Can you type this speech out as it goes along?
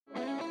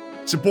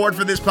Support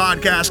for this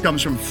podcast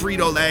comes from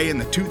Frito-Lay and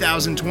the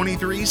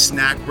 2023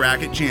 Snack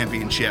Bracket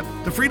Championship.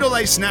 The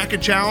Frito-Lay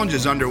Snack-It Challenge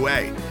is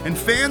underway, and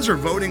fans are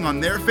voting on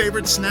their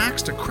favorite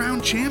snacks to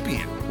crown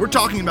champion. We're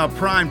talking about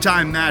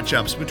prime-time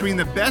matchups between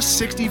the best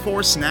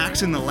 64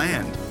 snacks in the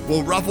land.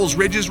 Will Ruffles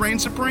Ridges reign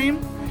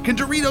supreme? Can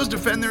Doritos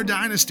defend their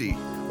dynasty?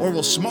 Or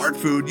will Smart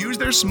Food use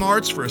their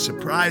smarts for a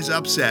surprise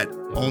upset?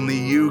 Only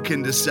you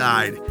can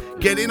decide.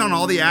 Get in on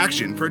all the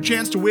action for a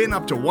chance to win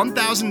up to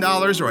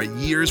 $1,000 or a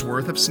year's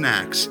worth of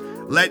snacks.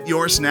 Let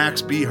your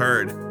snacks be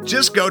heard.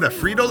 Just go to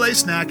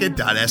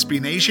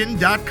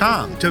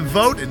fritolaysnacket.sbnation.com to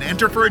vote and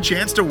enter for a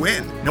chance to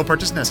win. No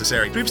purchase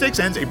necessary. Sweepstakes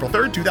ends April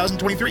 3rd,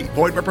 2023.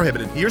 Void where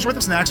prohibited. Year's worth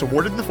of snacks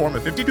awarded in the form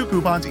of 52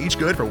 coupons, each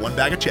good for one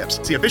bag of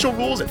chips. See official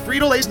rules at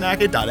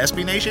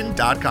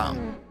fritolaysnacket.sbnation.com.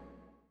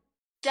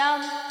 Dum, da,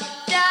 dum,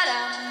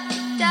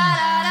 da,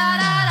 da, da,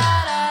 da, da,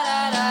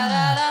 da, da,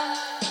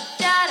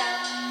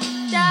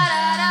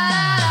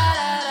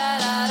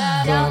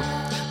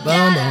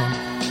 Boom, boom.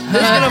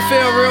 This is gonna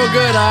feel real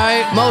good,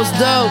 alright? Most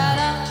dope.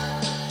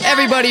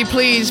 Everybody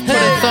please put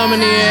a thumb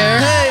in the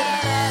air.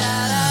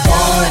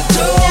 1,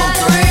 2, 3,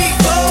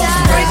 4.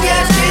 Some crazy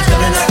ass kids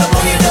gonna knock up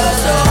on your door,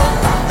 so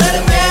let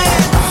 'em in,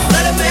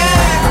 let 'em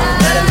in,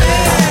 let 'em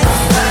in.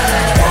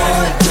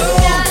 1, 2,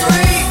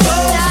 3,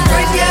 4. Some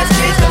crazy ass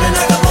kids gonna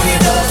knock up on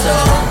your door, so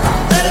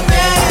let 'em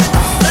in,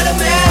 let 'em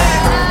in,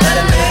 let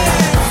 'em in.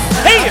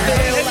 Hey,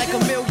 everybody, like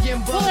a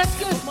million bucks. Well, that's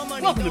good.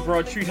 Welcome to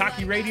Broad Street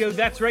Hockey Radio.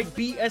 That's right,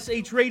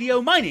 BSH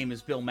Radio. My name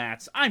is Bill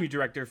Matz. I'm your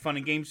director of fun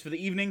and games for the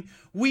evening.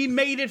 We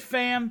made it,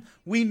 fam.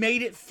 We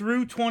made it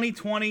through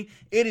 2020.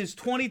 It is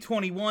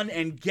 2021,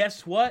 and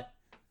guess what?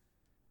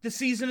 The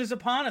season is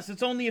upon us.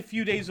 It's only a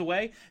few days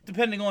away.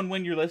 Depending on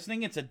when you're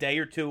listening, it's a day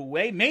or two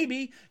away.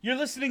 Maybe you're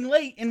listening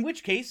late, in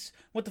which case,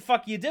 what the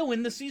fuck are you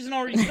doing? The season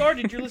already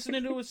started. You're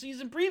listening to a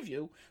season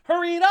preview.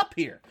 Hurry it up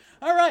here.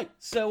 All right.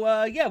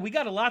 So, we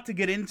got a lot to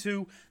get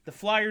into. The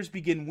Flyers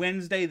begin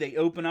Wednesday. They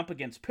open up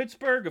against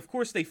Pittsburgh. Of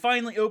course, they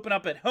finally open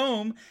up at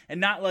home and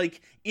not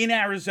like in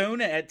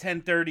Arizona at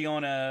 10:30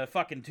 on a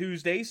fucking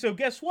Tuesday. So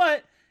guess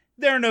what?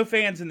 There are no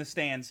fans in the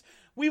stands.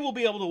 We will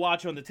be able to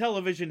watch on the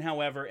television,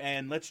 however,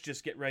 and let's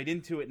just get right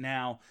into it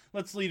now.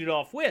 Let's lead it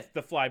off with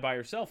the fly by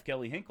herself,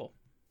 Kelly Hinkle.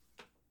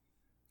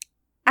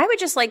 I would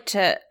just like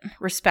to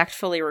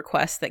respectfully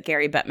request that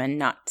Gary Bettman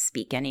not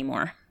speak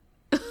anymore.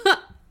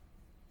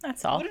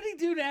 That's all. What did he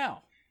do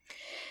now?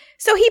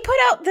 So he put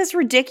out this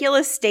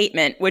ridiculous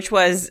statement, which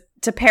was,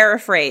 to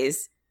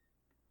paraphrase,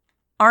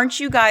 "Aren't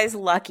you guys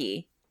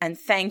lucky and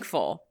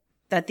thankful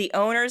that the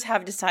owners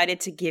have decided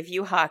to give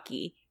you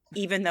hockey,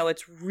 even though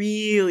it's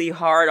really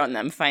hard on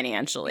them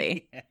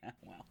financially?" Yeah,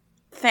 well.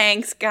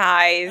 Thanks,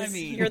 guys. I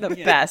mean, you're the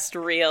best,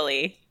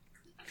 really.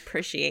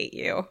 Appreciate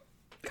you,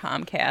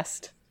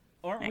 Comcast.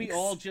 Aren't Thanks. we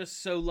all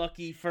just so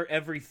lucky for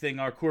everything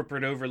our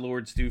corporate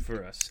overlords do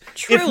for us?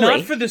 Truly. If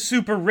not for the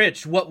super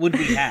rich, what would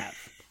we have?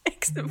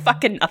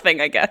 Fucking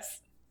nothing, I guess.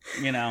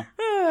 You know?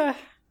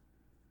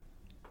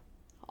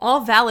 All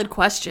valid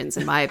questions,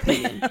 in my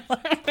opinion.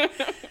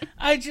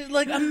 I just,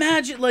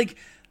 imagine,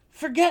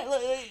 forget,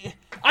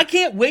 I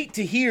can't wait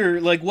to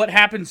hear, what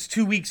happens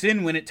 2 weeks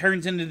in when it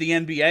turns into the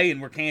NBA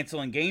and we're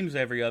canceling games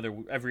every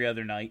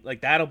other night.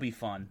 That'll be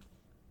fun.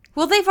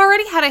 Well, they've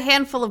already had a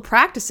handful of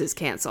practices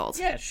canceled.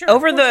 Yeah, sure.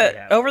 Over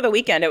the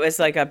weekend, it was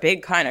a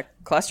big kind of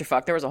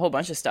clusterfuck. There was a whole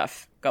bunch of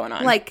stuff going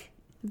on.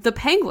 The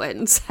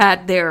Penguins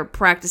had their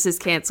practices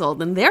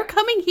canceled, and they're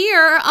coming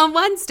here on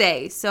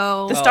Wednesday.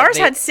 So the Stars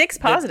had 6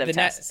 positive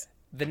tests.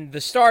 The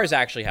Stars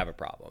actually have a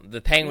problem. The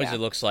Penguins, Yeah. It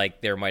looks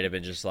like there might have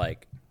been just a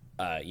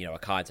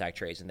contact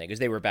tracing thing because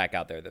they were back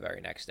out there the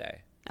very next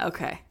day.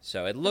 Okay.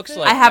 So it looks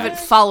like I haven't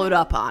followed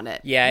up on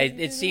it. Yeah,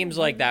 it seems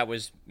like that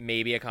was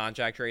maybe a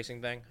contact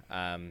tracing thing.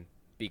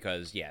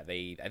 Because I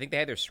think they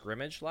had their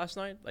scrimmage last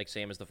night,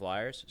 same as the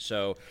Flyers.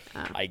 So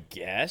I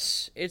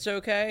guess it's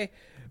okay.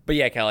 But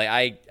yeah, Kelly,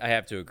 I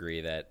have to agree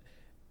that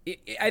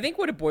I think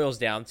what it boils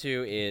down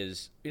to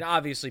is,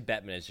 obviously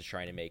Bettman is just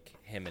trying to make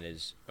him and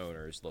his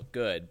owners look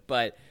good.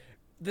 But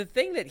the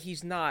thing that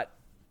he's not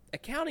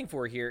accounting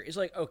for here is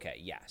okay,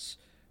 yes,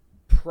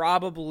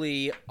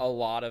 probably a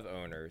lot of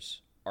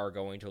owners are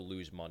going to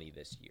lose money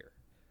this year.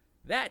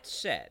 That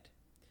said,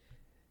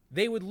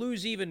 they would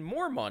lose even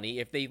more money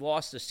if they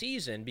lost the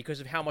season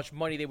because of how much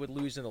money they would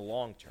lose in the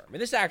long term.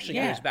 And this actually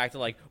goes back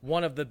to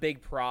one of the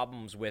big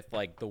problems with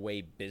the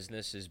way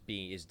business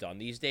is done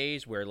these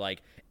days, where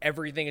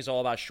everything is all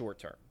about short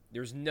term.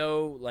 There's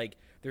no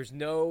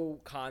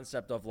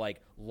concept of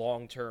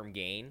long term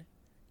gain.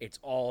 It's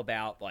all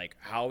about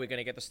how are we going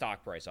to get the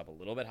stock price up a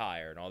little bit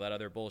higher and all that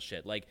other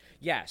bullshit.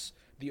 Yes,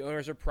 the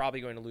owners are probably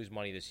going to lose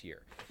money this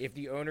year. If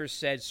the owners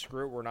said,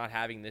 screw it, we're not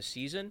having this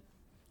season,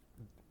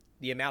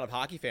 the amount of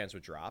hockey fans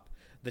would drop.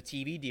 The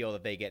TV deal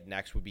that they get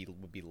next would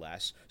be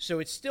less. So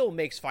it still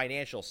makes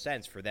financial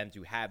sense for them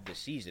to have this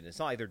season. It's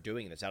not like they're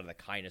doing this out of the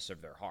kindness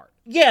of their heart.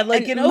 Yeah,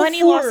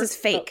 money loss is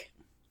fake.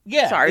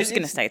 Yeah. Sorry, I was just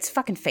going to say, it's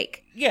fucking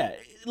fake. Yeah,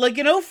 like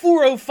in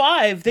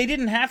 04-05, they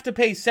didn't have to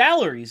pay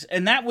salaries,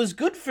 and that was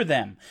good for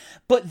them.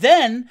 But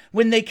then,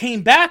 when they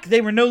came back,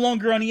 they were no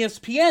longer on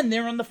ESPN,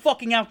 they were on the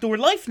fucking Outdoor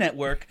Life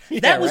Network.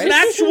 That was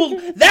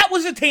that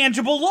was a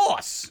tangible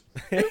loss.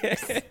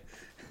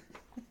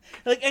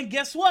 And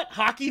guess what?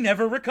 Hockey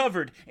never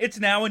recovered. It's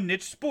now a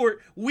niche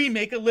sport. We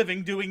make a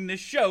living doing this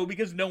show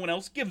because no one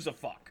else gives a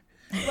fuck.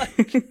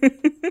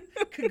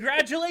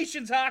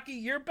 Congratulations, hockey.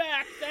 You're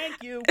back.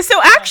 Thank you.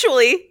 So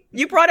actually,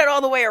 you brought it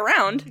all the way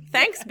around.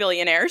 Thanks,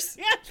 billionaires.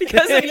 Yeah.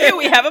 Because of you,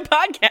 we have a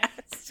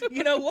podcast.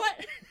 You know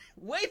what?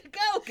 Way to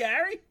go,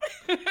 Gary.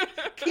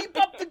 Keep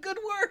up the good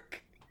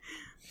work.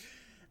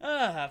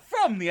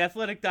 From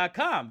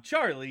theathletic.com,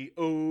 Charlie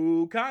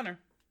O'Connor.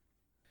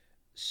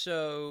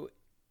 So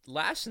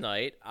last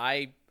night,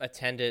 I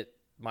attended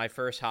my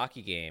first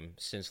hockey game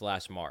since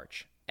last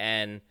March.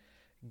 And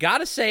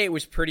gotta say, it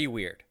was pretty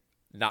weird.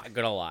 Not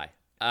gonna lie.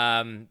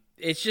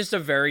 It's just a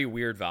very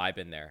weird vibe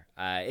in there.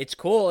 It's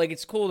cool. Like,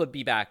 it's cool to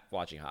be back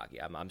watching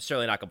hockey. I'm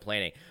certainly not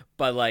complaining,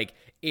 but like,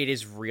 it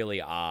is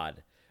really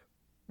odd,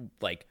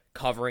 like,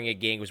 covering a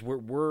game, because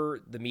we're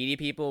the media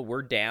people.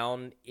 We're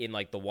down in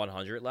like the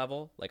 100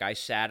 level. Like, I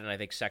sat in, I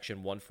think,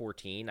 section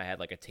 114. I had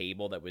like a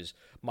table that was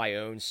my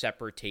own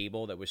separate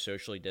table that was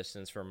socially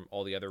distanced from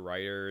all the other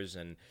writers,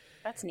 and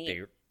That's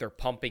neat. they're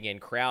pumping in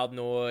crowd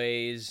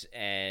noise,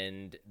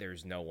 and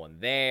there's no one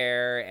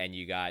there, and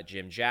you got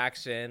Jim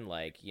Jackson,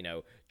 like, you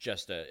know,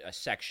 just a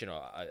section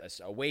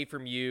away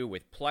from you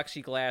with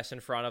plexiglass in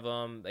front of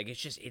him. Like,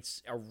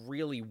 it's a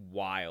really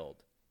wild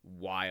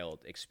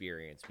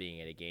experience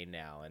being at a game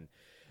now, and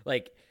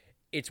like,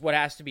 it's what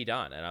has to be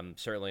done. And I'm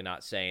certainly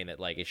not saying that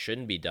like it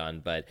shouldn't be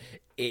done, but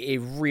it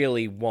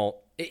really won't.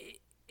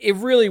 It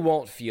really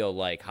won't feel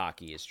like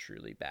hockey is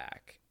truly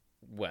back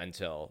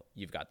until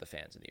you've got the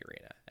fans in the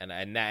arena.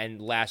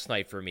 And last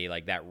night for me,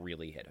 like, that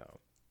really hit home.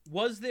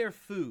 Was there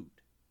food?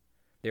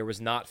 There was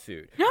not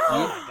food.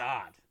 Oh my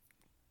God.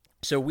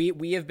 So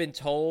we have been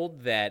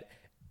told that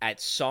at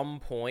some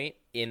point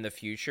in the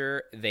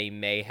future, they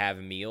may have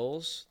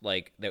meals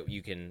like that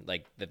you can,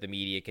 like, that the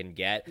media can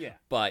get,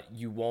 but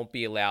you won't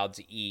be allowed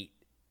to eat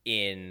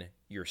in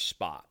your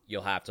spot.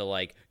 You'll have to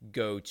like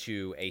go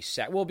to a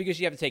set. Well, because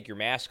you have to take your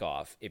mask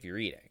off if you're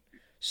eating.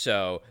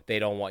 So they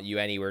don't want you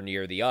anywhere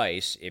near the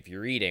ice if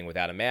you're eating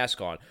without a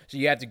mask on. So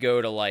you have to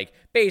go to like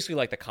basically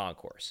like the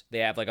concourse. They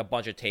have like a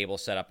bunch of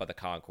tables set up at the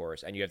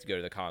concourse, and you have to go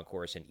to the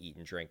concourse and eat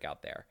and drink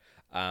out there.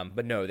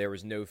 But no, there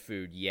was no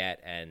food yet,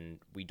 and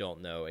we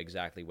don't know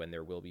exactly when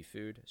there will be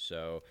food.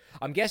 So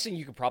I'm guessing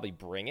you could probably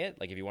bring it,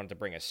 like if you wanted to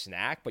bring a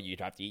snack, but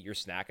you'd have to eat your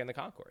snack in the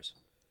concourse.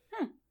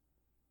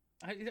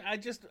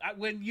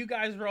 When you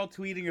guys were all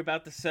tweeting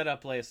about the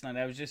setup last night,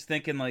 I was just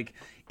thinking, like,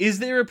 is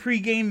there a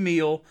pregame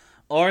meal?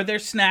 Are there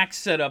snacks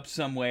set up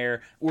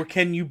somewhere? Or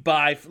can you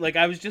buy, like,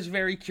 I was just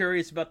very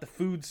curious about the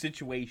food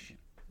situation.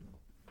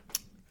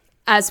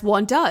 As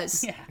one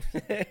does.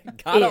 Yeah.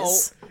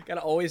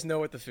 Gotta always know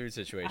what the food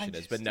situation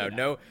is. But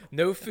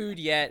no food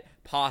yet.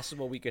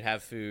 Possible we could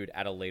have food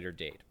at a later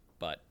date,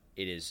 but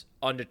it is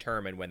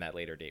undetermined when that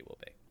later date will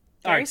be.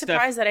 Very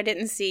surprised that I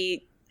didn't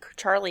see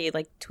Charlie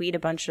like tweet a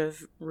bunch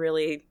of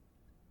really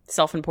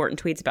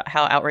self-important tweets about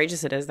how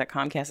outrageous it is that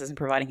Comcast isn't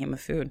providing him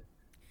with food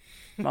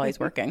while he's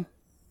working.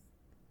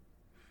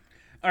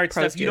 All right,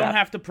 Steph, you don't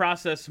have to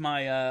process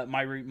my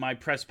my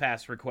press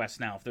pass request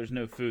now. If there's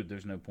no food,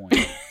 there's no point.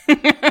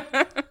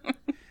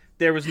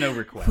 There was no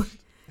request.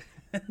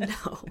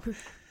 No.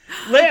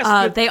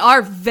 They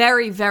are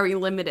very, very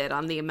limited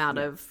on the amount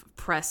of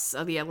press,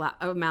 the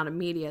amount of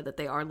media that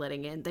they are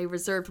letting in. They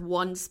reserved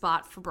one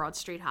spot for Broad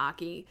Street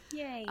Hockey.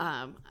 Yay.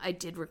 I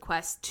did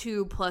request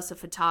 2 plus a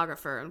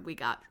photographer, and we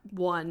got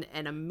 1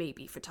 and a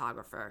maybe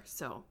photographer.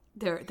 So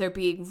they're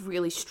being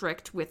really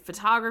strict with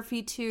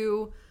photography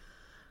too.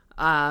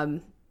 I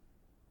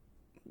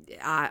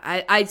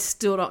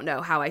still don't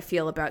know how I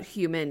feel about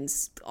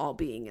humans all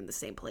being in the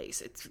same place.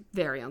 It's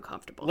very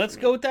uncomfortable. Let's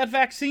go with that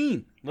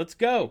vaccine. Let's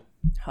go.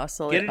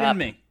 Hustle Get it up. in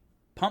me.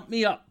 Pump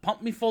me up.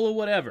 Pump me full of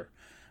whatever.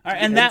 All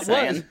right, and that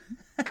was,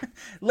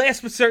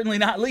 last but certainly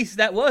not least,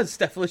 that was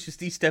Stephalicious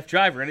D. Steph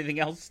Driver. Anything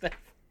else, Steph?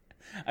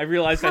 I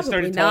realized I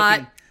started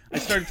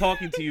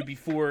talking to you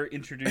before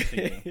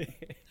introducing you.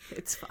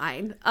 It's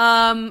fine.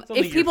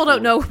 If people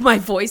don't know my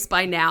voice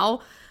by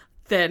now,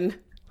 then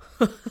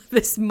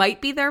this might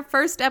be their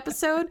first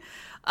episode.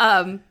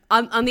 On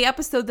the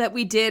episode that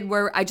we did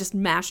where I just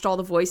mashed all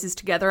the voices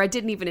together, I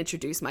didn't even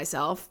introduce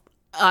myself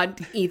on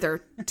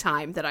either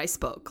time that I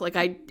spoke. Like,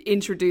 I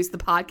introduced the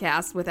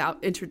podcast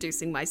without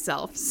introducing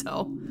myself.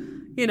 So,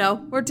 you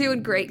know, we're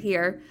doing great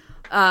here.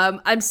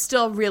 I'm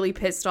still really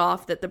pissed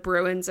off that the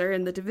Bruins are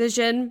in the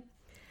division,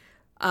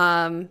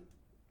 but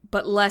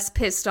less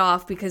pissed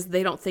off because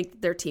they don't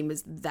think their team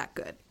is that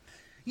good.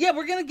 Yeah,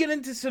 we're going to get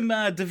into some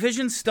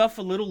division stuff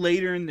a little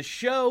later in the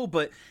show,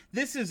 but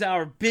this is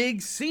our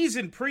big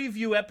season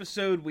preview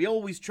episode. We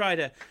always try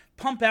to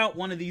pump out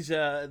one of these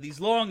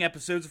long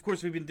episodes. Of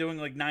course, we've been doing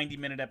like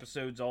 90-minute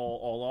episodes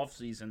all off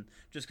season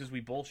just because we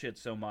bullshit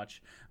so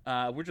much.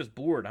 We're just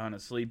bored,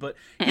 honestly. But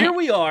here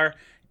we are.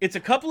 It's a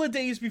couple of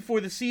days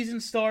before the season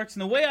starts,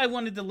 and the way I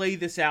wanted to lay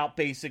this out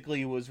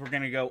basically was we're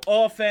going to go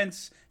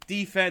offense,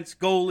 defense,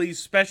 goalies,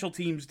 special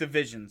teams,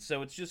 divisions.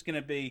 So it's just going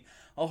to be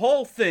a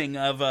whole thing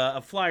of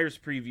a Flyers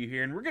preview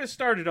here, and we're going to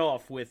start it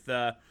off with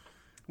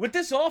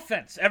this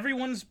offense.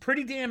 Everyone's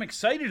pretty damn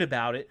excited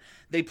about it.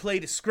 They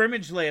played a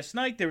scrimmage last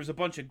night. There was a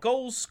bunch of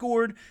goals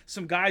scored.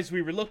 Some guys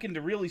we were looking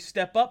to really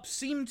step up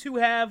seem to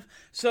have.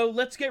 So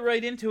let's get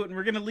right into it, and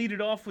we're going to lead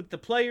it off with the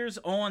players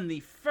on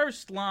the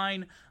first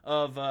line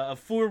of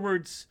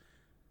forwards.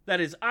 That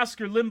is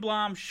Oscar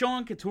Lindblom,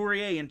 Sean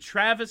Couturier, and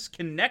Travis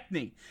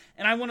Konechny.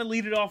 And I want to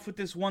lead it off with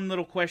this one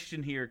little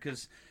question here,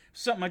 because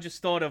something I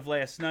just thought of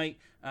last night.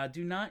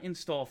 Do not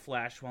install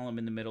Flash while I'm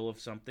in the middle of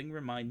something.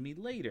 Remind me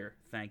later.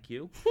 Thank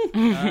you. So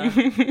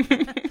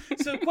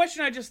the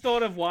question I just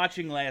thought of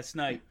watching last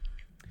night.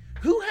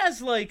 Who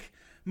has,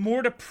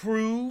 more to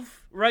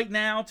prove right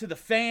now to the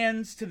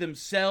fans, to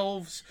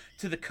themselves,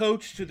 to the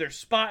coach, to their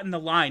spot in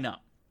the lineup?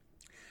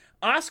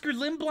 Oscar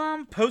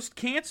Lindblom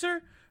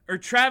post-cancer or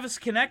Travis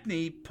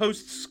Konechny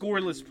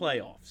post-scoreless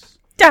playoffs?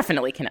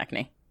 Definitely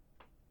Konechny.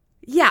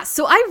 Yeah,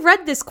 so I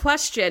read this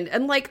question,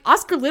 and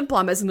Oscar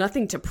Lindblom has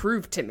nothing to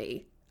prove to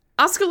me.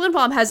 Oscar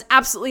Lindblom has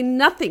absolutely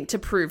nothing to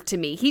prove to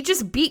me. He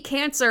just beat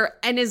cancer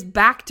and is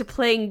back to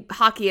playing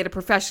hockey at a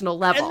professional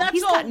level.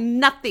 He's got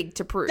nothing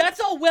to prove. That's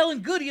all well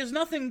and good. He has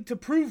nothing to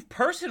prove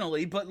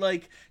personally, but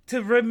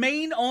to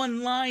remain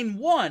on line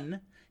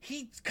one,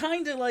 he's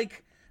kind of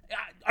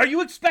are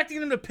you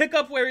expecting him to pick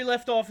up where he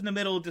left off in the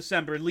middle of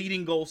December,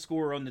 leading goal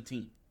scorer on the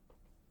team?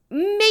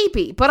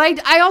 Maybe, but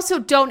I also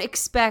don't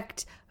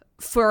expect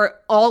for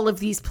all of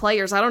these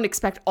players, I don't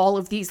expect all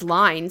of these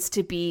lines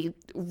to be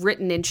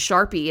written in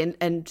Sharpie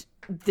and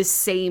the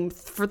same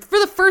for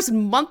the first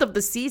month of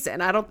the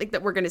season. I don't think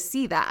that we're going to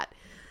see that,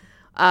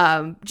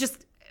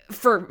 just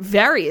for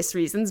various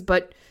reasons,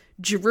 but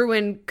Giroux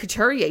and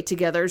Couturier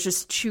together is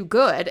just too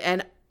good,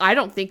 and I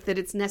don't think that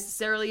it's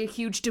necessarily a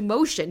huge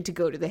demotion to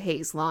go to the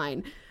Hayes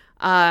line.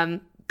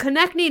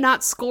 Konechny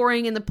not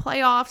scoring in the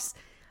playoffs,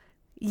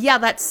 yeah,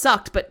 that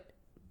sucked, but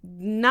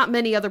not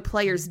many other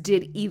players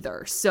did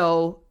either.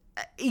 So,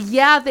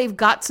 yeah, they've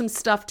got some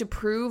stuff to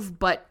prove,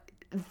 but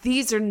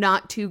these are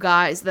not two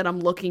guys that I'm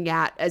looking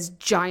at as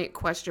giant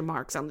question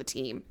marks on the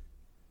team.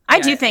 I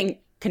do think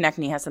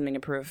Konechny has something to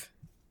prove,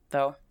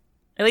 though,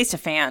 at least to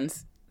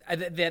fans.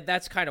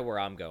 That's kind of where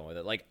I'm going with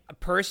it.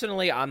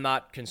 Personally, I'm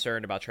not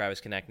concerned about Travis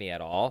Konechny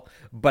at all,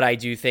 but I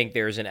do think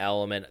there's an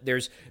element.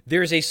 There's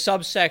a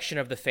subsection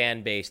of the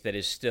fan base that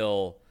is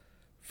still,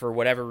 for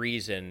whatever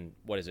reason,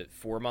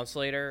 4 months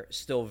later,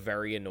 still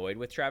very annoyed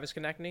with Travis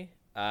Konechny,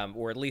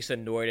 or at least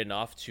annoyed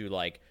enough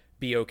to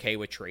be okay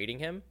with trading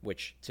him,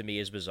 which to me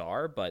is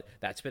bizarre, but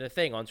that's been a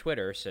thing on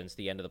Twitter since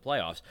the end of the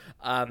playoffs.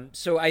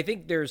 So I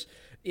think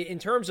in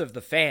terms of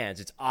the fans,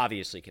 it's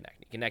obviously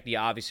Konechny. Konechny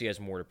obviously has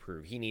more to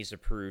prove. He needs to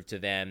prove to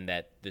them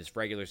that this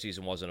regular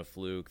season wasn't a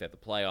fluke, that the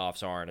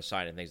playoffs aren't a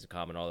sign of things to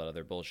come, and all that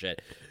other bullshit.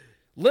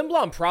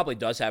 Lindblom probably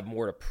does have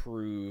more to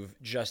prove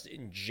just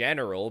in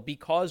general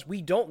because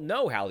we don't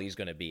know how he's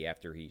going to be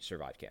after he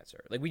survived cancer.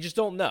 We just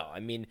don't know.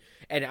 I mean,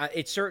 and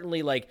it's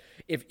certainly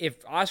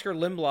if Oscar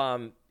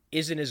Lindblom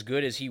isn't as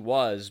good as he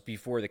was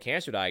before the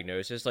cancer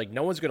diagnosis,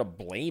 no one's going to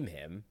blame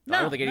him.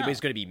 I don't think anybody's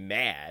going to be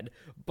mad,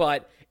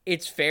 but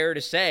it's fair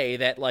to say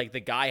that the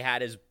guy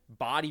had his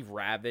body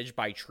ravaged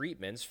by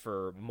treatments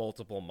for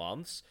multiple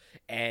months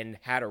and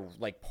had a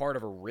part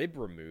of a rib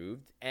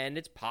removed, and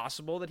it's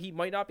possible that he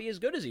might not be as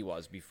good as he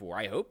was before.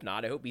 I hope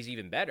not. I hope he's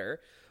even better.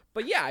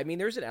 But yeah, I mean,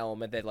 there's an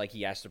element that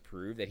he has to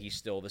prove that he's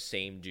still the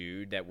same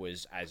dude that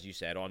was, as you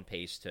said, on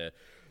pace to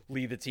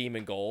lead the team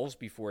in goals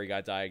before he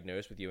got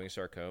diagnosed with Ewing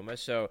sarcoma.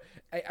 So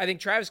I think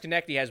Travis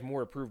Konechny has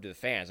more to prove to the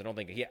fans. I don't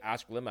think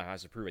Oscar Lindblom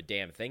has to prove a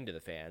damn thing to the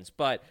fans.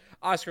 But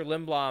Oscar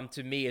Lindblom,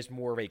 to me, is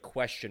more of a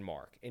question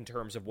mark in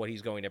terms of what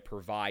he's going to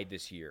provide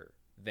this year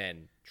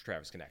than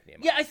Travis Konechny.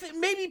 Yeah, I think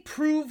maybe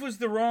prove was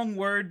the wrong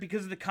word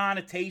because of the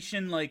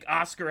connotation.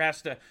 Oscar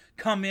has to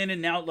come in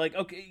and now,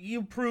 okay,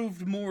 you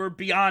proved more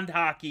beyond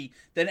hockey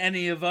than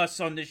any of us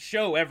on this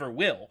show ever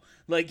will.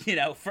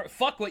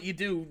 Fuck what you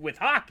do with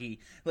hockey.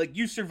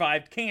 You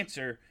survived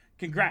cancer.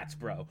 Congrats,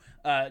 bro.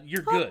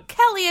 You're good.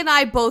 Kelly and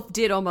I both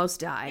did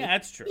almost die. Yeah,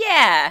 that's true.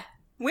 Yeah.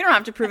 We don't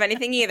have to prove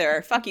anything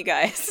either. Fuck you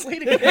guys.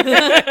 Wait a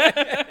minute.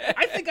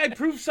 I think I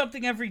prove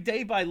something every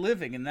day by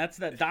living, and that's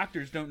that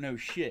doctors don't know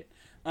shit.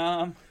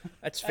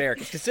 That's fair.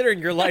 Considering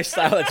your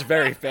lifestyle, that's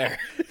very fair.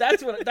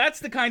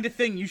 That's the kind of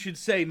thing you should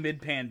say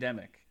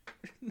mid-pandemic.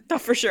 Oh,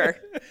 for sure.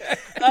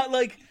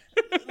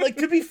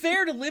 To be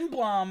fair to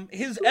Lindblom,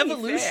 his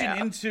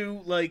evolution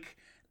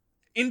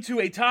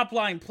into a top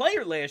line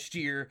player last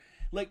year,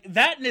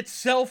 that in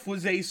itself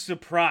was a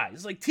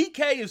surprise.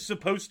 TK is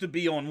supposed to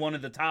be on one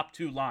of the top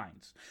two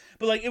lines.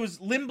 But it was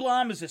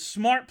Lindblom is a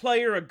smart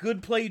player, a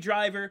good play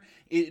driver,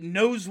 it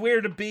knows where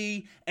to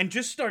be, and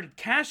just started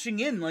cashing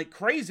in like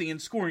crazy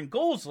and scoring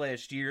goals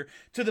last year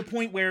to the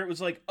point where it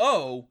was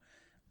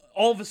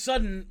all of a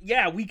sudden,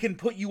 yeah, we can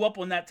put you up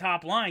on that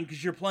top line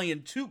because you're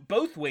playing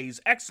both ways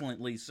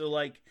excellently. So,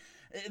 like,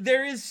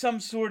 there is some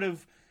sort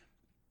of,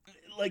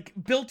 like,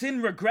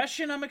 built-in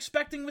regression I'm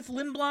expecting with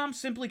Lindblom,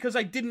 simply because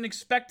I didn't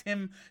expect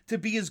him to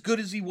be as good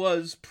as he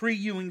was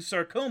pre-Ewing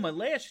sarcoma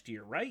last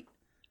year, right?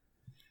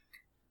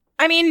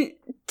 I mean,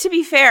 to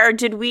be fair,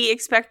 did we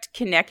expect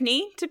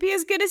Konechny to be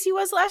as good as he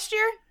was last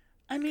year?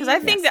 I mean, because I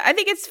think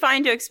it's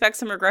fine to expect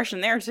some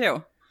regression there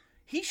too.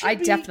 I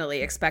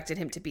definitely expected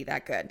him to be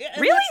that good. Yeah,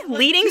 really? like,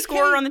 Leading TK,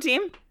 scorer on the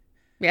team?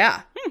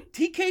 Yeah.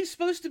 TK's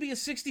supposed to be a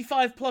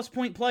 65-plus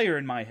point player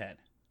in my head.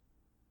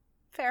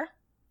 Fair.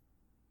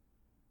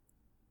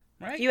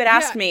 Right? If you had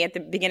asked me at the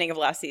beginning of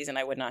last season,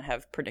 I would not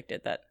have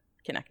predicted that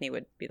Konechny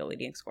would be the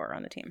leading scorer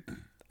on the team.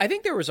 I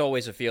think there was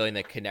always a feeling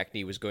that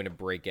Konechny was going to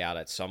break out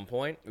at some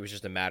point. It was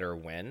just a matter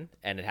of when,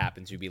 and it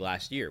happened to be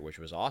last year, which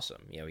was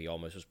awesome. You know, he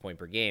almost was point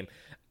per game.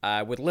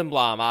 With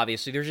Lindblom,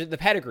 obviously, the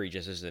pedigree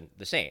just isn't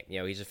the same. You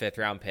know, he's a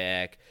fifth-round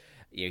pick.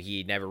 You know,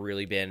 he'd never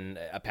really been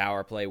a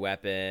power play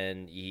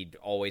weapon. He'd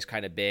always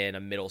kind of been a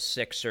middle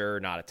sixer,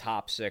 not a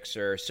top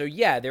sixer. So,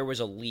 yeah, there was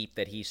a leap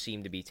that he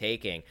seemed to be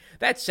taking.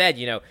 That said,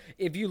 you know,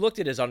 if you looked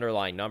at his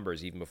underlying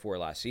numbers even before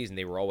last season,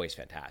 they were always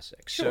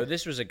fantastic. Sure. So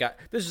this was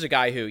a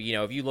guy who, you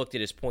know, if you looked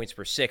at his points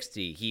per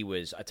 60, he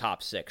was a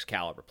top 6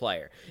 caliber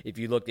player. If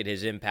you looked at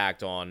his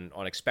impact on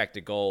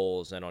expected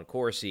goals and on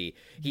Corsi,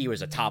 he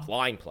was a top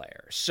line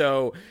player.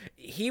 So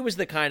he was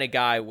the kind of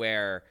guy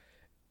where,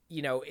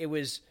 you know,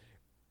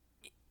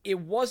 it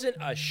wasn't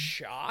a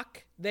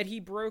shock that he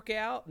broke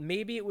out.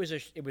 Maybe it was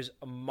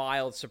a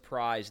mild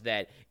surprise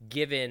that,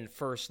 given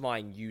first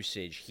line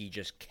usage, he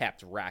just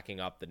kept racking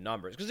up the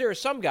numbers. Because there are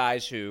some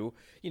guys who,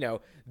 you know,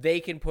 they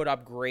can put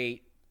up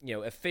great, you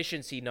know,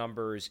 efficiency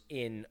numbers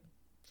in,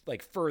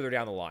 like, further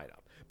down the lineup.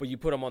 But you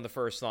put them on the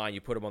first line,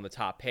 you put them on the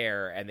top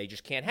pair, and they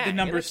just can't hang. The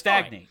numbers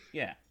stagnate. Fine.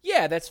 Yeah.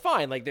 Yeah, that's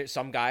fine. Like,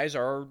 some guys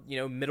are, you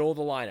know, middle of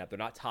the lineup. They're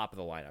not top of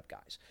the lineup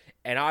guys.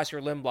 And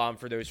Oscar Lindblom,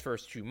 for those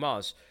first 2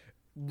 months,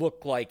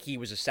 looked like he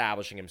was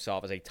establishing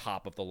himself as a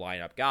top of the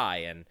lineup guy,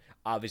 and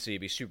obviously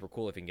it'd be super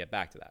cool if he can get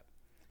back to that.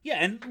 Yeah,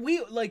 and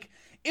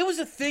it was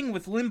a thing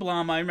with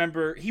Lindblom. I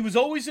remember he was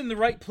always in the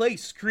right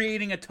place,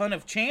 creating a ton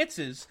of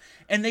chances,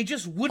 and they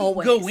just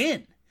wouldn't go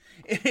in.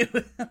 It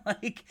was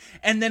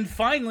and then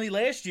finally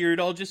last year, it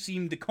all just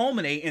seemed to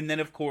culminate, and then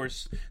of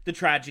course the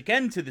tragic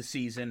end to the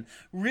season.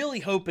 Really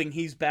hoping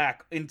he's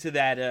back into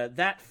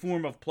that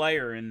form of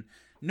player, and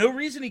no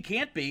reason he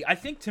can't be. I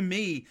think, to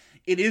me,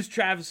 it is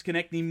Travis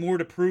Konechny more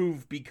to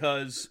prove,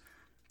 because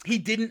he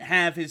didn't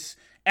have his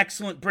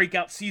excellent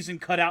breakout season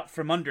cut out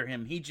from under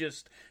him. He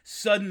just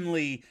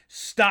suddenly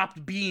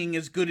stopped being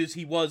as good as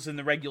he was in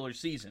the regular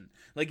season.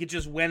 Like, it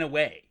just went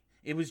away.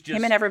 It was just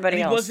him and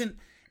everybody else.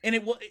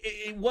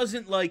 It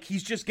wasn't like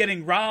he's just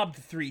getting robbed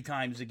 3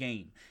 times a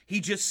game. He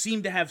just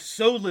seemed to have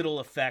so little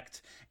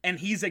effect, and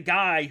he's a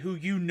guy who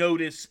you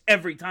notice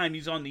every time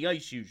he's on the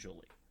ice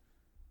usually.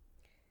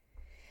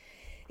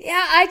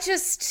 Yeah,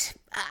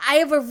 I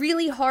have a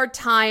really hard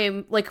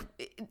time, like,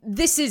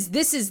 this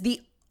is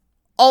the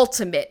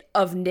ultimate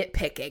of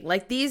nitpicking.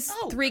 Like, these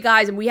 3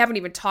 guys, and we haven't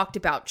even talked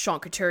about Sean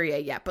Couturier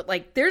yet, but,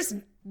 like, there's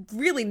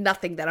really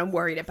nothing that I'm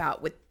worried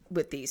about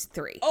with these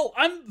 3. Oh,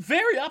 I'm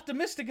very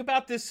optimistic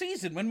about this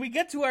season. When we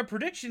get to our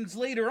predictions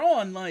later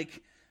on,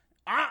 like,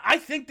 I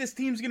think this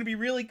team's going to be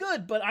really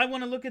good, but I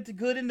want to look at the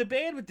good and the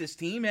bad with this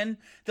team, and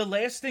the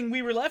last thing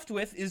we were left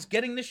with is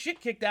getting the shit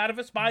kicked out of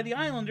us by the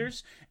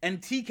Islanders, and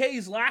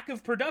TK's lack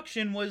of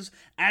production was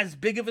as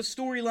big of a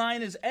storyline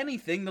as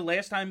anything the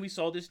last time we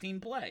saw this team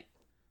play.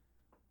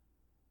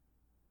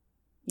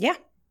 Yeah.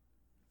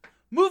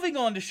 Moving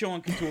on to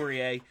Sean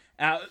Couturier,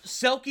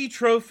 Selke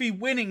Trophy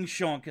winning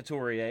Sean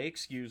Couturier,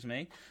 excuse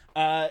me.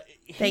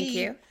 Thank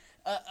you.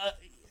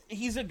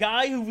 He's a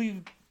guy who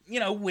we've, you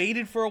know,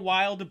 waited for a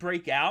while to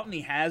break out, and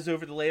he has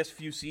over the last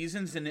few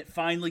seasons, and it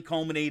finally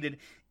culminated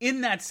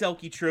in that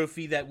Selke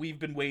Trophy that we've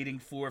been waiting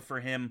for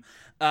him.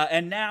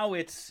 And now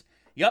it's,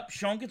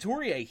 Sean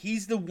Couturier.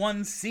 He's the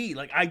 1C.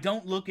 Like, I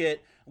don't look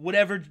at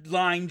whatever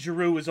line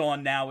Giroux is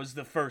on now as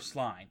the first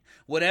line.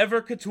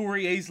 Whatever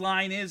Couturier's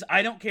line is,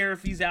 I don't care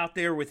if he's out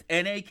there with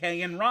NAK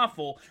and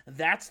Raffle,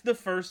 that's the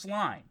first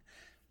line.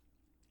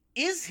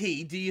 Is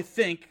he, do you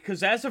think,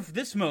 because as of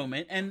this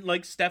moment, and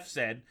like Steph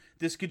said,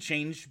 this could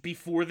change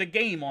before the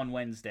game on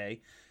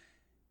Wednesday,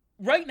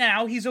 right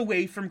now he's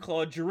away from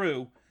Claude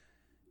Giroux.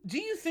 Do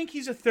you think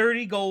he's a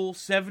 30-goal,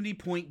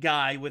 70-point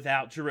guy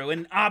without Giroux?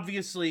 And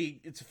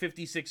obviously, it's a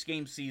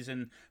 56-game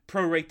season,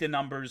 prorate the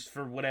numbers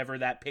for whatever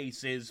that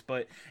pace is,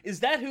 but is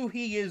that who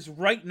he is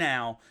right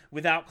now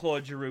without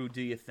Claude Giroux,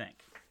 do you think?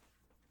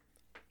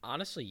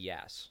 Honestly,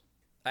 yes.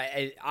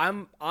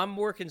 I'm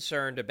more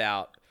concerned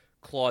about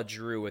Claude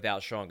Giroux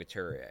without Sean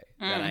Couturier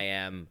than I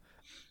am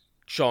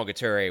Sean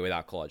Couturier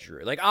without Claude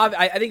Giroux. Like,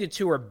 I think the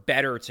two are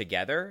better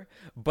together,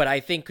 but I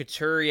think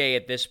Couturier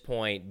at this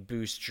point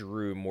boosts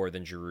Giroux more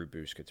than Giroux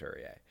boosts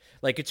Couturier.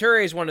 Like,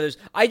 Couturier is one of those,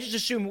 I just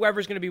assume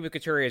whoever's going to be with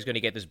Couturier is going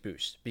to get this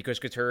boost because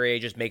Couturier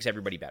just makes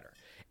everybody better.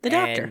 The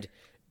doctor. And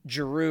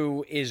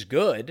Giroux is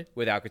good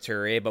without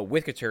Couturier, but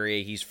with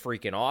Couturier, he's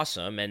freaking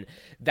awesome. And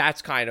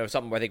that's kind of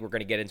something I think we're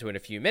going to get into in a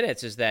few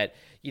minutes, is that,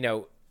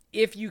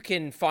 if you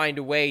can find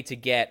a way to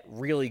get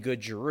really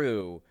good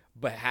Giroux,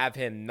 but have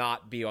him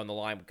not be on the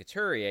line with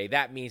Couturier,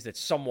 that means that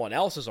someone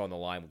else is on the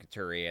line with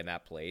Couturier in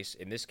that place,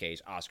 in this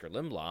case, Oscar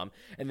Lindblom,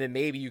 and then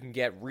maybe you can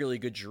get really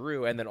good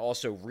Giroux and then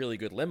also really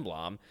good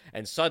Lindblom,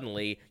 and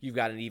suddenly you've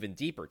got an even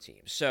deeper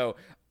team. So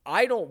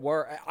I don't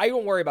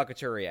worry about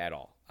Couturier at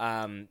all.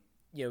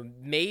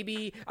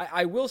 Maybe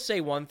I will say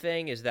one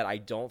thing is that I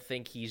don't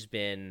think he's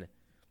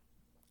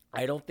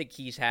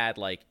had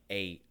like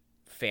a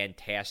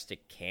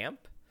fantastic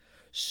camp.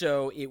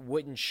 So it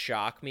wouldn't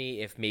shock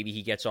me if maybe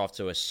he gets off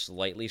to a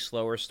slightly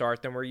slower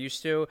start than we're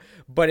used to.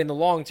 But in the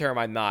long term,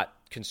 I'm not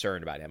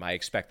concerned about him. I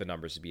expect the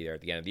numbers to be there at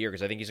the end of the year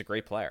because I think he's a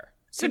great player.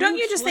 So don't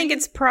you just think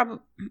it's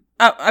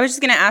I was just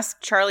going to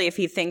ask Charlie if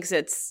he thinks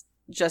it's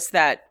just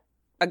that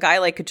a guy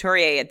like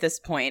Couturier at this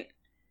point,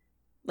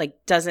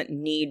 like, doesn't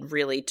need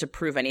really to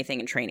prove anything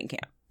in training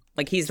camp.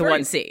 Like, he's the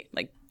 1C.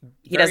 Like,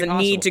 he doesn't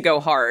need to go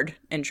hard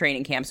in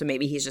training camp, so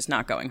maybe he's just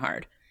not going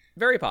hard.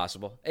 Very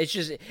possible. It's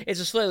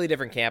a slightly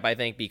different camp, I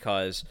think,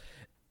 because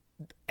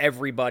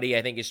everybody,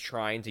 I think, is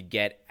trying to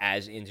get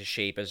as into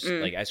shape as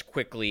as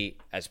quickly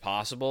as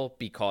possible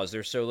because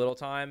there's so little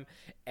time.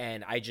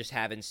 And I just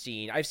haven't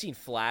seen – I've seen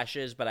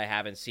flashes, but I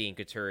haven't seen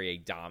Couturier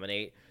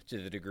dominate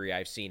to the degree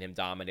I've seen him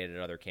dominate at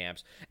other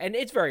camps. And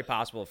it's very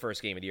possible the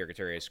first game of the year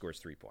Couturier scores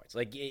 3 points.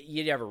 Like,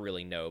 you never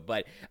really know.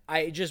 But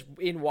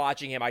in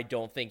watching him, I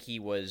don't think he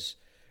was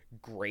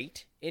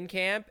great in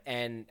camp.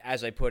 And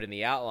as I put in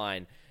the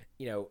outline –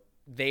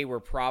 they were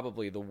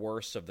probably the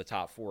worst of the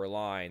top 4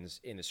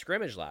 lines in the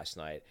scrimmage last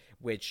night,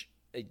 which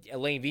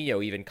Alain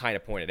Vigneault even kind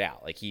of pointed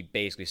out. Like, he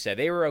basically said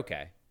they were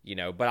okay,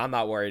 but I'm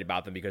not worried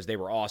about them because they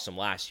were awesome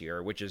last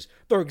year, which is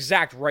the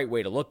exact right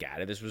way to look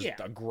at it. This was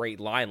a great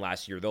line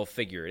last year. They'll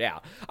figure it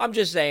out. I'm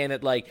just saying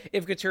that, like,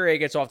 if Couturier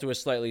gets off to a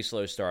slightly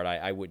slow start,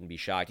 I wouldn't be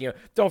shocked.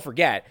 Don't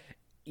forget,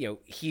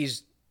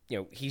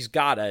 he's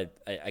got a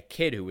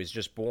kid who was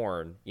just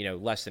born,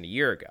 less than a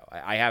year ago.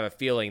 I have a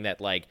feeling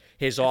that, like,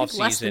 his offseason...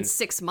 less than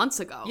 6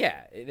 months ago.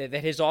 Yeah,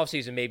 that his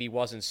offseason maybe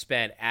wasn't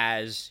spent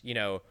as,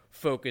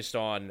 focused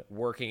on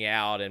working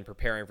out and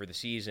preparing for the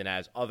season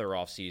as other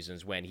off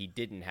seasons when he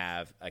didn't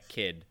have a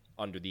kid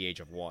under the age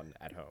of 1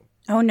 at home.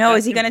 Oh, no.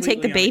 Is he going to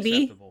take the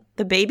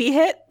baby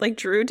hit like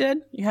Drew did?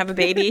 You have a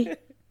baby,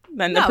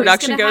 then the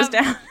production goes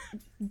down.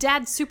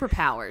 Dad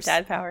superpowers.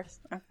 Dad powers.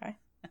 Okay.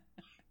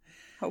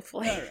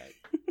 Hopefully. All right.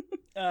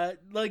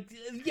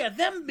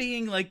 Them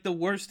being like the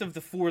worst of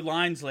the 4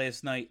 lines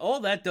last night,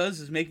 all that does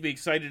is make me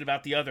excited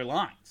about the other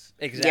lines.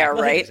 Exactly. Yeah,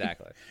 right.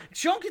 Exactly.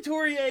 Sean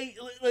Couturier,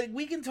 like,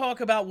 we can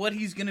talk about what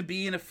he's going to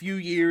be in a few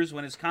years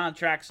when his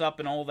contract's up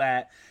and all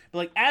that. But,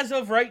 like, as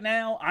of right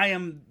now, I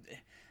am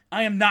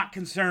not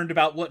concerned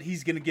about what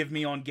he's going to give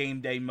me on game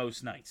day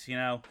most nights,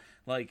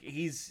 Like,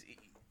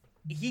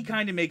 he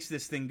kind of makes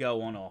this thing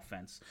go on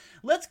offense.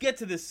 Let's get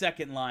to the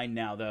second line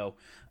now, though,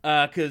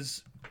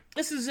 because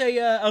this is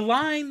a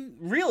line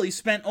really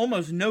spent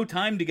almost no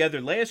time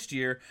together last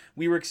year.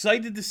 We were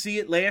excited to see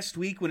it last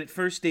week when it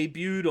first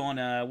debuted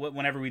on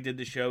whenever we did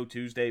the show,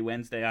 Tuesday,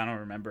 Wednesday, I don't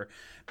remember.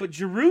 But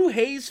Giroux,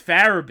 Hayes,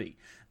 Farabee.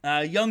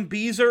 Young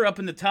Beezer up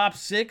in the top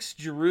 6.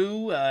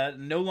 Giroux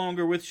no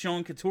longer with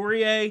Sean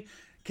Couturier.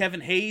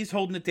 Kevin Hayes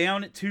holding it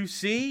down at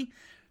 2C.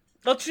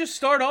 Let's just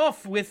start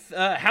off with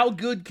how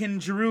good can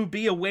Giroux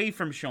be away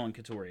from Sean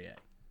Couturier?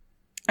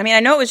 I mean,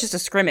 I know it was just a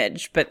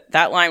scrimmage, but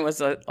that line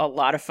was a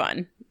lot of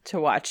fun to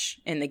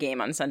watch in the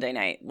game on Sunday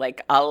night.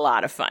 Like, a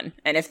lot of fun.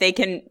 And if they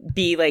can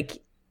be, like,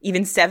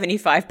 even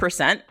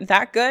 75%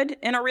 that good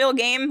in a real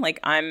game, like,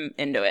 I'm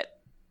into it.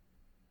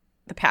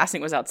 The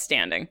passing was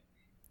outstanding.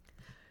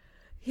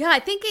 Yeah, I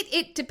think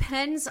it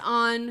depends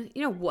on,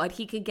 what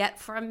he could get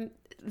from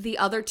the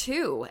other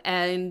two.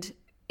 And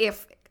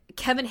if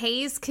Kevin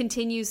Hayes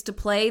continues to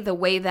play the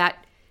way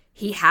that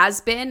he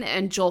has been,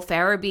 and Joel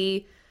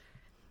Farabee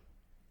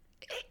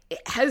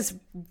has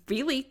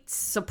really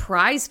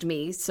surprised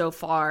me so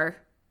far.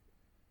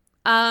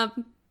 I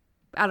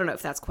don't know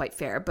if that's quite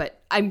fair,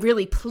 but I'm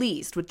really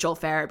pleased with Joel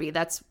Farabee.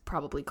 That's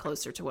probably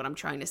closer to what I'm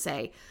trying to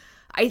say.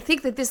 I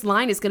think that this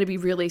line is going to be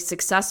really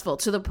successful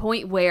to the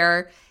point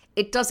where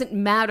it doesn't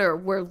matter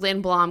where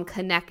Lindblom,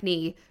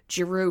 Konechny,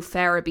 Giroux,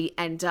 Farabee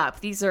end up.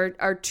 These are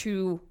our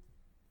 2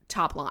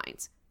 top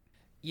lines.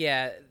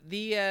 Yeah,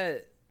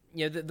 the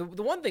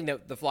one thing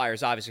that the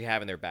Flyers obviously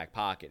have in their back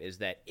pocket is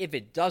that if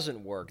it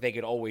doesn't work, they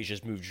could always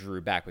just move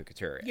Giroux back with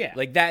Couturier. Yeah,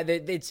 like that.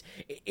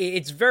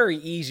 It's very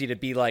easy to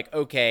be like,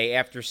 okay,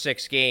 after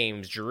 6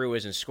 games, Giroux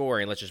isn't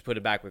scoring. Let's just put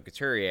it back with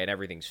Couturier and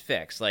everything's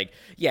fixed. Like,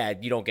 yeah,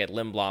 you don't get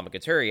Lindblom and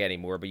Couturier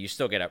anymore, but you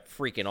still get a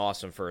freaking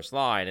awesome first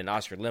line. And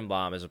Oscar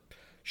Lindblom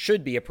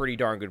should be a pretty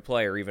darn good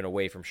player even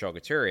away from Sean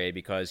Couturier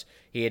because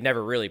he had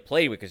never really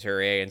played with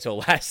Couturier until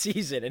last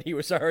season, and he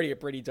was already a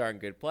pretty darn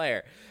good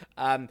player.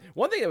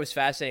 One thing that was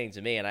fascinating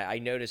to me, and I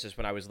noticed this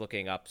when I was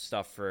looking up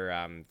stuff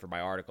for my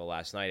article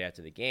last night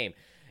after the game,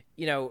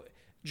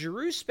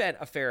 Giroux spent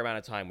a fair amount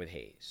of time with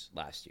Hayes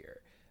last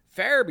year.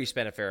 Farabee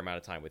spent a fair amount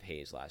of time with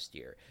Hayes last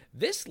year.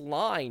 This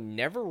line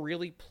never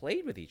really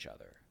played with each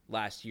other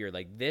last year,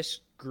 like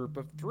this group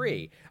of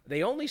three.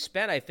 They only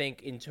spent, I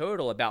think, in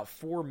total about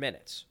 4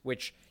 minutes,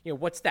 which,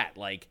 what's that,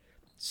 like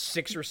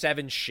 6 or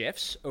 7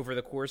 shifts over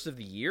the course of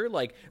the year?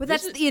 Like, but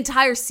that's the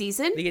entire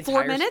season?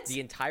 4 minutes? The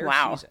entire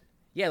wow. season.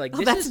 Yeah, like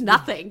this is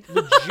nothing.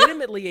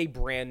 Legitimately a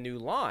brand new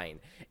line.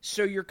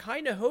 So you're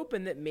kind of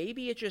hoping that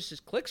maybe it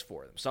just clicks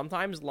for them.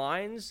 Sometimes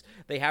lines,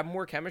 they have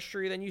more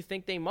chemistry than you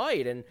think they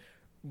might. And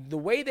the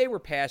way they were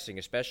passing,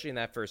 especially in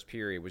that first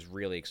period, was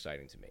really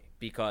exciting to me,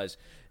 because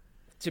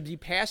to be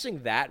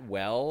passing that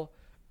well,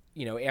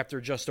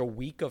 after just a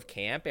week of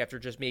camp, after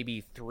just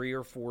maybe 3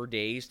 or 4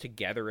 days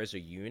together as a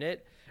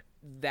unit,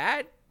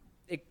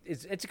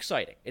 it's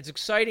exciting. It's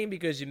exciting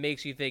because it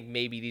makes you think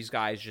maybe these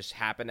guys just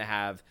happen to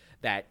have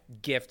that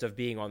gift of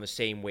being on the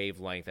same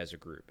wavelength as a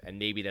group. And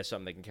maybe that's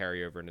something that can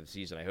carry over into the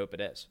season. I hope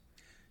it is.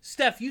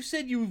 Steph, you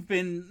said you've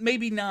been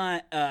maybe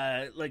not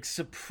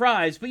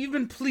surprised, but you've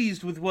been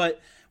pleased with what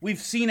we've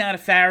seen out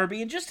of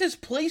Farabee and just his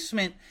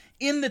placement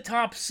in the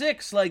top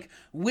 6, like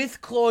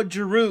with Claude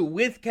Giroux,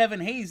 with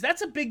Kevin Hayes.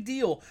 That's a big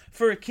deal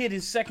for a kid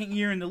his second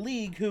year in the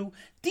league who,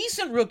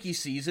 decent rookie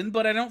season,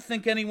 but I don't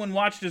think anyone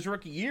watched his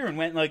rookie year and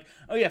went like,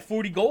 oh yeah,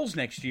 40 goals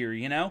next year,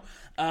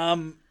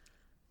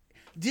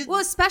 Well,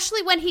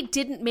 especially when he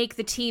didn't make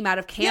the team out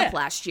of camp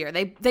last year.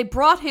 They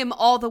brought him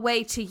all the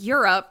way to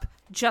Europe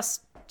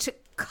just to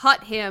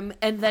cut him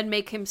and then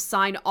make him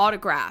sign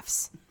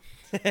autographs.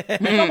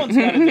 Someone's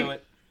got to do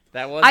it.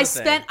 That was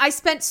I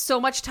spent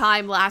so much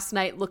time last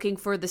night looking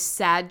for the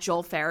sad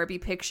Joel Farabee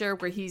picture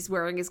where he's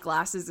wearing his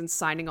glasses and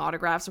signing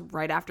autographs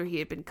right after he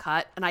had been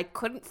cut, and I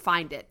couldn't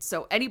find it.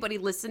 So anybody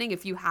listening,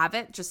 if you have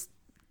it, just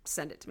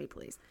send it to me,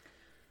 please.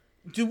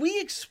 Do we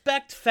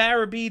expect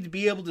Farabee to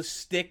be able to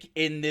stick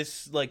in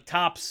this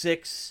top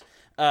 6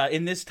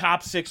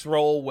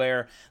 role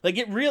where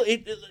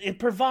it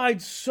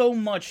provides so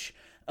much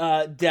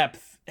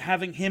depth,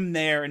 having him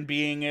there and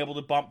being able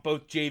to bump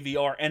both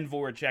JVR and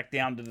Voracek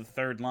down to the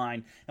third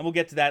line, and we'll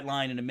get to that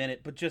line in a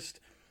minute, but just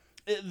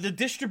the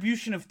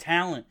distribution of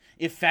talent,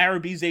 if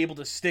Farabee's able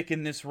to stick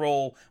in this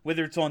role,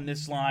 whether it's on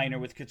this line or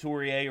with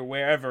Couturier or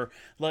wherever,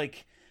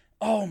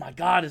 oh my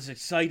God, it's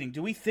exciting.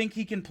 Do we think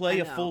he can play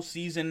a full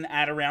season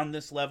at around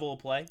this level of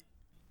play?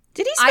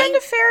 Did he spend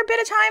a fair bit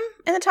of time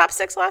in the top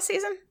 6 last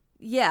season?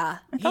 Yeah.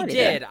 He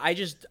did. I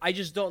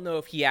just don't know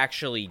if he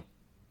actually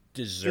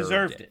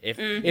deserved it.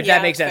 If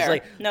that makes sense.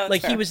 Fair.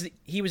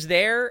 He was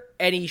there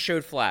and he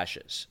showed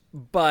flashes,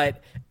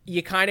 but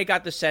you kind of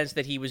got the sense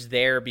that he was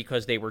there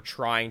because they were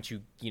trying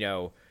to,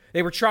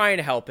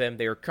 help him.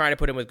 They were trying to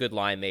put him with good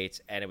line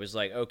mates, and it was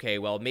like, okay,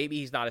 well, maybe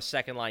he's not a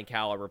second line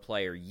caliber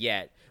player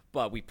yet,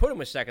 but we put him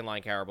with second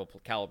line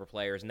caliber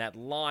players, and that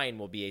line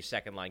will be a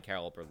second line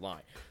caliber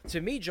line.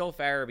 To me, Joel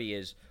Farabee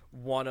is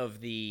one of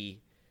the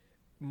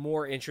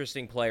more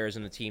interesting players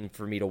in the team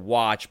for me to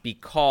watch,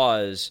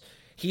 because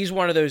he's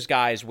one of those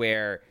guys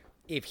where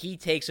if he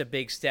takes a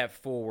big step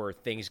forward,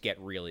 things get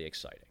really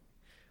exciting.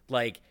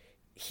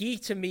 He,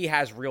 to me,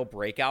 has real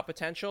breakout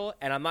potential,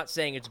 and I'm not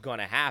saying it's going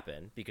to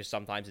happen, because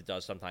sometimes it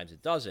does, sometimes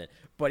it doesn't.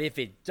 But if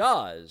it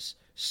does,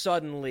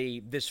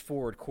 suddenly this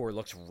forward core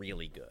looks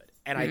really good.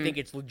 And I think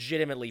it's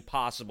legitimately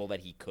possible that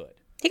he could.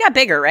 He got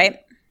bigger,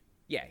 right?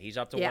 Yeah, he's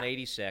up to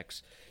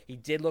 186. He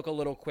did look a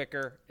little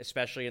quicker,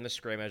 especially in the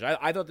scrimmage.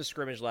 I thought the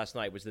scrimmage last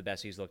night was the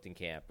best he's looked in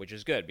camp, which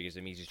is good because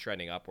it means he's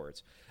trending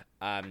upwards.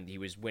 He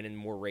was winning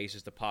more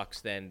races to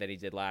pucks than he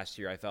did last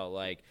year. I felt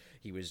like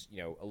he was,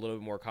 a little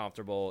bit more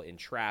comfortable in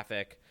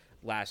traffic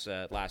last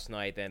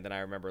night than I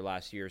remember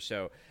last year.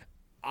 So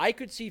I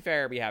could see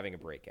Farabee having a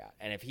breakout.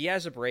 And if he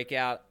has a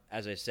breakout,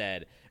 as I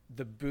said,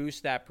 the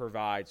boost that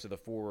provides to the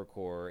forward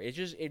core,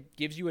 it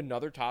gives you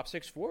another top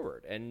 6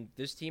 forward. And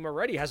this team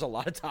already has a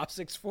lot of top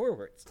 6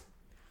 forwards.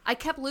 I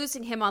kept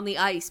losing him on the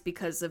ice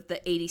because of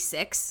the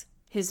 86,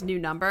 his new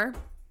number.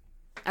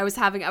 I was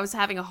having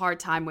a hard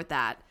time with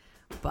that.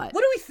 But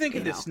what do we think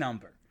of this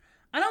number?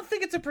 I don't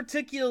think it's a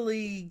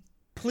particularly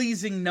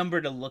pleasing number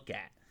to look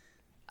at.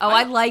 Oh,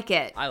 I like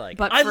it. I like it.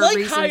 But I for like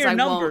reasons higher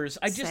numbers.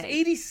 I just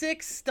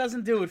 86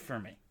 doesn't do it for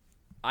me.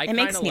 It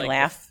makes me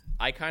laugh.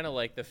 I kind of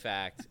like the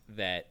fact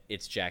that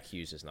it's Jack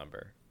Hughes'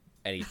 number,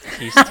 and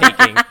he's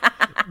taking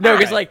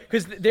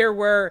because there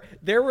were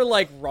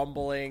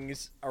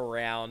rumblings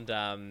around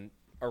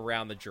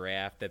the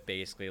draft that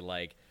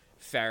basically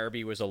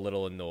Farabee was a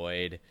little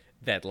annoyed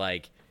that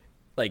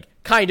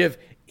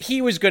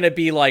he was going to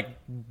be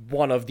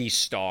one of the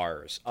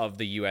stars of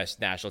the U.S.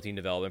 national team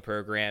development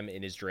program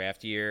in his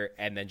draft year,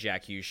 and then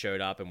Jack Hughes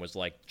showed up and was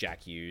like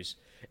Jack Hughes.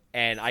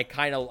 And I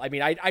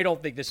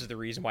don't think this is the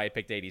reason why I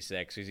picked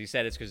 86, because he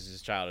said it's because it's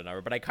his childhood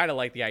number, but I kind of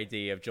like the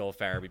idea of Joel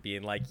Farabee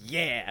being like,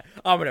 yeah,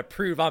 I'm going to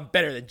prove I'm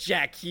better than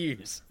Jack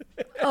Hughes.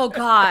 Oh,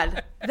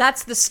 God.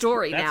 That's the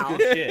story That's now. a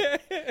good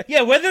shit.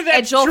 Yeah, whether that's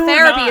and Joel true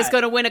Farabee or not, is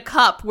going to win a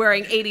cup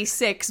wearing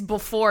 86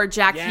 before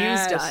Jack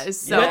Hughes does.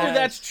 So. Whether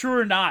that's true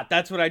or not,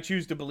 that's what I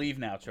choose to believe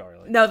now,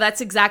 Charlie. No, that's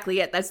exactly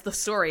it. That's the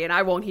story, and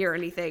I won't hear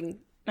anything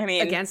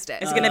against it.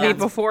 It's going to be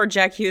before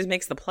Jack Hughes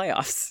makes the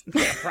playoffs.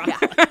 Yeah,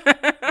 probably.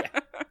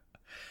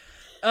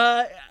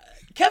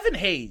 Kevin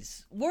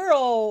Hayes. We're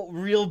all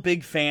real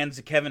big fans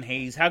of Kevin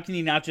Hayes. How can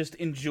you not just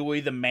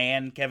enjoy the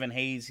man, Kevin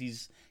Hayes?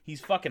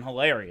 He's fucking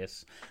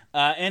hilarious.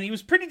 And he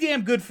was pretty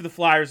damn good for the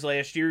Flyers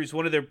last year. He's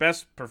one of their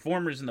best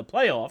performers in the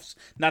playoffs.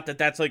 Not that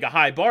that's like a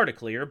high bar to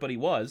clear, but he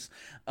was.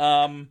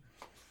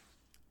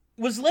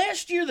 Was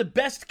last year the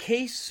best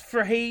case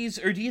for Hayes,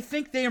 or do you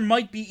think there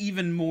might be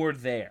even more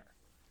there?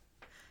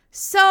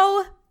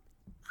 So,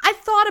 I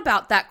thought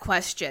about that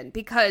question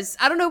because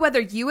I don't know whether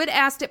you had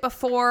asked it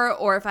before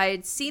or if I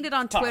had seen it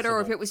on Twitter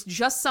or if it was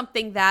just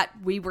something that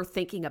we were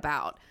thinking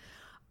about.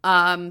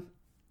 And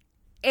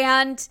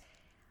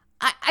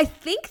I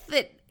think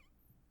that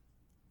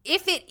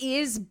if it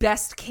is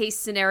best case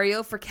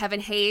scenario for Kevin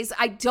Hayes,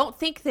 I don't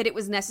think that it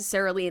was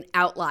necessarily an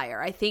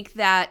outlier. I think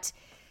that,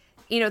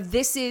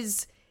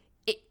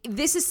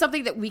 this is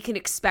something that we can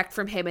expect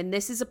from him, and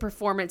this is a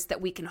performance that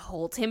we can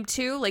hold him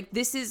to. Like,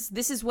 this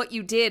is what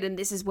you did, and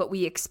this is what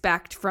we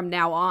expect from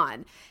now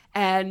on.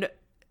 And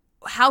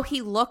how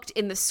he looked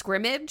in the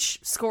scrimmage,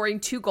 scoring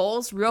 2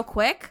 goals real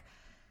quick,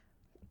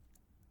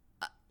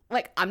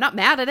 I'm not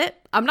mad at it.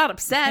 I'm not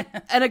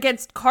upset. And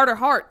against Carter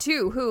Hart,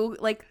 too, who,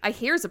 I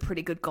hear is a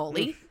pretty good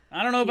goalie.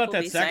 I don't know about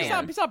that second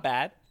one. He's not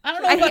bad. I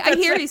don't know about that I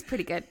hear he's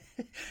pretty good.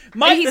 the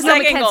He's no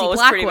second goal Mackenzie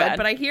was pretty Blackwood, bad.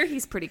 but I hear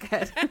he's pretty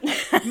good.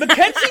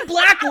 Mackenzie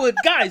Blackwood,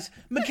 guys,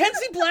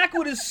 Mackenzie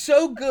Blackwood is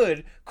so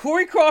good.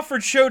 Corey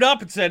Crawford showed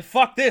up and said,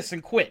 "Fuck this,"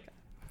 and quit.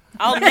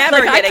 I'll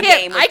never get a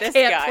game with this guy.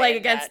 I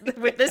can't play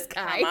with this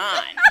guy. Come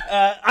on.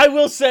 I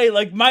will say,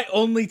 my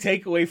only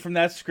takeaway from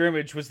that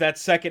scrimmage was that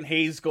second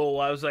Hayes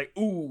goal. I was like,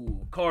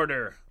 ooh,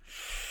 Carter.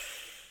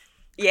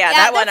 Yeah,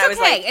 that one that's I was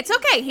okay. like... It's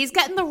okay. He's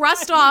getting the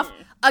rust off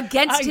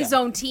against his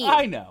own team.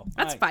 I know.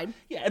 That's fine.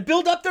 Yeah,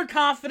 build up their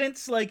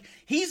confidence.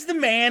 He's the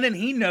man and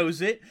he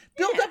knows it.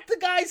 Build up the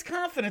guy's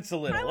confidence a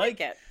little. I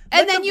like it.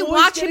 And let then the you boys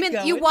watch get him it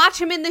in you going.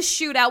 watch him in the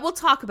shootout. We'll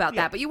talk about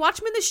that, but you watch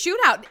him in the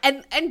shootout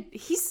and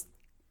he's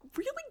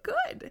really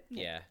good.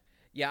 Yeah.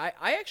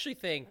 I actually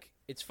think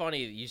it's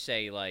funny that you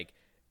say,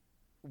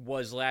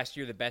 was last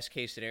year the best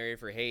case scenario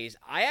for Hayes?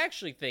 I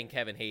actually think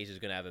Kevin Hayes is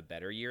going to have a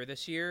better year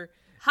this year.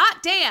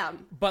 Hot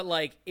damn. But,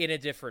 in a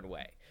different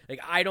way.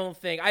 I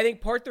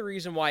think part of the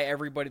reason why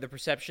the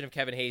perception of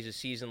Kevin Hayes'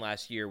 season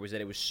last year was that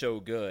it was so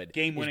good.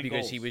 Game-winning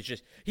because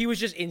goals. he was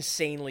just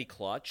insanely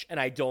clutch, and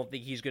I don't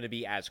think he's going to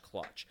be as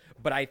clutch.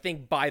 But I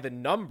think by the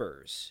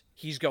numbers,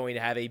 he's going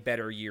to have a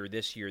better year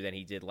this year than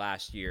he did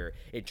last year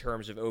in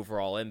terms of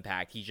overall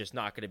impact. He's just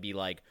not going to be,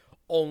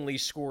 only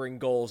scoring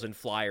goals and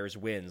Flyers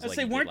wins.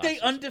 Weren't they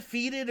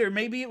undefeated, or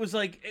maybe it was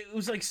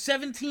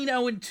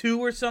 17-0-2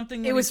 or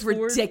something? It was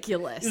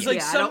ridiculous. It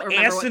was some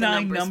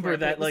asinine number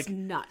that was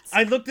nuts.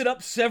 I looked it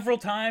up several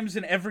times,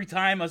 and every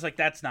time I was like,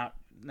 "That's not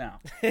no."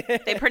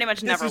 They pretty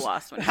much never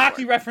lost. When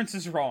Hockey Reference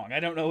is wrong. I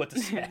don't know what to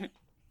say.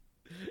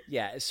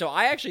 Yeah, so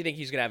I actually think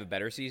he's going to have a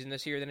better season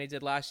this year than he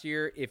did last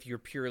year if you're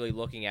purely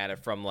looking at it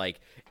from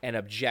an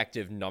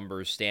objective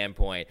numbers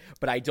standpoint.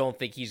 But I don't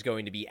think he's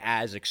going to be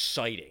as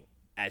exciting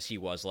as he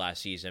was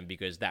last season,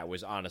 because that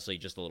was honestly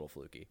just a little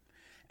fluky.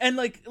 And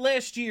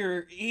last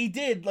year, he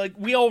did,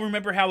 we all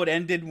remember how it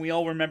ended, and we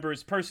all remember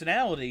his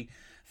personality.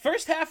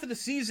 First half of the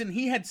season,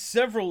 he had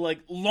several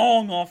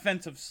long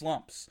offensive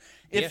slumps.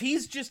 If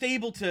he's just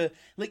able to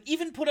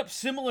even put up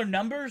similar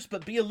numbers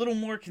but be a little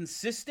more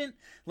consistent,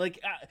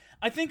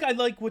 I think I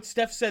like what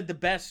Steph said the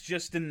best,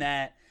 just in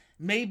that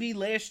maybe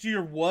last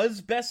year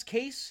was best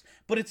case,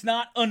 but it's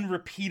not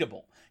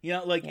unrepeatable.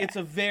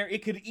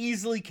 It could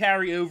easily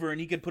carry over,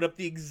 and he could put up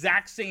the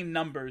exact same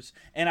numbers,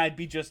 and I'd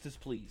be just as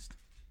pleased.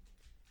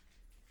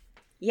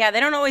 Yeah, they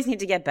don't always need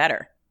to get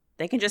better.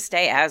 They can just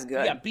stay as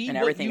good, and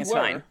everything is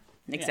fine.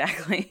 Yeah.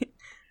 Exactly.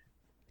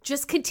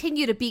 Just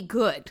continue to be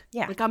good.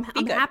 Yeah, I'm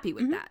happy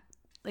with that.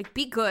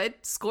 Be good,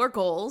 score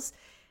goals.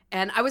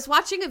 And I was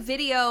watching a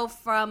video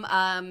from,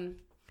 I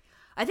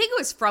think it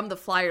was from the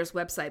Flyers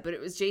website, but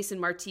it was Jason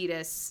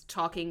Martinez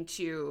talking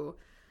to,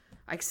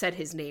 I said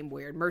his name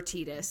weird,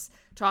 Martinez,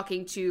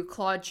 talking to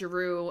Claude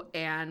Giroux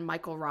and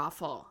Michael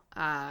Raffel.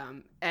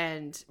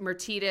 And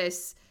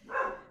Martinez,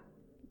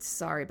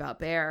 sorry about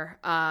Bear,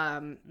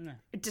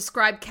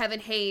 described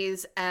Kevin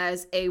Hayes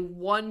as a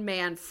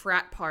one-man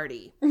frat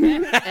party.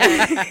 And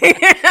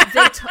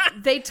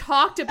they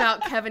talked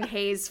about Kevin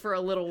Hayes for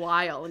a little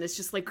while, and it's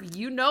just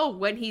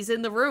when he's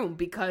in the room,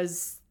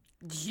 because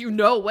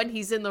when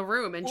he's in the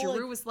room. And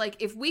Giroux was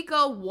if we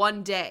go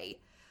one day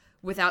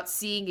without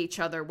seeing each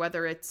other,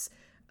 whether it's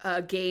a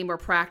game or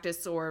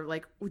practice or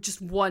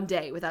just one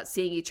day without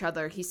seeing each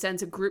other, he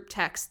sends a group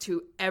text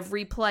to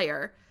every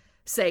player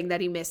saying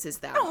that he misses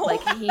them.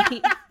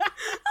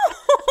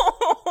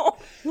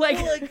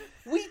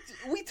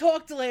 We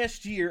talked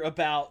last year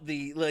about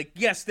the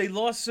yes, they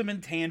lost some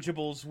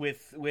intangibles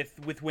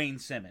with Wayne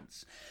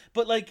Simmons,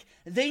 but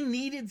they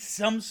needed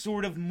some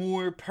sort of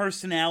more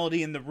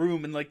personality in the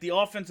room, and the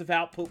offensive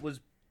output was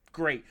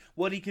great.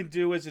 What he can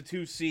do as a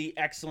 2C,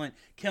 excellent.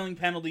 Killing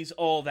penalties,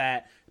 all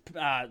that.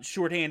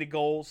 Shorthanded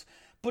goals.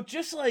 But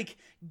just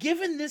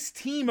giving this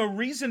team a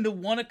reason to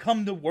want to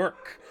come to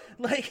work.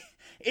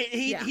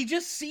 He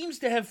just seems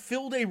to have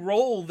filled a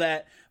role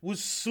that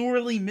was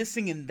sorely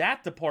missing in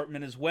that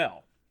department as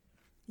well.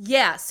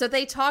 Yeah, so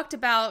they talked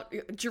about,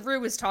 Giroux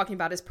was talking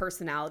about his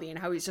personality and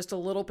how he's just a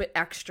little bit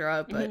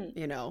extra, but,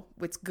 you know,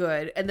 it's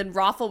good. And then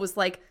Raffle was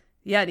like,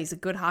 yeah, and he's a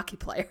good hockey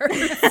player.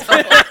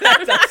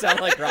 That does sound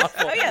like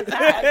Raffle. Oh yeah,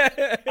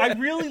 that. I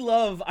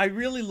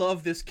really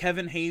love this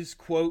Kevin Hayes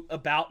quote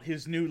about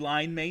his new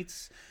line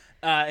mates.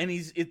 And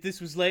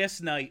this was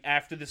last night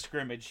after the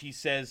scrimmage. He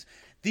says,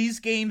 "These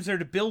games are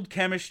to build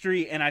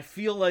chemistry, and I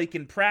feel like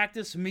in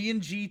practice, me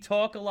and G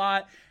talk a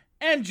lot,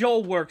 and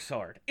Joel works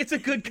hard. It's a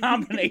good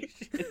combination."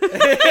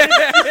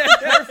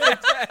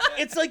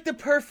 It's like the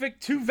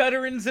perfect two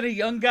veterans and a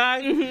young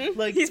guy. Mm-hmm.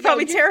 Like he's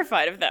probably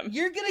terrified of them.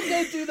 You're gonna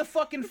go do the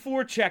fucking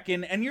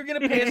forechecking, and you're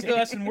gonna pass to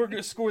us, and we're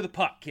gonna score the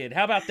puck, kid.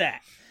 How about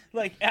that?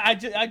 Like,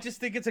 I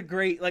just think it's a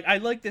great, like, I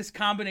like this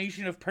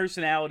combination of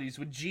personalities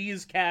with G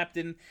as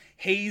captain,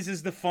 Hayes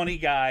is the funny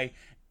guy,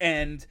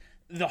 and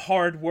the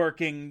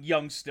hard-working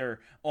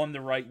youngster on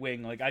the right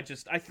wing. Like, I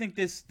think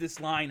this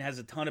line has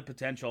a ton of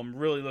potential. I'm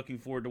really looking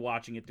forward to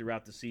watching it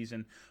throughout the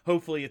season.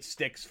 Hopefully it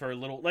sticks for a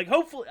little, like,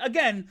 hopefully,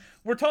 again,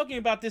 we're talking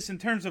about this in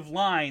terms of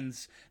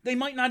lines. They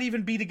might not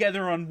even be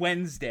together on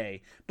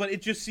Wednesday, but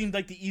it just seemed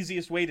like the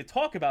easiest way to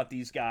talk about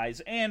these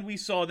guys, and we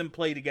saw them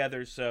play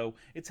together, so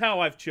it's how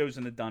I've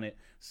chosen to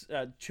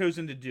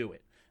do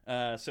it.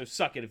 So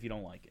suck it if you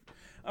don't like it.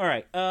 All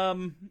right.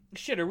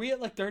 Shit, are we at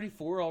like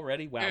 34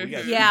 already? Wow.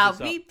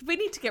 We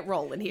need to get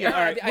rolling here. Yeah,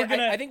 all right.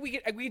 I think we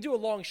could do a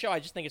long show. I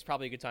just think it's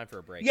probably a good time for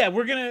a break. Yeah,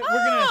 we're gonna. Look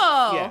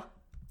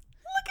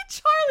at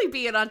Charlie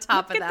being on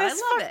top of that. I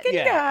love it.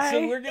 Yeah. Guy.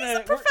 So we're gonna. He's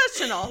a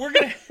professional.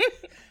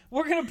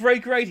 We're gonna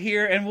break right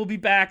here, and we'll be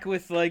back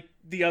with like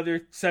the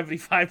other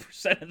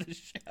 75% of the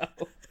show.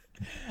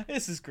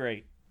 This is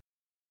great.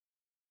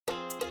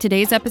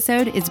 Today's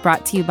episode is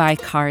brought to you by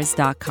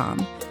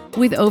Cars.com.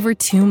 With over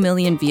 2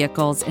 million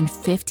vehicles and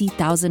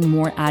 50,000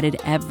 more added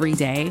every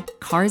day,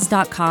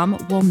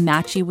 Cars.com will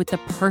match you with the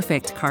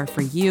perfect car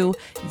for you,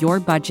 your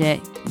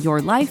budget,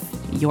 your life,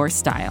 your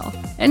style.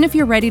 And if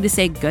you're ready to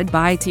say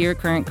goodbye to your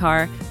current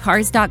car,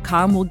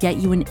 Cars.com will get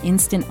you an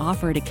instant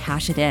offer to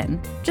cash it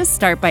in. Just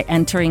start by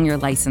entering your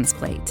license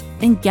plate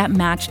and get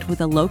matched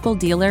with a local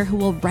dealer who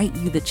will write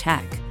you the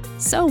check.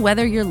 So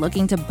whether you're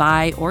looking to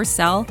buy or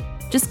sell,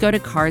 just go to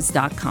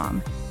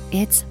Cars.com.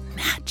 It's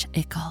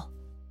magical.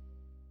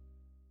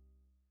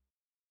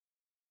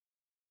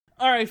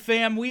 All right,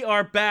 fam, we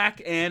are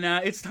back, and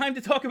it's time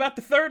to talk about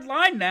the third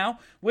line now,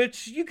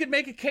 which you could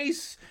make a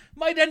case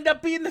might end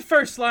up being the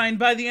first line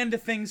by the end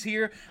of things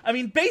here. I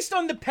mean, based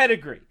on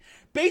pedigree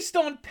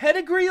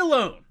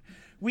alone,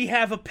 we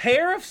have a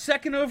pair of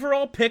second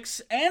overall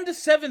picks and a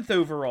seventh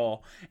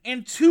overall,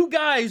 and two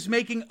guys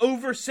making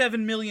over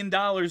 $7 million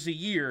a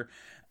year.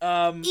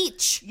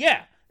 Each.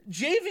 Yeah.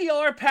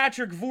 JVR,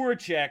 Patrick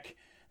Voracek,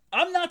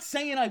 I'm not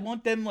saying I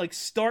want them, like,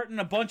 starting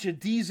a bunch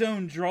of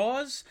D-zone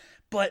draws,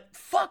 but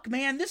fuck,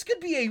 man, this could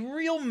be a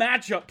real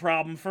matchup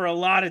problem for a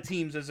lot of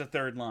teams as a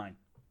third line.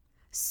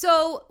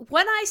 So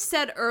when I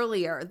said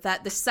earlier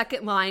that the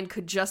second line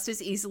could just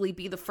as easily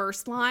be the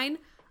first line,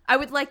 I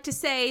would like to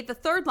say the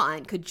third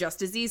line could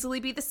just as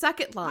easily be the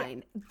second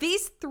line. Yeah.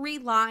 These three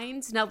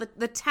lines, now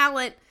the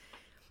talent,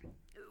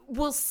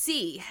 we'll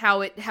see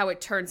how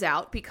it turns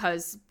out,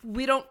 because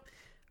we don't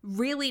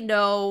really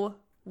know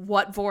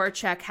what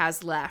Voracek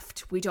has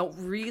left. We don't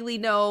really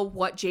know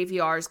what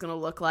JVR is going to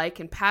look like,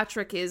 and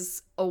Patrick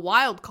is a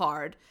wild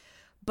card.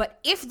 But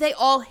if they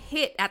all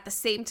hit at the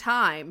same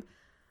time,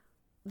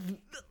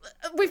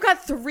 we've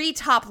got three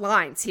top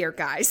lines here,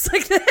 guys.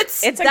 Like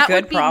that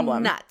would be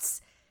problem.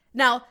 Nuts.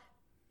 Now,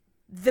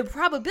 the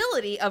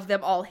probability of them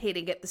all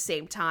hitting at the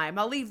same time,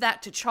 I'll leave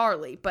that to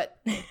Charlie, but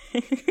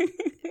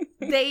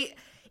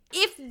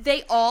if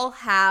they all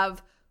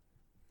have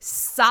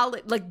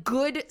solid, like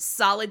good,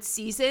 solid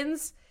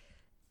seasons,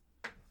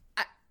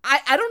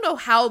 I don't know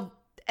how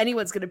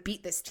anyone's going to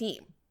beat this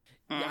team.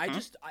 Yeah,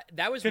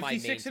 that was my main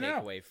 56-0.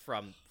 takeaway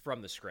from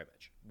the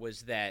scrimmage,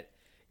 was that,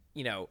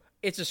 you know,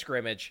 it's a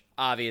scrimmage.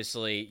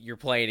 Obviously, you're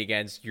playing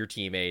against your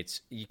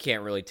teammates. You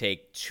can't really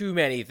take too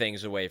many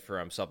things away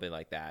from something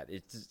like that.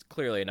 It's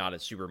clearly not a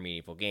super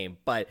meaningful game,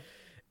 but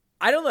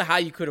I don't know how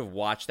you could have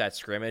watched that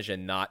scrimmage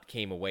and not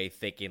came away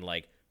thinking,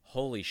 like,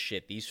 holy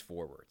shit, these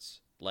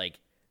forwards, like,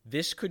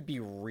 this could be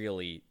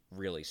really,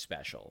 really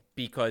special,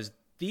 because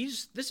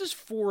this is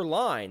four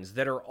lines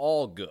that are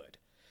all good.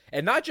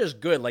 And not just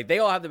good, like, they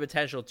all have the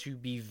potential to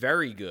be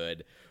very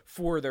good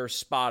for their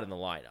spot in the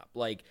lineup.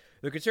 Like,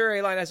 the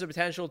Couturier line has the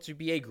potential to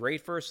be a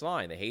great first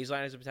line. The Hayes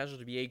line has the potential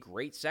to be a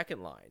great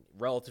second line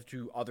relative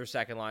to other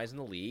second lines in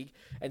the league.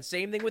 And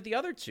same thing with the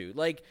other two.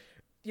 Like,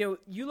 you know,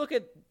 you look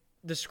at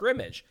the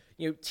scrimmage,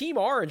 you know, Team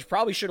Orange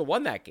probably should have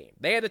won that game.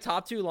 They had the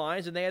top two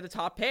lines and they had the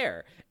top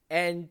pair.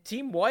 And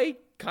Team White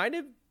kind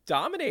of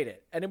dominated.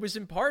 And it was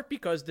in part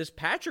because this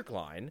Patrick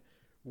line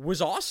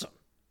was awesome.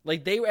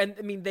 Like, they had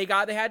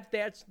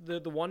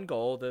the one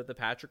goal, the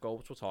Patrick goal,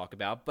 which we'll talk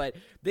about, but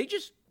they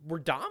just were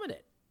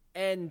dominant.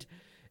 And,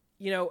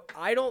 you know,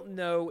 I don't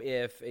know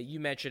if, you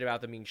mentioned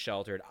about them being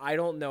sheltered, I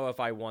don't know if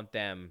I want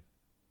them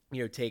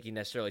taking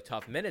necessarily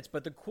tough minutes.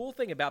 But the cool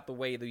thing about the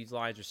way these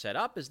lines are set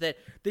up is that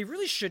they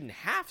really shouldn't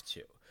have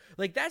to.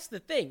 Like, that's the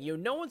thing.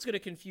 No one's going to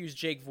confuse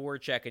Jake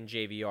Voracek and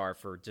JVR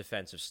for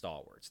defensive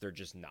stalwarts. They're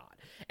just not.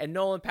 And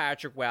Nolan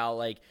Patrick,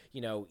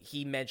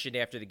 he mentioned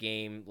after the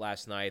game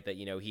last night that,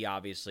 he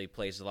obviously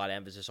places a lot of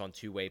emphasis on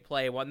two-way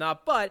play and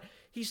whatnot, but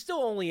he's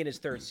still only in his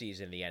third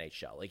season in the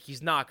NHL. Like,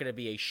 he's not going to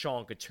be a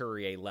Sean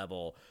Couturier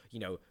level,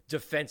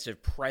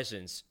 defensive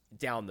presence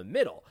down the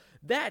middle.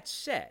 That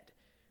said,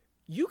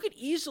 you could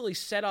easily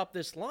set up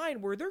this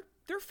line where they're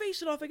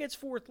facing off against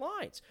fourth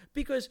lines,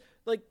 because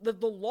like the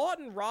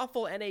Lawton,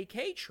 Raffle,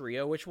 NAK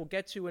trio, which we'll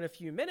get to in a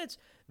few minutes,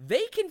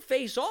 they can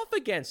face off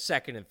against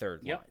second and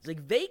third lines.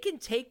 Like, they can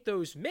take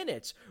those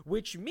minutes,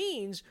 which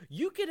means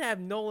you can have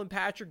Nolan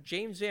Patrick,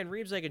 James Van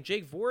Riemsdyk, and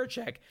Jake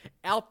Voracek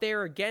out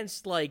there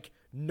against like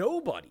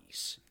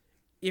nobodies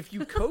if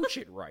you coach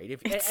it right.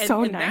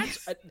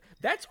 Nice.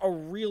 That's a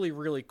really,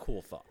 really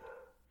cool thought.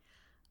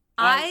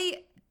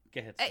 Go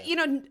ahead,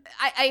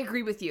 I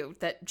agree with you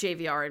that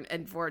JVR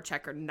and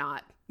Voracek are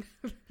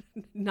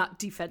not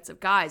defensive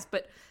guys,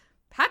 but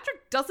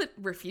Patrick doesn't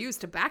refuse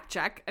to back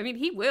check. I mean,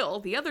 he will.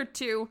 The other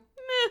two,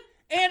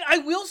 meh. And I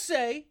will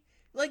say,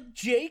 like,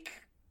 Jake,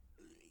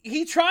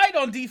 he tried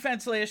on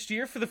defense last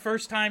year for the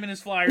first time in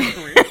his Flyers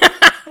career.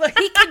 Like,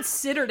 he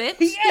considered it.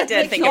 He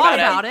did think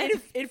about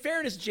it. In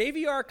fairness,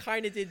 JVR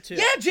kind of did too.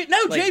 Yeah,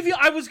 JVR.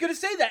 I was going to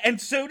say that,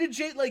 and so did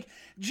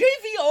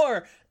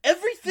JVR.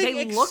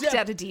 Everything looked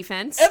at a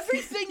defense.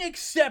 Everything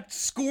except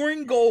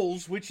scoring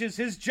goals, which is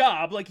his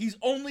job. Like, he's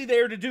only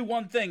there to do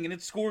one thing, and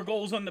it's score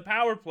goals on the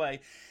power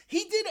play.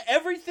 He did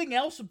everything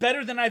else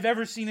better than I've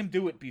ever seen him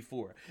do it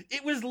before.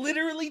 It was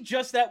literally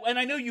just that, and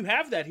I know you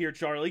have that here,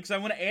 Charlie, because I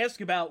want to ask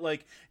about,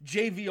 like,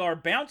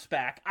 JVR bounce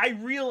back. I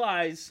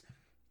realize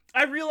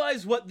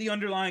what the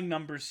underlying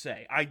numbers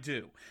say. I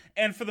do.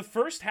 And for the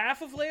first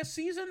half of last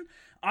season,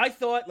 I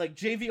thought, like,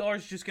 JVR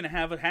is just going to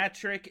have a hat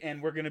trick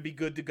and we're going to be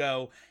good to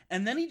go.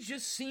 And then he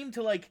just seemed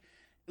to, like,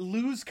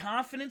 lose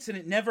confidence, and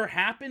it never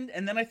happened.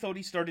 And then I thought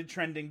he started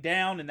trending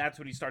down, and that's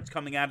when he starts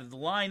coming out of the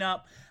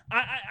lineup.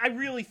 I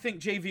really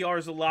think JVR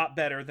is a lot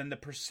better than the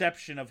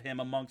perception of him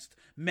amongst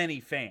many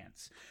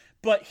fans.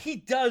 But he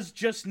does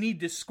just need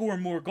to score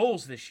more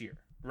goals this year,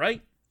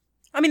 right?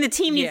 I mean, the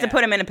team needs to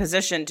put him in a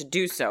position to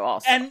do so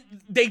also. And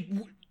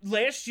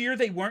last year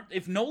they weren't.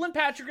 If Nolan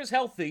Patrick is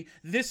healthy,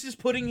 this is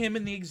putting him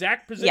in the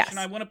exact position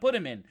I want to put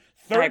him in.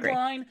 Third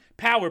line,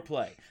 power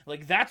play.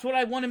 Like, that's what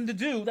I want him to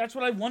do. That's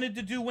what I wanted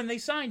to do when they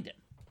signed him.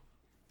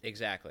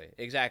 Exactly.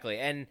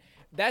 And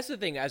that's the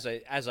thing, as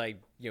I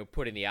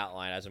put in the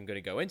outline, as I'm going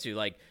to go into,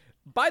 like,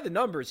 by the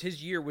numbers,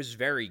 his year was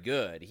very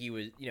good. He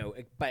was,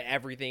 by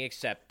everything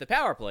except the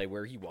power play,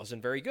 where he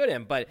wasn't very good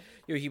in. But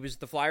he was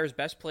the Flyers'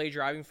 best play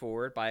driving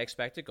forward by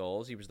expected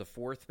goals. He was the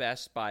fourth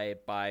best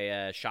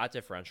by shot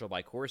differential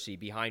by Corsi,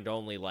 behind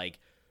only like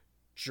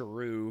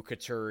Giroux,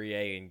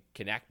 Couturier, and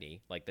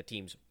Konechny, like the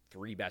team's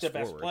three best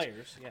forwards.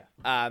 Players,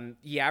 yeah.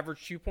 He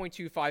averaged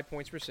 2.25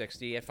 points per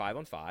 60 at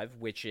 5-on-5,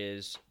 which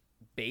is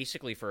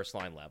basically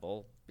first-line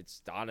level.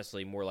 It's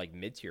honestly more like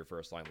mid-tier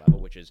first-line level,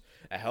 which is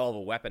a hell of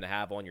a weapon to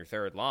have on your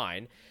third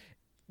line.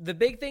 The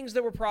big things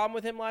that were problem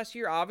with him last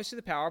year, obviously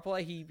the power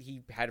play,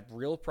 he had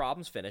real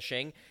problems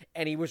finishing,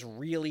 and he was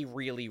really,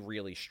 really,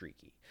 really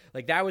streaky.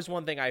 Like, that was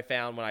one thing I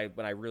found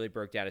when I really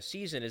broke down a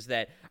season, is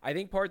that I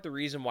think part of the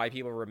reason why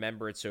people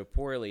remember it so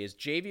poorly is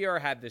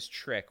JVR had this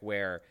trick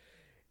where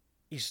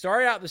he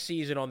started out the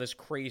season on this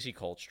crazy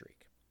cold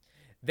streak.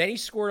 Then he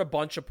scored a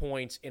bunch of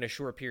points in a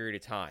short period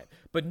of time.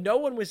 But no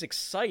one was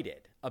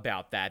excited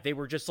about that. They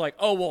were just like,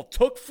 oh, well, it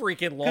took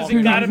freaking long. Because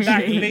it got him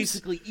back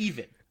basically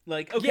even.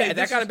 Like, okay, yeah,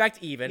 that got him back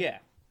to even. Yeah.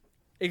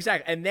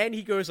 Exactly. And then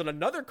he goes on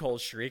another cold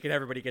streak, and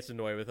everybody gets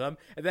annoyed with him.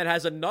 And then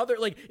has another,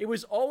 like, he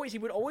would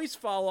always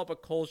follow up a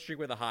cold streak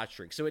with a hot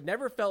streak. So it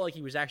never felt like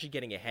he was actually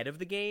getting ahead of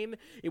the game.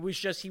 It was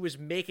just he was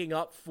making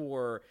up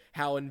for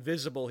how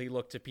invisible he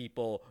looked to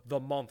people the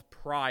month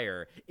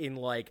prior in,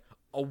 like,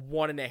 a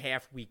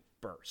 1.5 week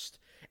burst.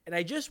 And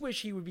I just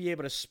wish he would be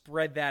able to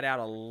spread that out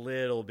a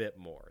little bit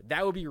more.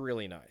 That would be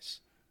really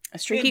nice. A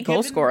streaky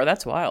goal scorer,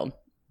 that's wild.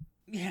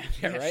 Yeah,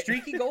 right?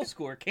 Streaky goal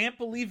scorer. Can't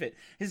believe it.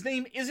 His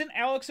name isn't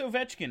Alex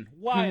Ovechkin.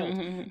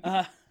 Wild.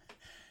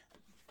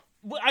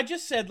 I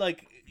just said,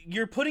 like,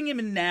 you're putting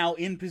him now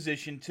in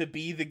position to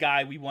be the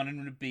guy we want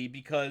him to be,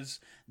 because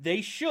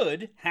they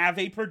should have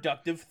a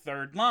productive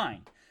third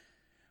line.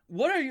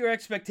 What are your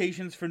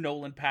expectations for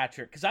Nolan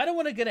Patrick? Because I don't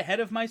want to get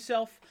ahead of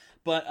myself,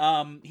 but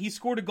he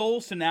scored a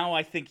goal, so now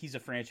I think he's a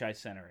franchise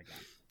center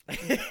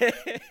again.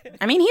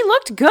 I mean, he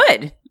looked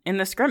good in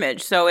the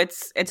scrimmage, so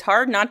it's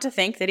hard not to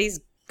think that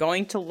he's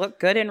going to look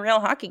good in real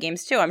hockey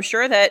games too. I'm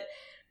sure that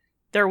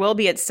there will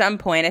be at some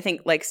point, I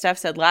think, like Steph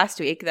said last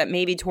week, that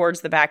maybe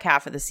towards the back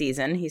half of the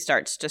season, he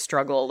starts to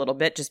struggle a little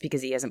bit just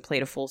because he hasn't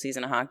played a full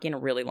season of hockey in a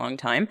really long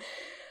time.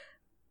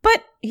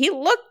 But he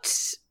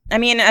looked... I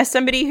mean, as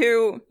somebody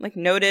who, like,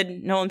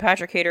 noted Nolan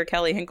Patrick hater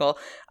Kelly Hinkle,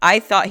 I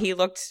thought he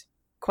looked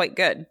quite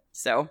good.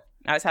 So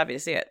I was happy to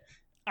see it.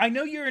 I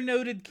know you're a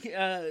noted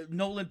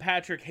Nolan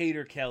Patrick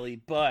hater,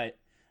 Kelly, but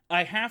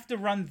I have to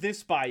run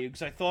this by you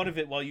because I thought of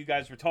it while you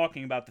guys were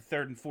talking about the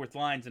third and fourth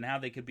lines and how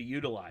they could be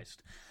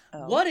utilized.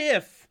 Oh. What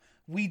if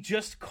we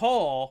just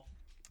call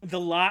the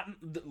Lawton,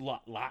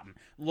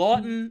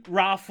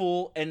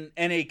 Raffle, and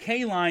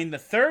NAK line the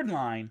third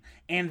line,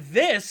 and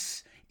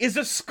this is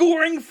a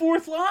scoring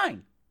fourth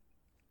line?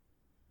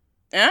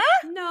 Huh?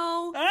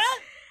 No. Huh?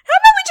 How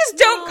about we just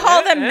don't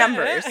call them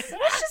numbers? Let's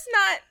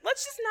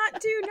just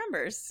not do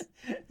numbers.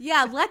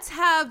 Yeah, let's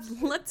have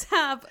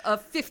a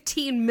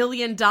 $15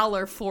 million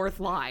fourth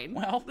line.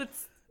 Well, Does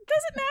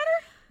it matter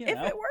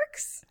if it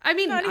works? I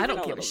mean, Not I even don't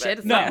a give a little shit. bit.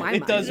 It's not no, my it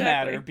money. does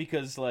matter Exactly.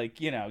 because, like,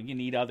 you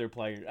need other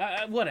players.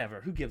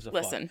 Whatever. Who gives a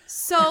Listen, fuck?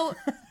 So,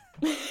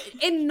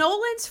 in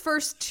Nolan's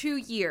first 2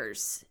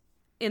 years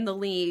in the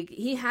league,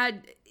 he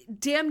had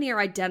damn near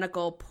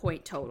identical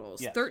point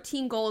totals. Yes.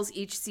 13 goals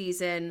each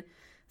season,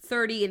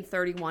 30 and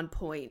 31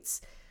 points.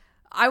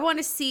 I want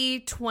to see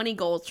 20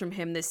 goals from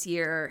him this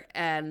year,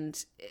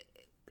 and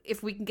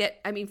if we can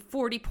get,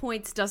 40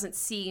 points doesn't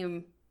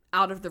seem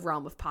out of the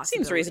realm of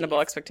possibility. seems reasonable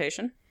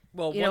expectation.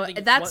 Well,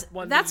 That's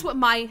one what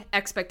my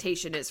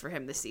expectation is for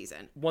him this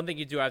season. One thing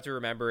you do have to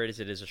remember is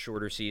it is a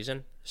shorter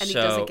season, And he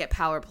so- doesn't get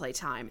power play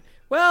time.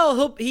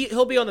 Well,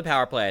 he'll be on the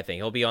power play. I think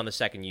he'll be on the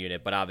second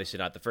unit, but obviously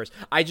not the first.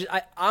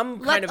 I'm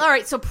kind of All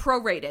right, so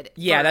prorated.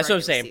 yeah. for That's what I'm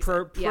regular saying.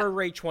 season. Per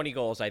rate 20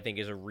 goals, I think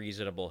is a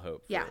reasonable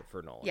hope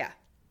for Nolan. Yeah.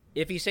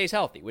 If he stays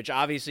healthy, which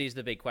obviously is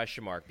the big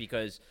question mark,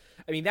 because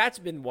that's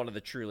been one of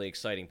the truly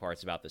exciting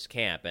parts about this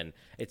camp, and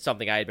it's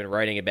something I had been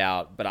writing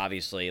about, but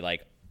obviously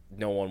like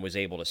no one was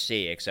able to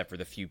see except for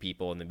the few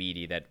people in the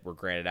media that were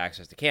granted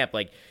access to camp.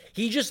 Like,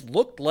 he just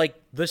looked like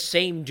the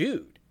same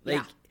dude.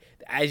 Like,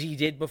 as he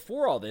did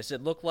before all this,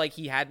 it looked like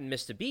he hadn't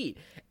missed a beat.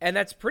 And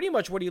that's pretty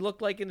much what he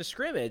looked like in the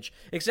scrimmage,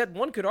 except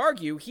one could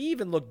argue he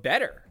even looked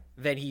better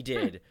than he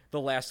did the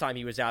last time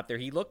he was out there.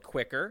 He looked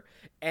quicker.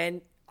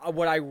 And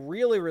what I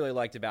really, really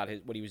liked about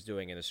what he was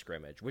doing in the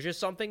scrimmage, which is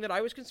something that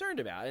I was concerned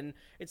about. And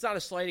it's not a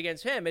slight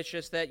against him. It's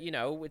just that,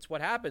 it's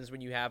what happens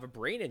when you have a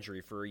brain injury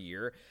for a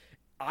year.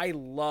 I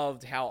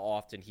loved how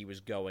often he was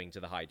going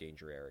to the high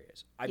danger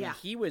areas. I mean,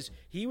 he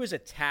was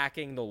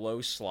attacking the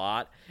low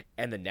slot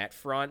and the net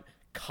front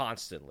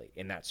constantly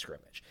in that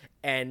scrimmage.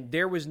 And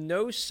there was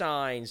no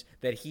signs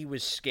that he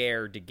was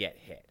scared to get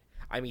hit.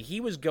 I mean,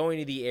 he was going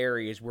to the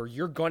areas where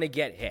you're going to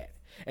get hit.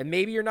 And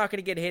maybe you're not going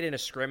to get hit in a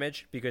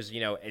scrimmage because,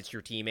 it's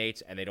your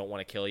teammates and they don't want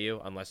to kill you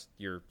unless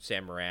you're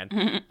Sam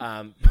Moran.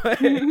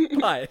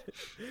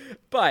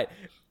 But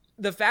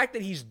the fact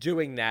that he's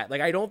doing that,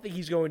 like, I don't think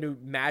he's going to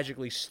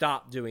magically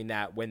stop doing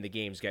that when the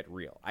games get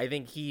real. I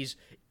think he's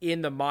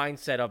in the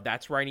mindset of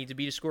that's where I need to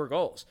be to score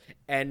goals.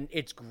 And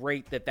it's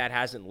great that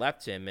hasn't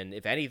left him. And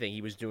if anything,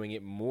 he was doing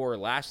it more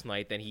last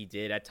night than he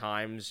did at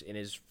times in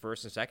his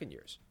first and second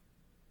years.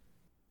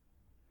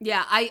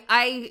 Yeah,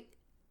 I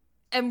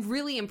am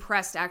really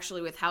impressed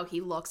actually with how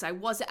he looks. I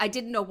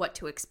didn't know what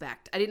to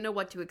expect. I didn't know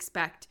what to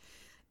expect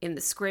in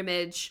the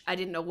scrimmage. I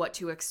didn't know what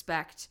to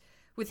expect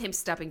with him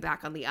stepping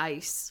back on the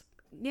ice.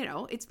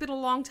 It's been a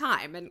long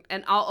time,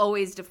 and I'll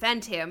always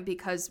defend him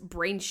because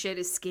brain shit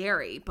is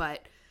scary,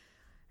 but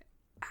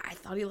I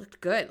thought he looked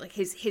good. Like,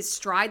 his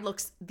stride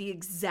looks the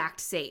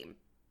exact same,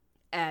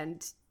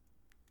 and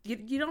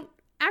you don't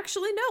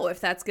actually know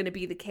if that's going to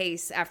be the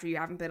case after you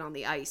haven't been on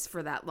the ice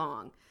for that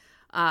long.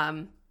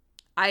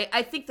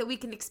 I think that we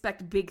can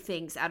expect big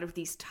things out of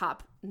these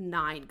top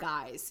 9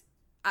 guys.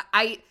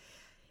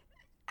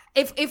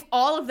 If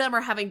all of them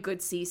are having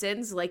good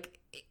seasons, like,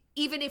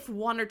 even if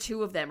one or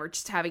two of them are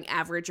just having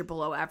average or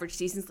below average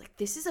seasons, like,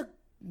 this is a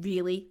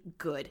really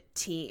good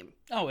team.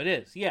 Oh, it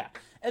is, yeah.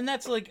 And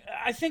that's, like,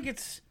 I think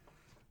it's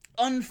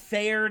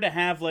unfair to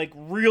have, like,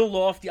 real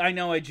lofty... I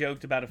know I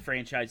joked about a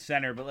franchise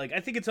center, but, like, I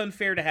think it's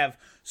unfair to have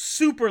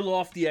super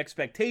lofty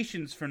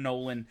expectations for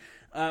Nolan.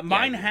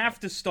 Mine have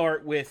to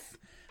start with,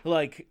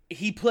 like,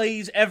 he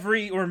plays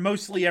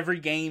mostly every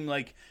game.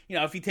 Like,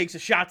 if he takes a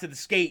shot to the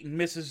skate and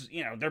misses,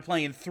 they're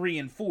playing 3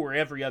 and 4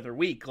 every other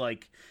week.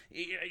 Like,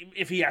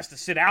 if he has to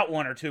sit out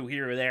 1 or 2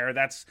 here or there,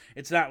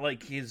 it's not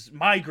like his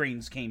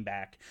migraines came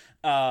back.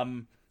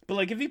 But,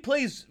 like, if he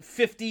plays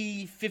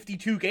 50,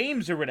 52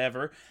 games or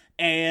whatever,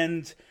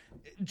 and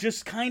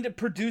just kind of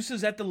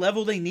produces at the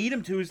level they need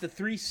him to as the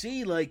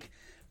 3C, like,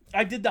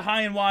 I did the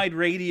High and Wide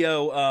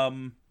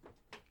Radio,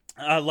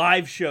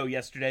 live show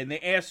yesterday, and they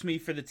asked me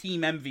for the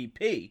team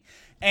MVP.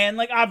 And,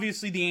 like,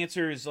 obviously the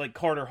answer is, like,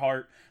 Carter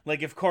Hart.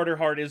 Like, if Carter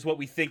Hart is what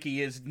we think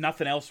he is,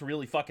 nothing else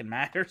really fucking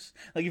matters.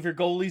 Like, if your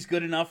goalie's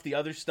good enough, the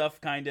other stuff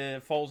kind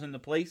of falls into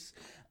place.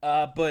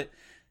 But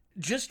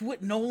just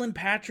what Nolan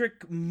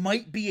Patrick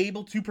might be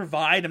able to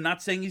provide, I'm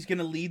not saying he's going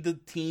to lead the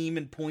team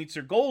in points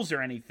or goals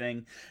or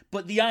anything,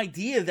 but the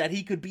idea that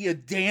he could be a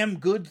damn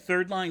good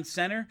third-line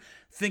center,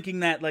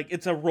 thinking that, like,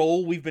 it's a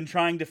role we've been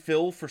trying to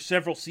fill for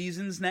several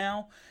seasons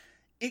now,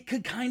 it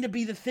could kind of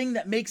be the thing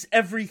that makes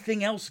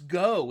everything else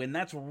go, and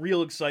that's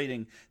real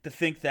exciting to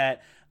think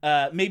that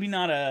maybe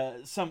not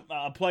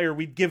a player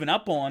we'd given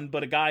up on,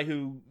 but a guy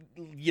who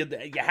you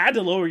had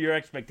to lower your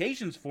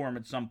expectations for him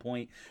at some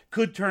point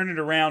could turn it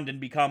around and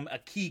become a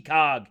key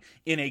cog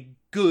in a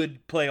good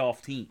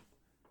playoff team.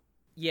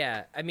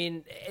 Yeah, I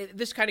mean,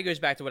 this kind of goes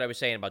back to what I was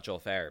saying about Joel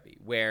Farabee,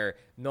 where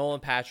Nolan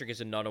Patrick is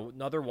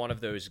another one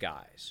of those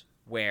guys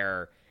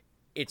where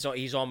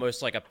he's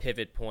almost like a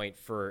pivot point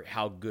for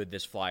how good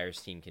this Flyers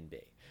team can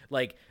be.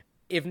 Like,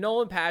 if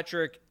Nolan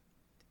Patrick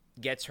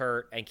gets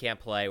hurt and can't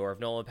play, or if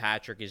Nolan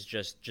Patrick is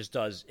just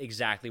does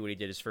exactly what he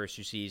did his first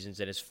 2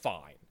 seasons and is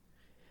fine,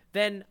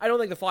 then I don't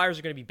think the Flyers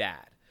are going to be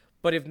bad.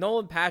 But if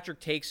Nolan Patrick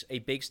takes a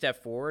big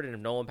step forward, and if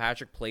Nolan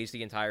Patrick plays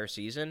the entire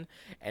season,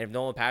 and if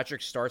Nolan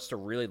Patrick starts to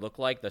really look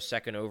like the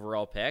second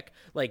overall pick,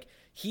 like,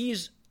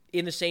 he's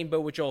in the same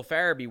boat with Joel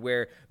Farabee,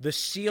 where the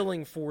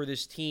ceiling for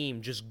this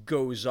team just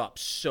goes up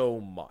so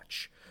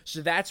much.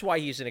 So that's why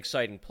he's an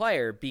exciting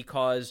player,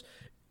 because,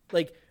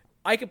 like,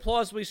 I could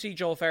plausibly see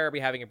Joel Farabee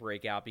having a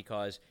breakout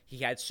because he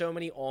had so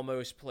many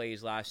almost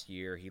plays last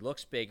year. He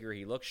looks bigger,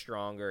 he looks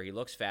stronger, he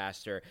looks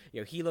faster.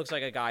 He looks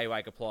like a guy who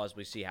I could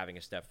plausibly see having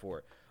a step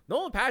forward.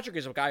 Nolan Patrick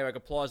is a guy who I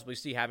could plausibly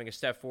see having a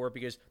step forward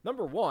because,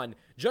 number one,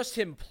 just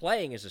him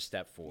playing is a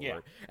step forward. Yeah.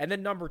 And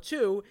then number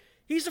two,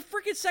 he's a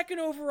freaking second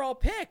overall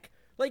pick.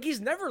 Like, he's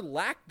never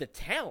lacked the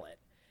talent.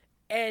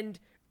 And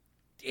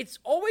it's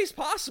always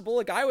possible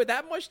a guy with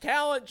that much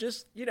talent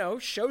just,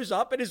 shows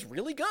up and is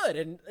really good.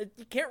 And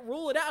you can't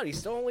rule it out. He's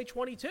still only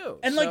 22.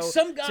 And, like,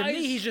 some guys... To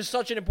me, he's just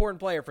such an important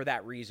player for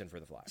that reason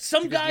for the Flyers.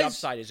 Some guys... The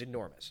upside is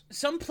enormous.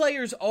 Some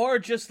players are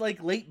just,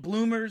 like, late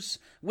bloomers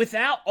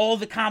without all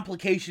the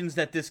complications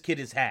that this kid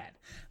has had.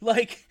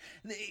 Like,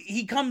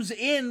 he comes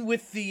in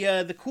with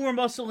the core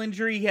muscle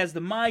injury. He has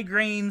the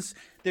migraines.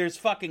 There's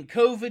fucking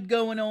COVID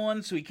going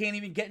on, so he can't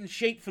even get in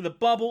shape for the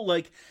bubble.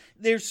 Like,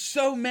 there's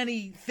so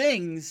many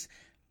things...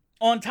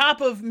 On top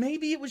of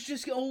maybe it was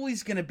just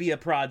always going to be a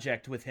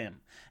project with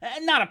him.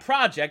 And not a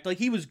project, like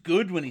he was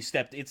good when he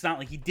stepped. It's not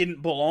like he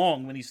didn't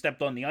belong when he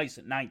stepped on the ice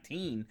at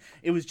 19.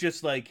 It was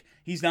just like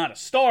he's not a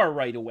star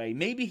right away.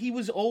 Maybe he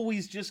was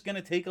always just going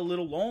to take a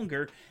little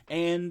longer,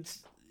 and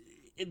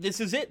this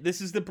is it. This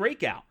is the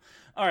breakout.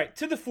 All right,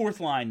 to the fourth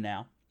line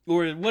now,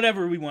 or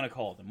whatever we want to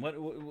call them.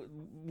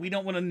 We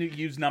don't want to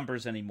use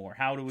numbers anymore.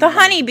 How do we? The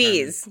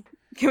honeybees.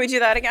 Can we do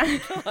that again?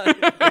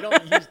 We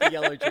don't use the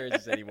yellow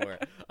jerseys anymore,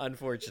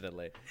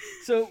 unfortunately.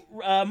 So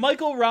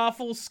Michael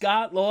Raffl,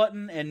 Scott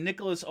Lawton, and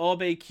Nicholas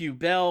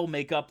Aube-Kubel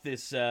make up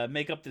this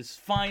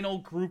final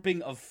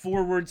grouping of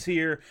forwards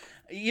here.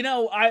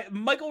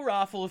 Michael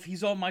Raffl, if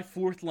he's on my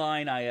fourth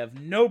line, I have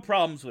no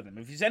problems with him.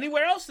 If he's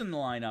anywhere else in the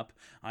lineup,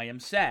 I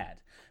am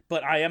sad.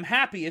 But I am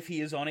happy if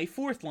he is on a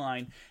fourth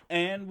line.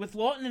 And with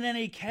Lawton and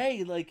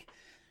NAK, like,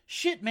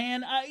 shit,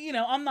 man,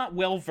 I'm not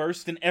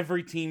well-versed in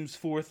every team's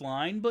fourth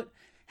line, but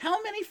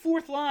how many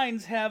fourth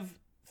lines have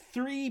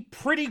 3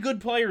 pretty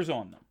good players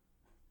on them?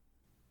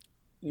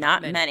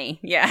 Not many.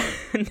 Yeah,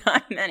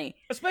 not many.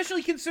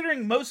 Especially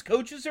considering most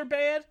coaches are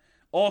bad.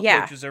 All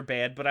coaches are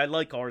bad, but I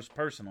like ours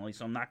personally,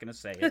 so I'm not going to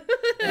say it.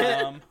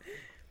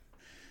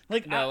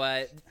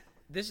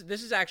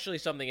 This is actually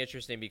something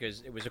interesting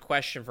because it was a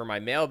question for my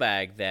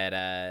mailbag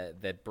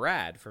that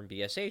Brad from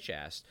BSH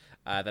asked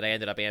that I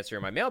ended up answering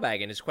in my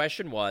mailbag, and his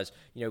question was,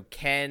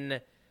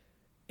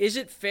 is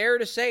it fair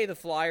to say the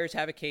Flyers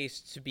have a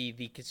case to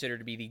be considered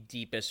to be the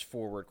deepest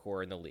forward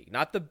core in the league?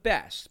 Not the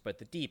best, but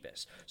the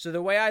deepest. So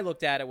the way I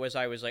looked at it was,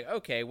 I was like,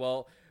 okay,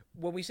 well,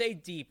 when we say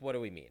deep, what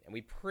do we mean? And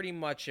we pretty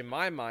much, in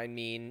my mind,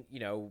 mean,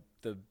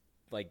 if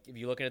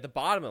you're looking at the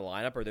bottom of the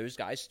lineup, are those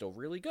guys still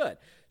really good?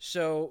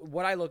 So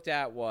what I looked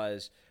at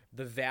was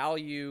the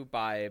value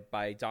by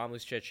Don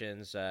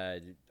Luszczyszyn's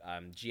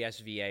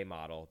GSVA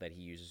model that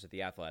he uses at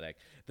The Athletic,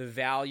 the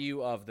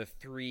value of the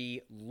 3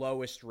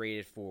 lowest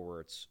rated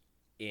forwards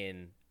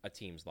in a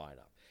team's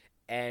lineup.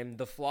 And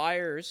the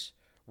Flyers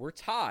were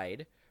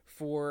tied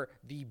for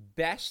the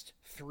best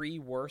 3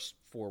 worst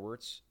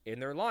forwards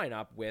in their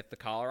lineup with the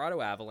Colorado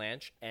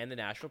Avalanche and the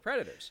Nashville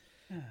Predators.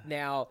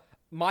 Now,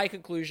 my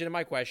conclusion and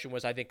my question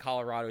was I think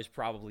Colorado is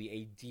probably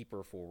a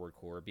deeper forward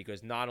core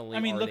because not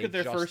only look at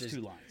their first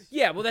 2 lines.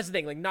 Yeah, well, that's the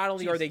thing. Like, not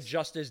only are they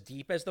just as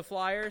deep as the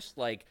Flyers,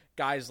 like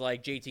guys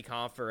like JT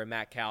Compher and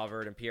Matt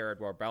Calvert and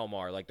Pierre-Edouard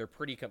Bellemare, like they're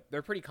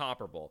pretty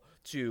comparable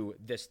to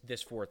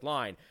this fourth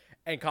line.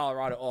 And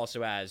Colorado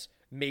also has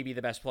maybe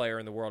the best player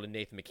in the world in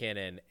Nathan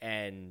McKinnon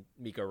and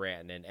Mikko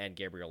Rantanen and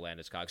Gabriel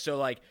Landeskog. So,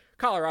 like,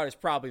 Colorado is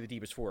probably the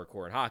deepest forward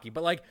core in hockey.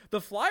 But, like,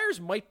 the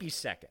Flyers might be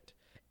second.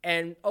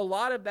 And a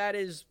lot of that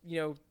is,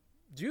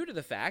 due to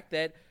the fact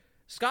that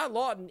Scott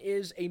Lawton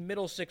is a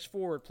middle 6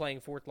 forward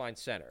playing fourth line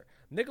center.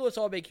 Nicholas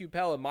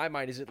Aube-Kubel, in my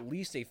mind, is at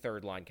least a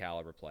third line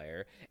caliber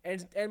player.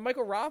 And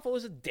Michael Raffl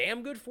is a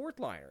damn good fourth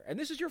liner. And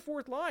this is your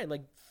fourth line.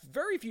 Like,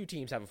 very few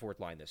teams have a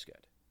fourth line this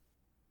good.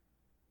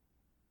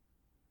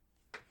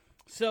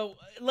 So,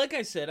 like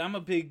I said, I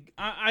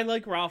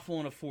like Raffl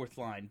on a fourth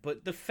line,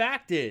 but the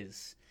fact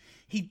is,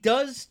 he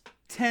does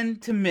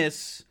tend to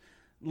miss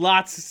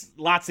lots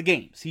of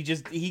games.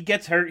 He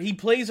gets hurt. He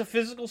plays a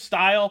physical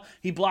style.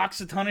 He blocks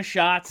a ton of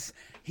shots.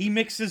 He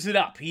mixes it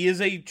up. He is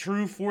a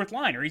true fourth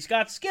liner. He's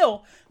got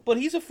skill, but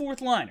he's a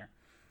fourth liner.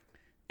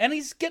 And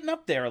he's getting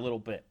up there a little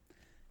bit.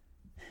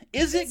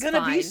 Is it going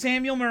to be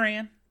Samuel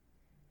Morin?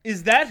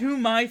 Is that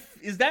my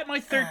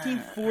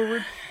 13th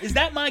forward? Is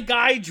that my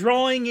guy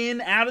drawing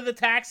in out of the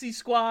taxi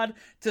squad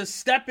to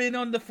step in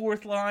on the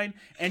fourth line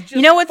and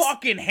just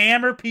fucking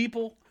hammer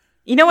people?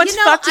 You know what's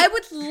fucked? I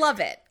would love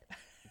it.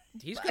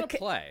 He's gonna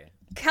play.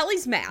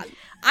 Kelly's mad.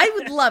 I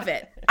would love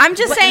it. I'm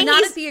just saying,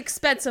 not at the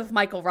expense of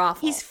Michael Raffl.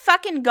 He's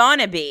fucking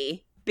gonna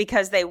be,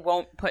 because they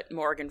won't put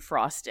Morgan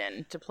Frost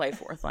in to play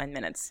fourth line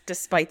minutes,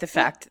 despite the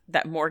fact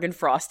that Morgan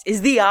Frost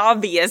is the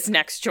obvious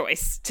next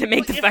choice to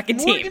make the fucking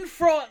team.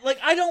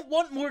 I don't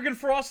want Morgan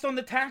Frost on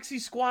the taxi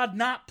squad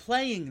not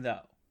playing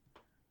though.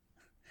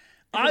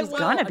 He's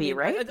gonna be,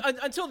 right?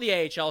 Until the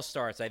AHL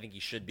starts, I think he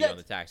should be on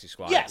the taxi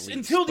squad. Yes, at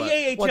least, until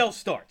the AHL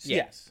starts. Yeah.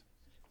 Yes.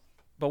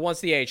 But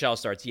once the AHL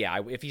starts,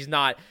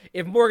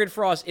 if Morgan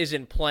Frost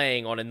isn't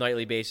playing on a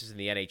nightly basis in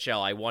the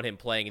NHL, I want him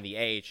playing in the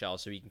AHL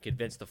so he can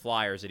convince the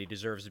Flyers that he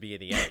deserves to be in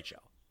the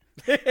AHL.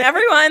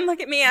 Everyone,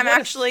 look at me. I'm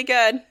actually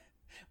good.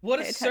 What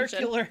a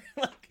circular...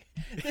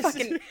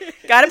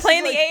 Gotta play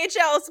in the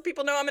AHL so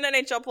people know I'm an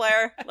NHL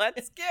player.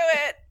 Let's do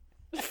it.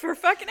 For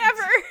fucking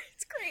ever.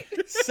 It's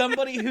great.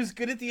 Somebody who's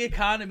good at the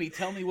economy,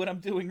 tell me what I'm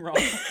doing wrong.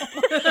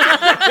 That's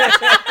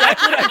what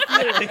I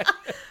feel like.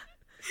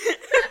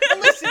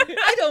 Listen,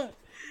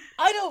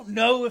 I don't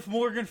know if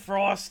Morgan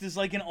Frost is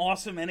like an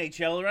awesome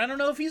NHLer. I don't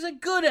know if he's a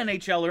good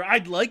NHLer.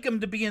 I'd like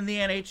him to be in the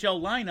NHL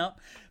lineup.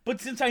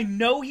 But since I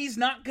know he's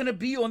not going to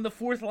be on the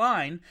fourth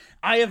line,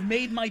 I have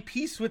made my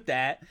peace with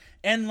that.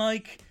 And,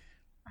 I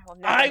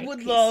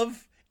would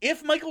love,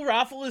 if Michael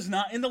Raffl is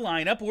not in the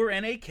lineup or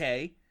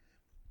NAK,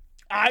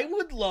 I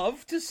would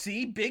love to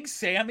see Big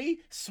Sammy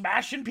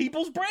smashing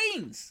people's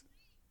brains.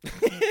 He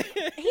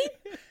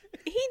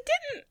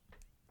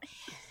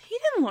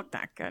didn't look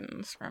that good in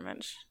the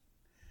scrimmage.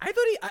 I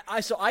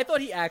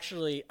thought he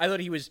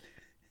was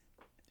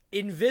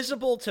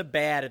invisible to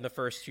bad in the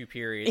first two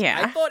periods.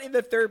 Yeah. I thought in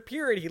the third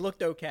period he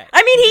looked okay.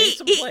 I mean, he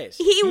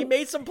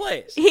made some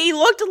plays. He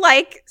looked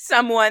like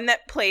someone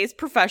that plays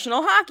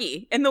professional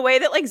hockey in the way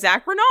that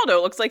Zach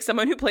Ronaldo looks like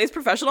someone who plays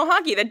professional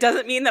hockey. That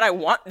doesn't mean that I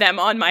want them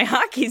on my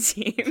hockey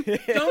team.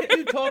 Don't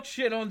you talk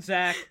shit on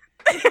Zach.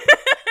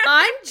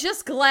 I'm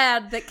just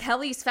glad that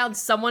Kelly's found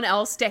someone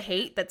else to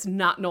hate that's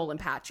not Nolan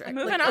Patrick.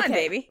 Moving on,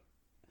 baby.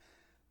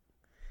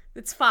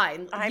 It's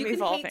fine. I'm you can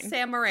evolving. hate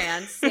Sam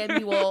Moran,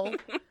 Samuel.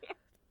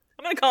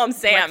 I'm going to call him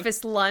Sam.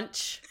 Breakfast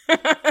lunch.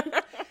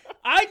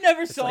 I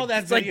never saw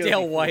that video. It's like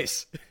Dale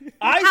Weiss.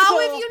 How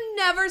have you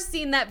never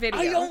seen that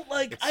video?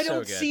 I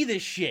don't see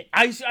this shit.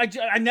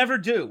 I never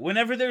do.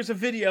 Whenever there's a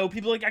video,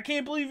 people are like, I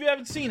can't believe you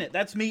haven't seen it.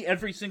 That's me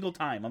every single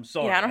time. I'm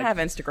sorry. Yeah, I don't have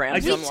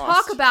Instagram. We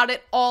talk about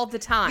it all the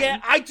time. Yeah,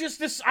 I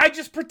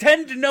just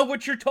pretend to know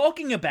what you're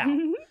talking about.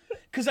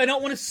 Because I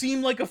don't want to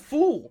seem like a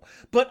fool.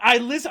 But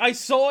I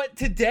saw it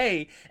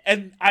today,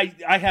 and I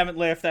haven't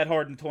laughed that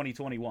hard in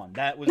 2021.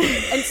 That was...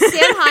 And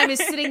Sanheim is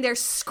sitting there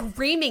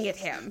screaming at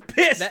him.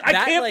 Pissed. I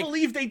can't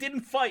believe they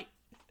didn't fight.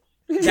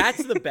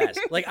 That's the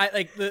best.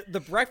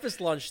 The breakfast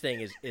lunch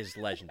thing is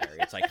legendary.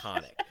 It's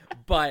iconic.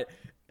 But...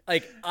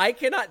 I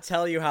cannot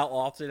tell you how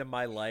often in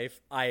my life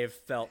I have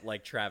felt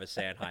like Travis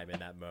Sanheim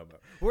in that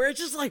moment. Where it's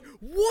just like,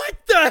 what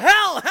the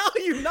hell? How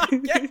do you not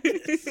get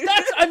this?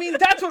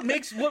 That's what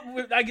makes,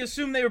 I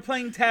assume they were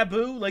playing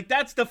Taboo.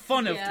 That's the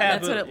fun of Taboo.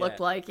 That's what it looked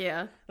like,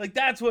 yeah.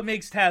 That's what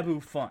makes Taboo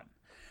fun.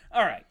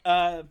 All right.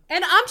 And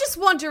I'm just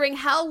wondering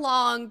how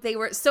long they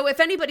were. So if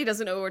anybody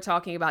doesn't know what we're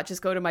talking about,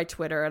 just go to my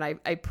Twitter and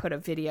I put a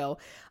video.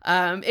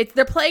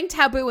 They're playing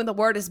Taboo and the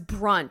word is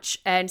brunch.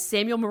 And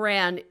Samuel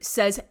Moran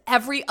says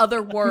every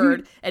other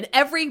word and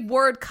every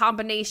word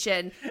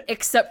combination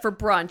except for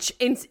brunch,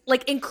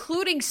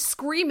 including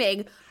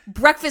screaming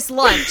breakfast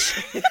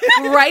lunch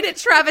right at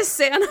Travis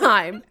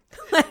Sanheim.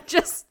 It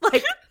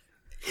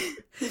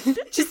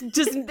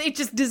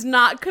just does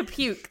not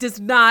compute. Does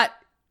not.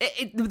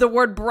 The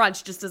word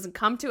brunch just doesn't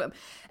come to him.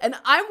 And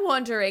I'm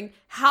wondering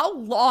how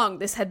long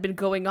this had been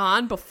going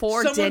on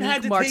before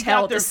Danique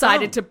Martel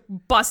decided to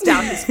bust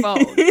out his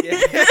phone.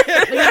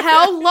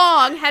 How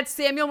long had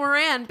Samuel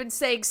Moran been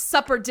saying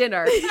supper,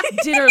 dinner,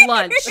 dinner,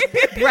 lunch,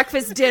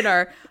 breakfast,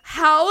 dinner?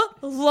 How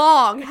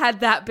long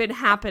had that been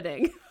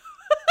happening?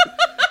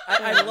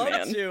 I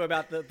love too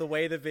about the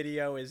way the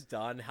video is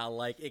done, how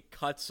it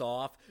cuts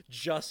off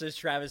just as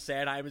Travis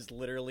Sanheim is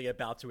literally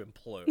about to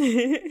implode.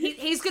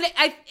 He's gonna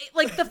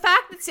the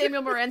fact that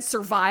Samuel Moran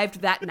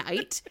survived that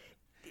night.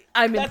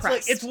 I'm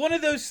impressed. It's one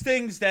of those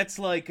things that's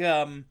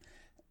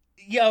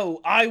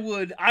yo, I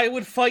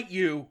would fight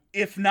you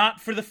if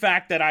not for the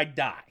fact that I'd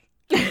die.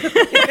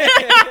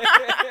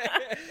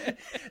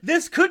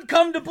 This could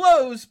come to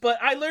blows, but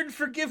I learned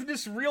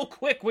forgiveness real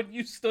quick when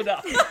you stood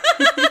up.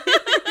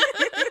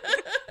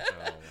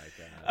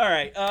 All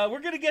right,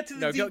 we're gonna get to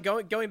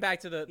the going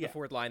back to the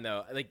fourth line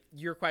though.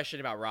 Your question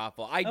about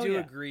Raffl, I do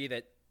agree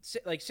that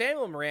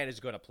Samuel Moran is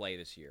going to play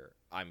this year.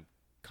 I'm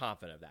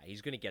confident of that.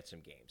 He's going to get some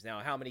games.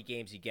 Now, how many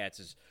games he gets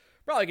is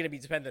probably going to be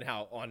dependent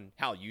on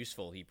how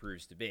useful he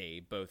proves to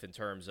be, both in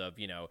terms of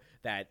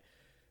that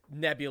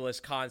nebulous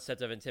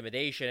concept of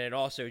intimidation, and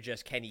also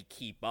just can he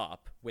keep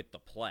up with the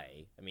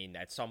play? I mean,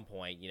 at some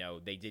point,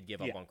 they did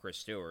give up on Chris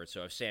Stewart,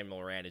 so if Samuel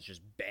Moran is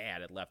just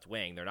bad at left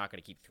wing, they're not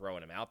going to keep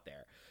throwing him out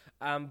there.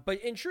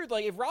 But in truth,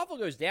 like, if Raffle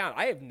goes down,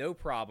 I have no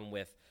problem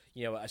with,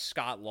 a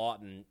Scott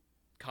Lawton,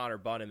 Connor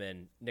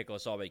Bunneman,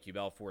 Nicholas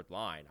Albe-Cubel fourth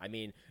line. I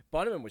mean,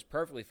 Bunneman was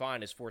perfectly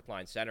fine as fourth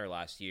line center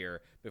last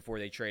year before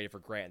they traded for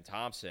Grant and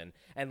Thompson,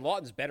 and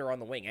Lawton's better on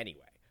the wing anyway.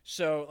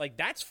 So, like,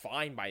 that's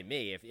fine by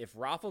me. If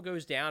Raffle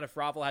goes down, if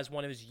Raffle has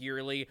one of his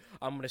yearly,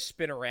 I'm going to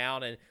spin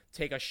around and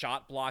take a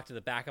shot block to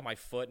the back of my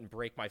foot and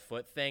break my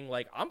foot thing,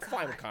 like, I'm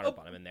fine with Connor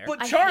Bunneman there.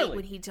 But I Charlie, hate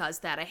when he does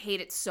that. I hate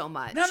it so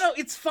much. No,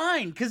 it's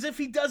fine, because if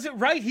he does it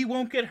right, he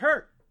won't get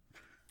hurt.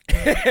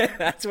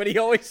 That's what he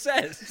always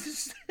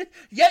says.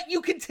 Yet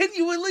you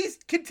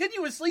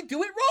continuously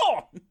do it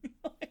wrong.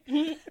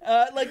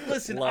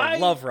 Listen, I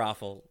love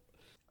Raffle.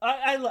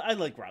 I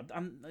like Rob.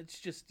 It's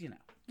just,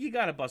 you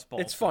gotta bust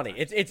balls. It's funny.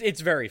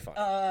 It's very funny.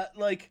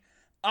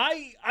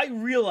 I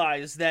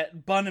realize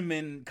that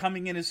Bunneman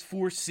coming in as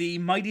 4C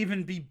might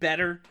even be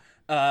better.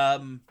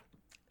 But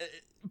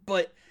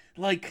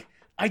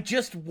I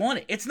just want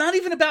it. It's not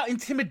even about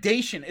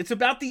intimidation. It's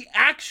about the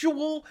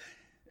actual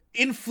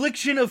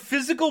infliction of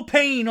physical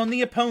pain on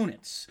the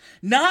opponents.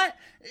 Not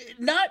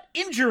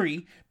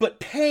injury, but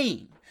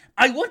pain.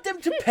 I want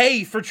them to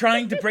pay for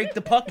trying to break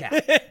the puck out.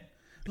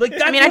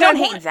 That's I don't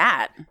hate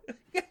that.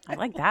 I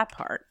like that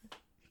part.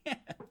 Yeah.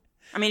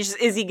 I mean,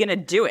 is he going to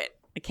do it?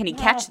 Can he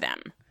catch them?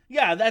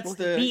 Yeah, that's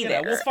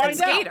we'll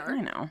find out. Skater.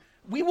 I know.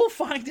 We will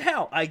find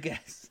out, I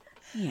guess.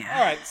 Yeah.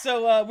 All right,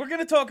 so we're going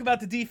to talk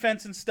about the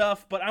defense and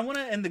stuff,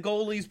 and the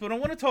goalies, but I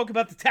want to talk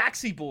about the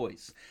Taxi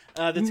Boys,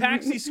 the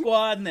Taxi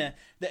Squad, and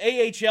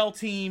the AHL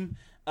team.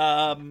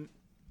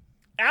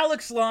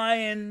 Alex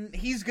Lyon,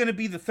 he's going to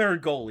be the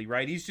third goalie,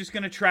 right? He's just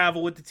going to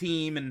travel with the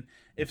team, and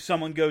if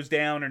someone goes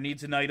down or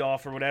needs a night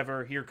off or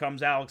whatever, here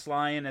comes Alex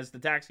Lyon as the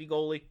taxi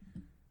goalie.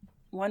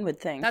 One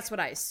would think. That's what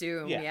I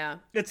assume, yeah.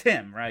 It's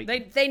him, right?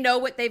 They know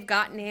what they've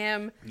gotten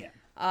him. Yeah.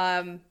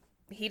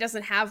 He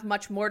doesn't have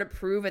much more to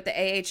prove at the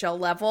AHL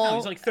level. No,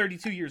 he's like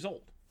 32 years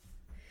old.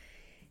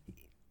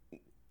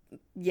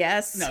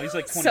 Yes. No, he's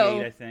like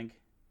 28, I think.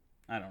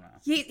 I don't know.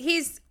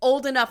 He's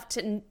old enough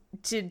to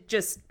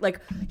just,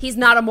 he's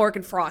not a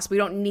Morgan Frost. We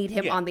don't need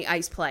him on the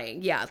ice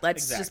playing. Yeah,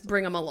 let's just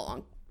bring him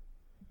along.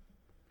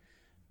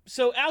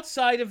 So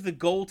outside of the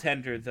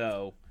goaltender,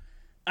 though,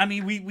 I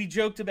mean, we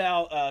joked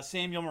about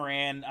Samuel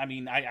Moran. I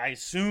mean, I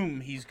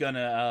assume he's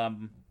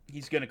gonna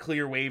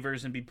clear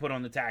waivers and be put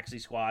on the taxi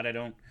squad. I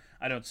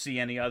don't see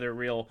any other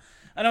real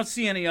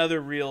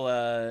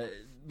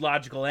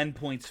logical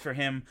endpoints for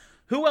him.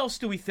 Who else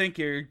do we think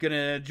are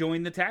gonna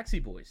join the Taxi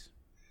Boys?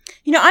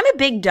 I'm a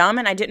big dumb,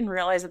 and I didn't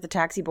realize that the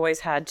Taxi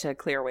Boys had to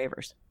clear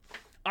waivers.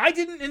 I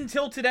didn't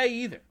until today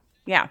either.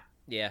 Yeah.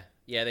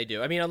 Yeah, they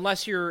do. I mean,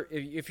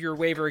 if you're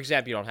waiver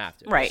exempt, you don't have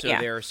to. Right, So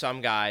there are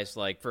some guys,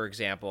 like, for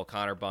example,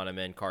 Connor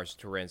Bunneman, Carson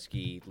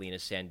Turinsky, Lena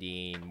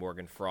Sandin,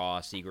 Morgan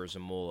Frost, Igor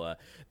Zamula.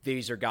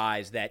 These are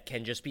guys that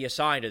can just be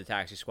assigned to the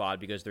taxi squad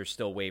because they're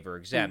still waiver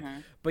exempt. Mm-hmm.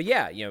 But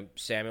yeah,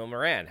 Samuel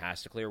Moran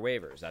has to clear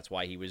waivers. That's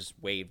why he was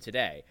waived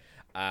today.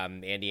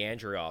 Andy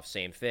Andrioff,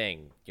 same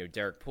thing.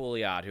 Derek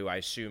Pouliot, who I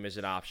assume is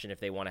an option if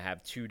they want to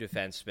have two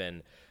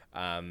defensemen,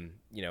 on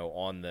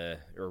the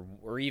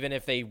or even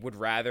if they would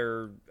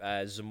rather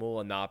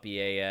Zamula not be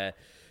a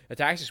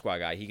taxi squad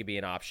guy, he could be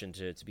an option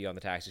to be on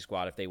the taxi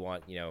squad if they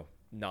want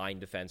 9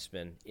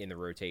 defensemen in the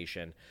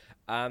rotation.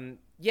 The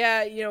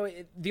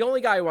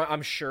only guy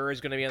I'm sure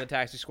is going to be on the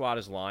taxi squad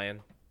is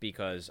Lyon,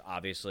 because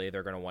obviously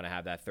they're going to want to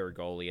have that third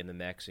goalie in the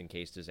mix in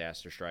case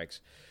disaster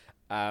strikes.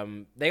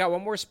 They got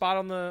one more spot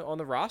on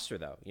the roster,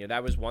 though.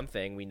 That was one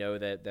thing. We know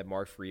that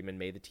Mark Friedman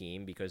made the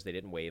team because they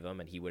didn't waive him,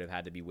 and he would have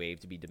had to be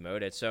waived to be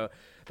demoted. So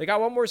they got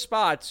one more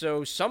spot.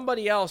 So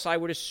somebody else, I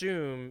would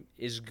assume,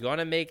 is going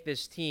to make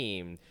this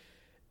team.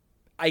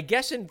 I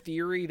guess in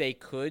theory they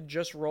could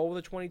just roll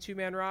with a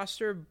 22-man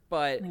roster,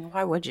 but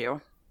why would you?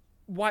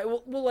 Why?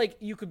 Well,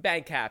 you could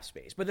bang cap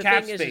space. But the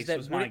cap thing space is that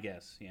was my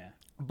guess, yeah.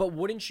 But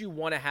wouldn't you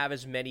want to have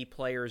as many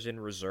players in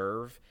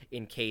reserve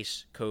in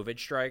case COVID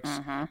strikes?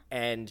 Uh-huh.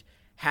 And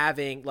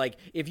having,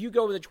 if you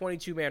go with a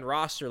 22-man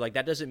roster,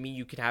 that doesn't mean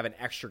you can have an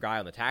extra guy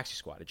on the taxi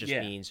squad. It just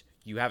means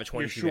you have a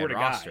 22-man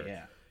roster.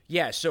 Guy,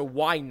 yeah, so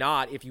why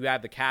not, if you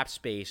have the cap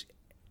space,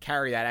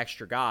 carry that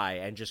extra guy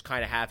and just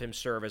kind of have him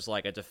serve as,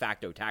 a de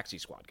facto taxi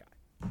squad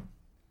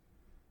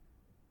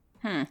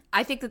guy?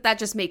 I think that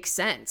just makes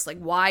sense.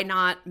 Why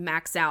not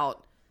max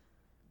out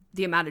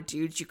the amount of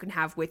dudes you can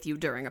have with you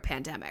during a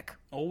pandemic?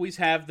 Always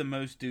have the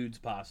most dudes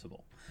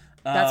possible.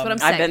 That's what I'm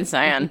saying. I've been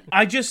saying.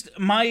 I just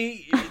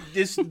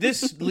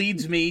this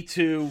leads me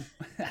to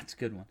that's a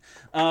good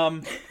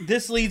one.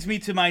 This leads me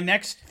to my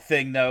next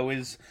thing, though,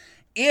 is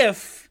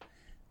if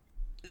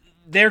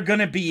they're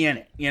gonna be in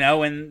it,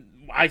 and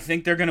I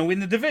think they're gonna win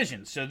the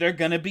division, so they're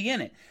gonna be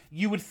in it.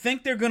 You would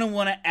think they're gonna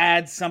want to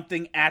add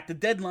something at the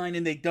deadline,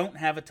 and they don't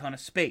have a ton of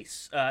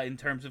space in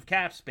terms of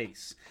cap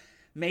space.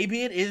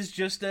 maybe it is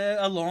just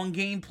a long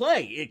game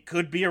play. It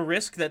could be a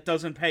risk that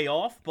doesn't pay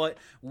off, but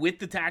with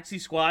the taxi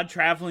squad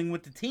traveling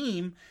with the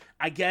team,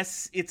 I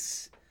guess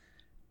is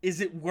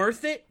it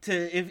worth it to,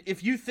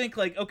 if you think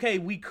like, okay,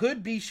 we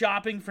could be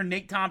shopping for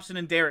Nate Thompson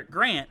and Derek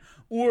Grant,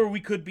 or we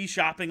could be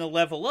shopping a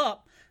level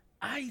up,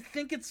 I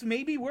think it's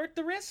maybe worth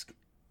the risk.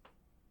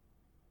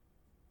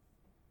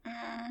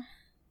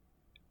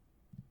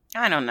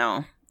 I don't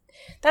know.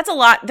 That's a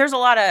lot. There's a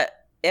lot of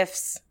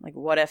ifs, like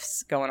what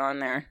ifs going on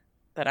there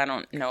that I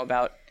don't know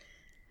about.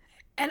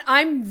 And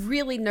I'm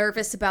really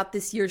nervous about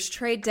this year's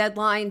trade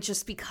deadline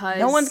just because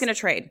no one's going to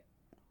trade.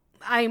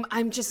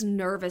 I'm just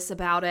nervous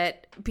about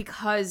it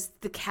because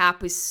the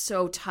cap is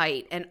so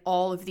tight and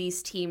all of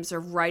these teams are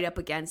right up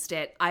against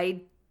it.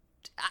 I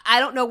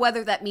don't know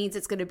whether that means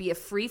it's going to be a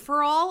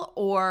free-for-all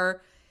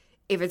or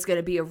if it's going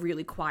to be a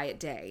really quiet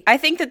day. I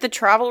think that the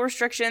travel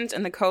restrictions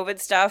and the COVID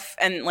stuff,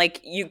 and like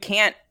you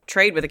can't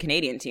trade with a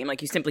Canadian team.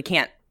 Like you simply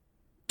can't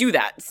do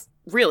that,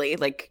 really.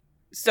 Like,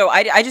 so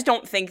I just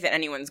don't think that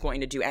anyone's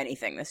going to do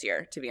anything this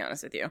year, to be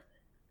honest with you,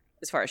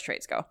 as far as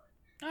trades go.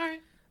 All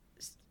right.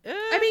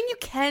 I mean, you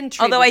can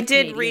trade. Although with I a did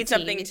Canadian read team,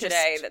 something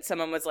today that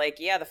someone was like,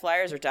 yeah, the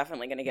Flyers are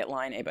definitely going to get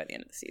Line A by the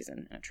end of the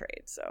season in a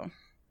trade. So,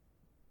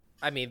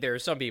 I mean, there are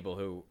some people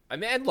who, I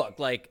mean, and look,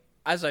 like,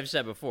 as I've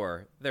said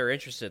before, they're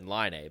interested in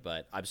Line A,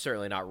 but I'm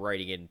certainly not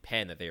writing in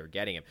pen that they were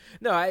getting him.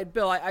 No,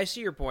 Bill, I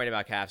see your point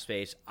about cap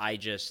space. I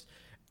just,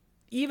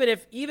 even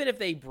if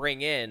they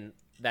bring in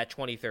that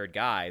 23rd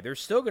guy, they're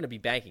still going to be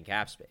banking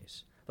cap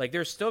space. Like,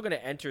 they're still going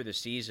to enter the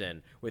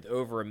season with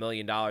over $1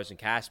 million in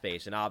cap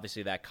space, and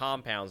obviously that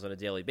compounds on a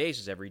daily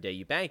basis every day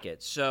you bank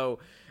it. So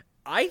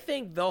I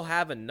think they'll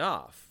have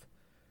enough,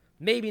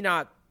 maybe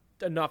not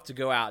enough to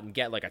go out and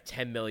get like a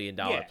 $10 million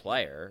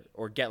player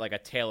or get like a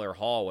Taylor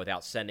Hall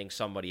without sending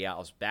somebody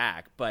else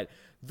back, but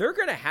they're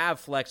going to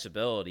have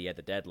flexibility at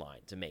the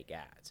deadline to make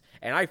ads.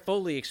 And I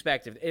fully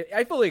expect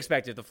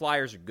if the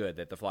Flyers are good,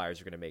 that the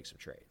Flyers are going to make some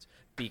trades,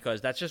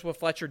 because that's just what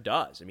Fletcher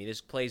does. I mean, this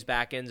plays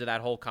back into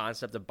that whole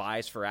concept of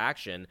bias for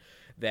action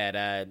that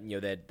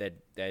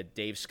that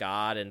Dave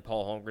Scott and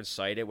Paul Holmgren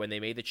cited when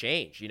they made the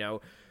change. You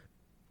know,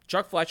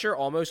 Chuck Fletcher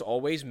almost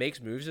always makes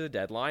moves at the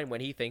deadline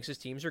when he thinks his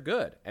teams are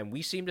good, and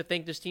we seem to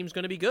think this team's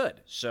going to be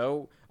good.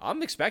 So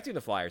I'm expecting the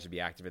Flyers to be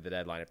active at the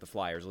deadline if the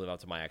Flyers live up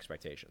to my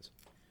expectations.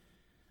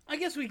 I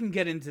guess we can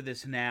get into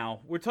this now.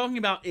 We're talking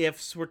about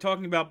ifs. We're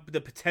talking about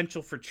the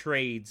potential for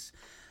trades.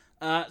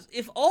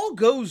 If all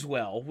goes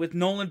well with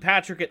Nolan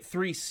Patrick at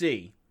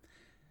 3C,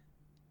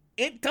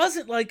 it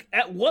doesn't, like,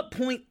 at what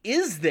point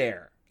is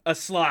there a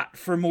slot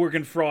for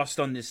Morgan Frost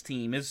on this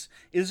team is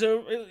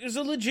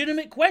a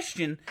legitimate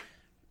question.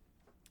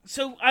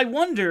 So I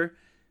wonder,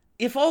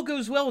 if all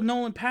goes well with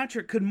Nolan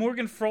Patrick, could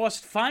Morgan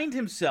Frost find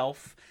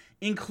himself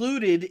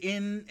included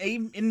in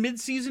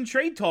mid-season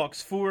trade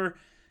talks for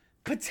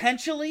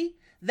potentially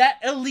that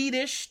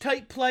elite-ish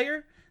type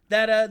player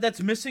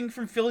that's missing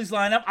from Philly's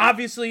lineup?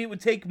 Obviously, it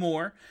would take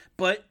more,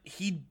 but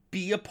he'd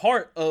be a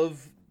part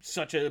of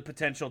such a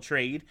potential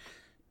trade.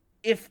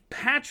 If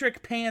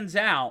Patrick pans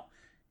out,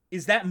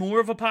 is that more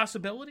of a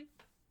possibility?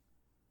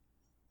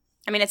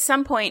 I mean, at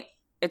some point,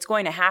 it's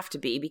going to have to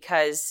be,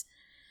 because,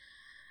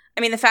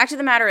 I mean, the fact of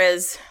the matter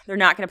is they're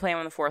not going to play him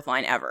on the fourth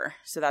line ever,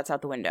 so that's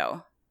out the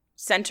window.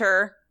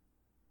 Center,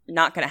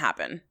 not going to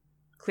happen,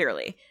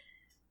 clearly.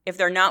 If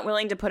they're not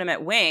willing to put him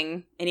at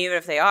wing, and even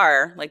if they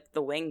are, like,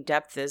 the wing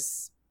depth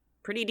is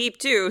pretty deep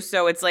too,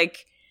 so it's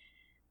like,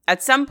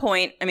 at some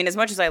point, I mean, as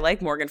much as I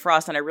like Morgan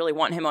Frost and I really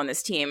want him on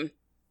this team,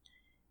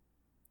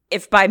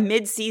 if by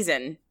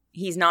mid-season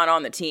he's not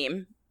on the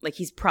team, like,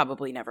 he's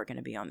probably never going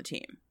to be on the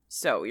team.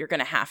 So you're going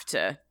to have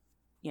to,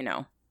 you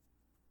know,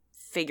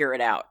 figure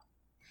it out.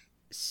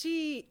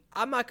 See,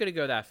 I'm not going to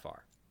go that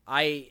far.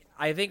 I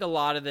think a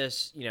lot of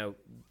this, you know,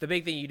 the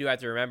big thing you do have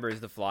to remember is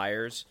the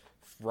Flyers,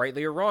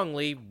 rightly or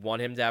wrongly,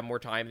 want him to have more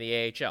time in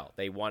the AHL.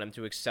 They want him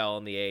to excel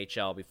in the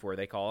AHL before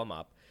they call him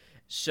up.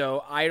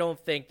 So I don't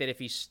think that if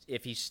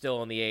he's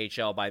still in the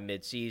AHL by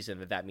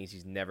midseason, that means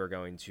he's never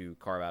going to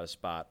carve out a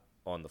spot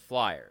on the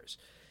Flyers.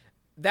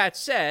 That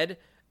said,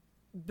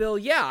 Bill,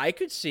 yeah, I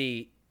could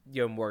see,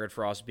 you know, Morgan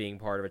Frost being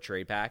part of a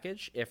trade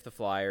package if the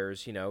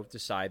Flyers, you know,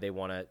 decide they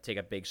want to take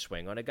a big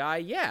swing on a guy.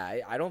 Yeah,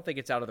 I don't think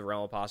it's out of the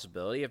realm of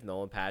possibility if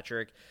Nolan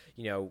Patrick,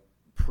 you know,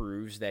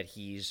 proves that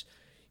he's,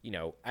 you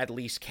know, at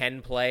least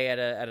can play at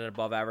an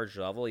above average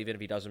level, even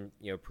if he doesn't,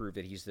 you know, prove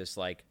that he's this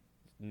like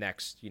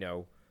next, you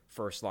know,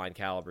 first line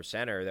caliber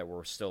center that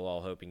we're still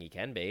all hoping he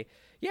can be.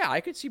 Yeah,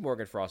 I could see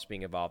Morgan Frost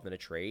being involved in a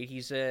trade.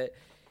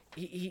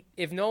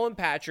 If Nolan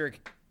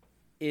Patrick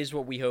is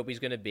what we hope he's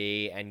going to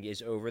be and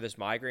is over this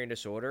migraine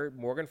disorder,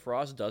 Morgan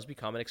Frost does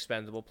become an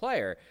expendable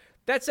player.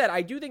 That said,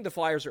 I do think the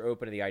Flyers are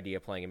open to the idea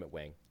of playing him at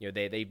wing. You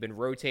know, they've been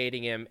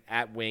rotating him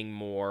at wing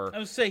more. I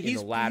would say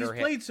he's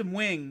played some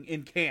wing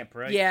in camp,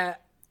 right? Yeah.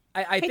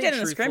 I think did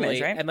in the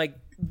scrimmage, right? And like,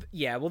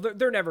 yeah, well,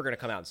 they're never going to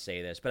come out and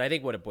say this, but I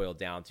think what it boiled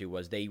down to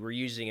was they were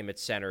using him at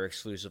center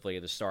exclusively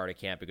at the start of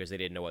camp because they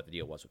didn't know what the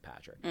deal was with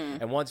Patrick.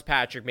 And once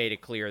Patrick made it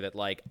clear that,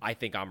 like, I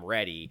think I'm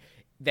ready,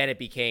 then it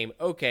became,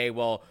 okay,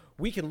 well,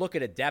 we can look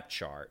at a depth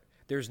chart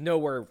there's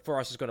nowhere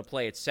Frost is going to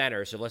play at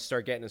center, so let's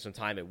start getting him some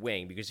time at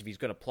wing, because if he's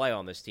going to play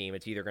on this team,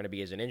 it's either going to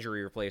be as an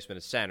injury replacement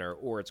at center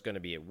or it's going to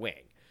be at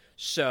wing.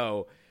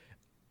 So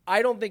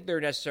I don't think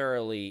they're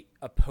necessarily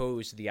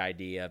opposed to the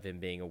idea of him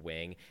being a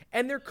wing,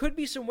 and there could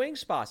be some wing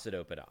spots that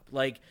open up.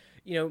 Like,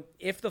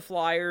 if the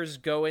Flyers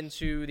go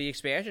into the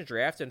expansion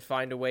draft and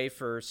find a way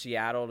for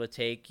Seattle to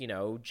take,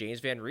 James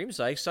Van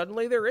Riemsdyk,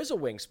 suddenly there is a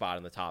wing spot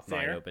in the top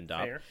 9 opened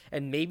up.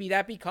 And maybe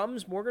that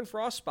becomes Morgan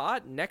Frost's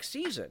spot next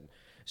season.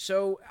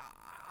 So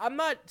I'm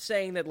not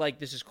saying that,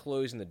 this is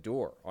closing the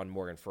door on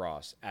Morgan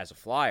Frost as a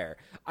Flyer.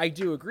 I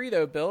do agree,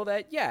 though, Bill,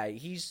 that,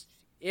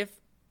 if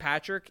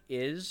Patrick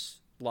is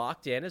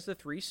locked in as the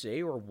 3C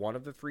or one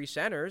of the 3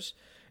 centers,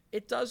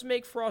 it does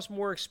make Frost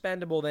more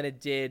expendable than it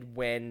did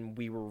when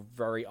we were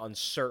very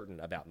uncertain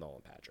about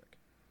Nolan Patrick.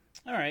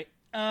 All right.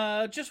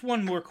 Just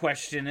one more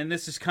question, and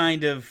this is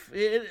kind of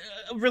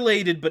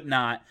related but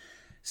not.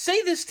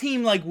 Say this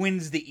team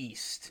wins the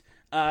East.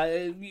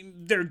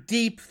 They're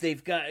deep.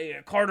 They've got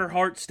Carter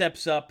Hart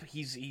steps up.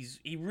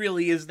 He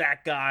really is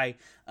that guy.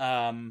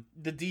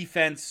 The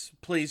defense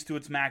plays to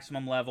its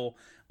maximum level.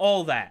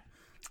 All that.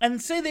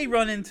 And say they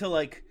run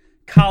into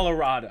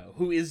Colorado,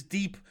 who is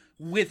deep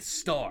with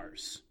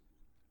stars.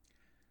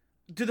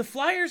 Do the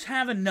Flyers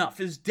have enough?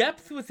 Is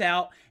depth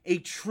without a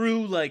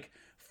true,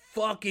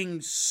 fucking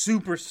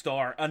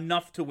superstar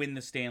enough to win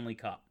the Stanley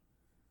Cup?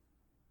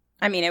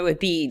 I mean, it would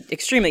be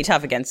extremely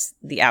tough against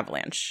the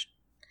Avalanche.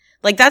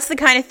 That's the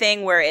kind of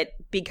thing where it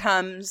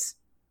becomes,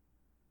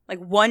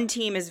 one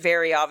team is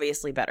very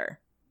obviously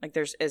better.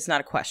 It's not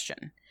a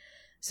question.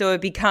 So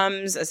it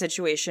becomes a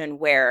situation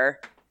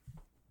where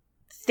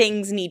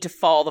things need to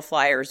fall the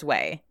Flyers'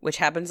 way, which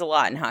happens a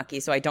lot in hockey,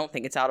 so I don't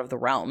think it's out of the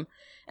realm.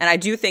 And I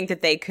do think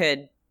that they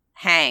could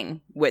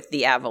hang with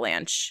the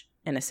Avalanche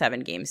in a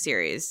 7-game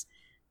series.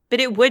 But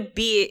it would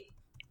be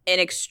an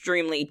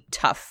extremely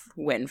tough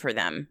win for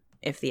them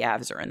if the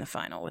Avs are in the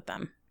final with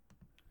them.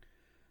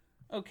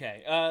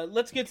 Okay,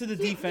 let's get to the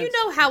defense. You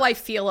know how I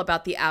feel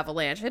about the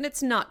Avalanche, and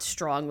it's not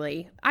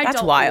strongly. That's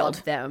don't wild.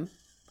 Love them.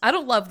 I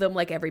don't love them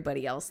like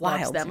everybody else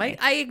loves them.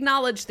 I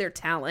acknowledge their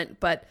talent,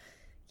 but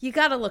you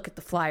got to look at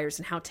the Flyers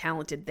and how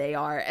talented they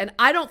are. And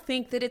I don't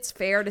think that it's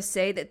fair to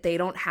say that they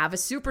don't have a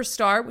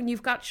superstar when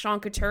you've got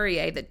Sean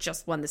Couturier that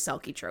just won the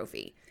Selke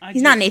Trophy.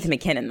 He's not Nathan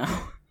McKinnon,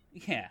 though.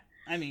 Yeah,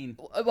 I mean...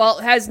 Well,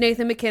 has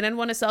Nathan McKinnon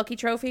won a Selke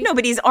Trophy? No,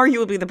 but he's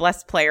arguably the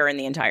best player in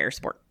the entire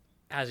sport.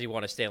 Has he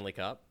won a Stanley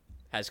Cup?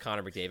 Has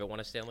Connor McDavid won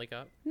a Stanley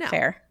Cup? No.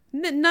 Fair.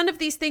 None of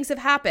these things have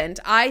happened.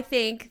 I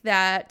think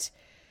that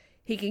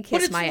he can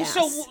kiss my ass.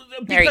 So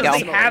there you go.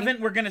 They haven't,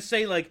 we're gonna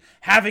say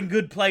having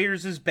good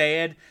players is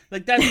bad.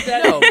 But that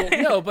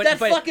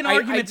fucking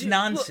argument's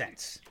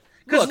nonsense.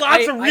 Because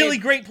lots of really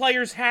great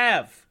players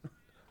have.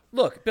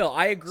 Look, Bill,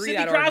 I agree.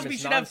 Sidney that Crosby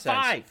argument's should nonsense.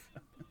 have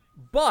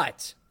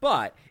 5.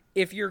 But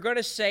if you're going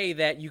to say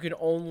that you can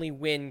only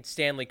win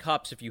Stanley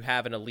Cups if you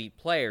have an elite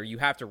player, you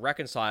have to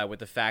reconcile with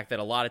the fact that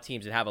a lot of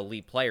teams that have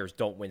elite players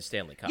don't win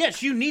Stanley Cups.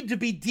 Yes, you need to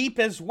be deep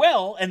as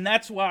well, and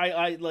that's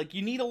why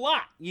you need a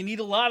lot. You need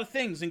a lot of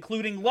things,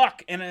 including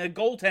luck and a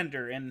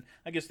goaltender, and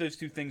I guess those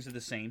two things are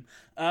the same.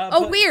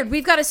 Weird.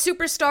 We've got a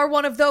superstar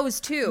one of those,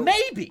 too.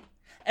 Maybe.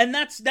 And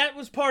that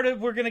was part of,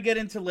 we're going to get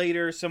into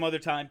later some other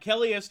time.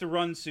 Kelly has to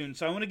run soon,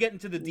 so I want to get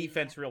into the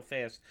defense real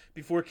fast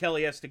before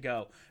Kelly has to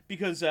go.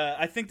 Because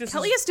I think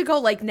Kelly has to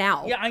go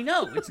now. Yeah, I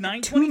know. It's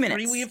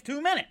 9:23. We have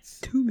 2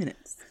 minutes. 2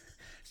 minutes.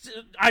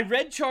 I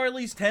read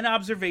Charlie's 10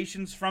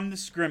 observations from the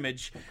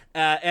scrimmage,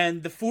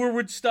 and the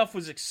forward stuff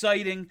was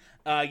exciting.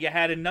 You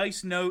had a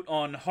nice note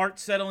on Hart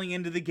settling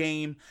into the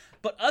game.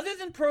 But other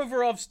than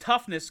Provorov's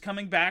toughness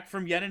coming back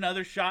from yet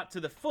another shot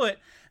to the foot,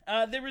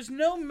 there was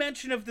no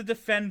mention of the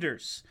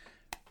defenders.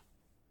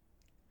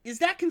 Is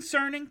that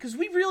concerning? Because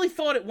we really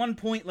thought at one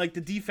point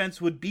the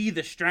defense would be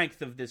the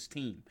strength of this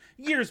team.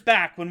 Years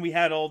back when we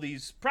had all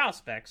these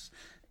prospects,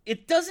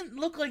 it doesn't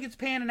look like it's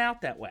panning out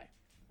that way.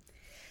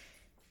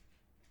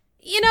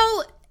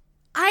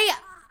 I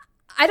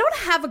don't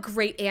have a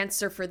great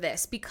answer for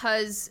this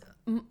because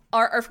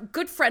our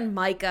good friend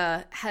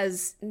Micah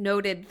has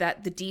noted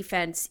that the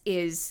defense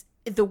is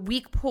the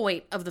weak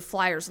point of the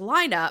Flyers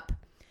lineup.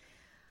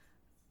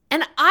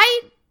 And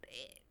I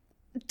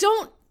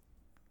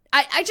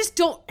just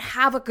don't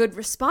have a good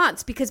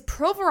response because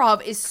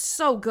Provorov is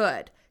so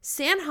good.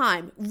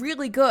 Sanheim,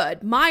 really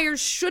good. Myers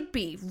should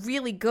be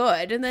really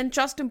good. And then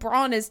Justin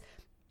Braun is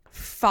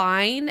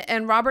fine.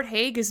 And Robert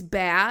Haig is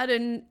bad.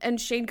 And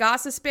Shane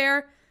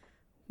Gostisbehere,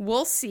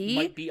 we'll see.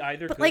 Might be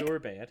either good or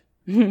bad.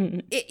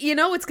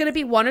 It's going to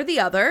be one or the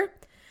other.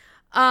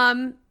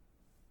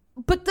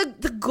 But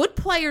the good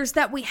players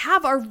that we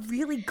have are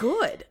really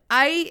good.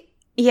 I'm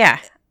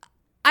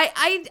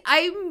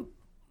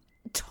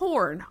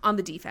torn on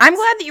the defense. I'm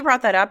glad that you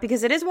brought that up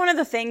because it is one of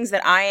the things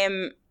that I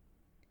am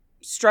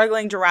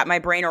struggling to wrap my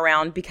brain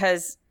around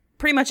because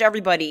pretty much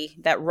everybody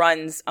that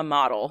runs a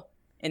model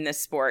in this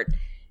sport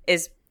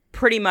is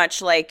pretty much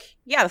the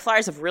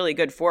Flyers have really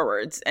good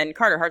forwards and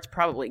Carter Hart's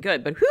probably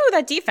good, but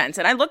that defense?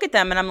 And I look at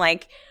them and I'm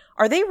like,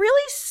 are they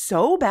really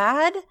so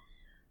bad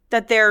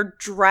that they're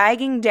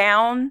dragging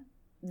down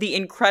the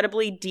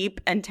incredibly deep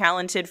and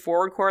talented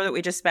forward core that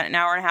we just spent an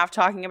hour and a half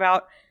talking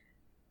about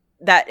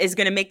that is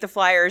going to make the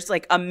Flyers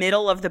like a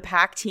middle of the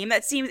pack team?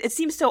 It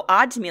seems so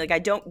odd to me. Like, I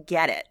don't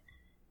get it.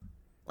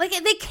 Like,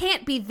 they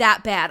can't be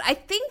that bad. I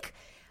think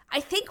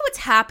what's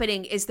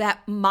happening is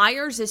that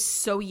Myers is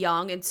so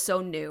young and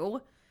so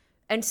new,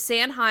 and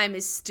Sanheim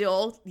is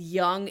still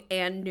young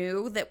and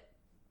new, that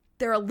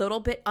they're a little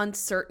bit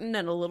uncertain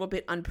and a little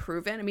bit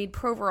unproven. I mean,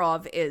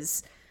 Provorov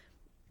is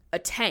a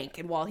tank,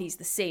 and while he's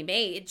the same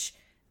age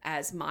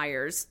as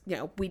Myers, you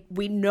know,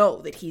 we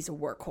know that he's a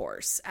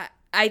workhorse.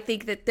 I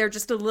think that they're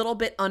just a little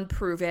bit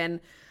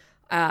unproven.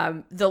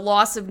 The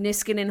loss of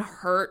Niskanen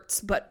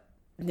hurts, but,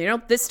 you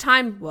know, this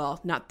time, well,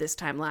 not this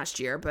time last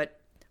year, but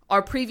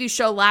our preview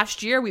show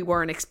last year, we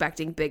weren't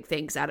expecting big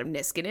things out of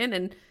Niskanen,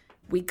 and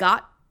we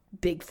got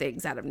big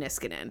things out of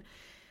Niskanen.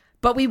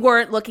 But we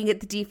weren't looking at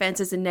the defense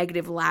as a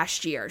negative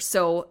last year.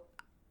 So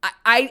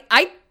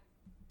I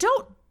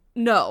don't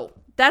know.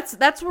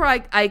 That's where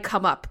I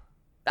come up.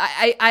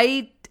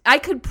 I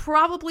could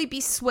probably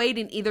be swayed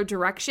in either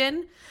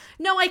direction.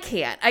 No, I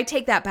can't. I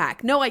take that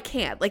back. No, I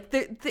can't. Like,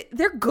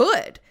 they're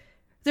good.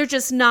 They're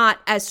just not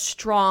as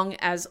strong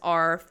as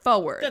our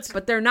forwards,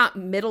 but they're not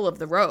middle of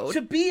the road.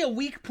 To be a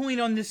weak point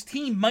on this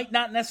team might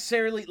not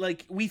necessarily,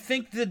 like, we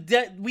think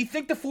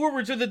the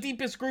forwards are the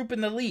deepest group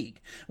in the league.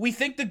 We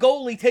think the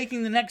goalie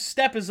taking the next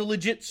step is a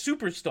legit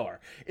superstar.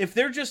 If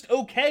they're just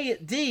okay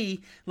at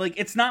D, like,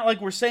 it's not like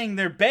we're saying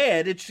they're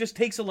bad. It just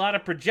takes a lot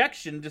of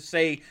projection to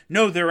say,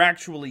 no, they're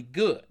actually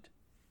good.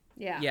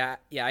 Yeah,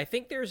 I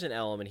think there's an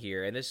element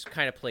here, and this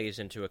kind of plays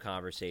into a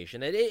conversation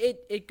that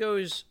it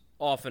goes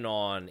off and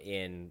on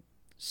in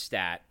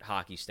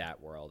hockey stat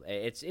world.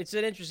 It's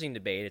an interesting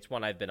debate. It's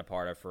one I've been a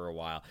part of for a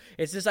while.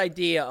 It's this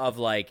idea of,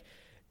 like,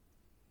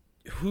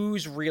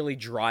 who's really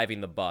driving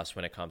the bus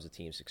when it comes to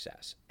team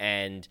success.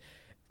 And,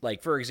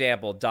 like, for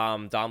example,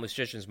 Dom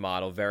Luszczyszyn's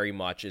model very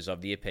much is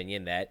of the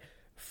opinion that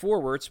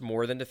forwards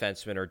more than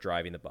defensemen are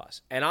driving the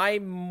bus. And I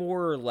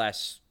more or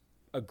less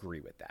agree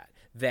with that.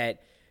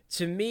 That,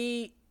 to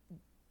me,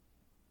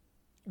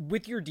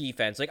 with your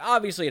defense, like,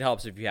 obviously it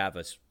helps if you have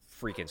a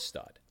freaking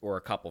stud or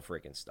a couple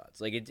freaking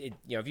studs. Like, it you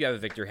know, if you have a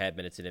Victor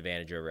Hedman, it's an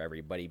advantage over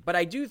everybody. But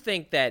I do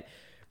think that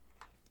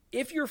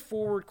if your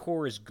forward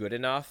core is good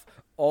enough,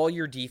 all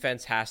your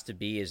defense has to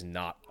be is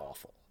not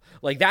awful.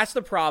 Like, that's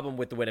the problem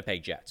with the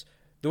Winnipeg Jets.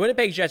 The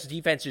Winnipeg Jets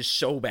defense is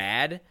so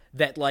bad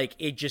that, like,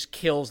 it just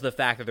kills the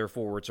fact that their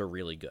forwards are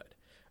really good.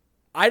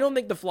 I don't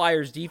think the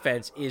Flyers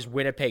defense is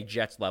Winnipeg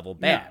Jets level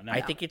bad. No.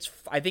 I think it's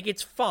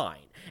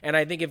fine. And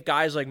I think if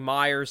guys like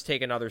Myers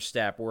take another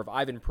step, or if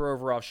Ivan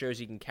Provorov shows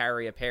he can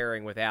carry a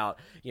pairing without,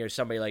 you know,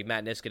 somebody like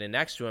Matt Niskanen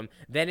next to him,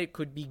 then it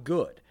could be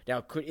good.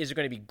 Now, is it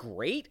going to be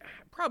great?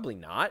 Probably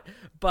not.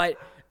 But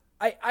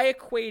I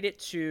equate it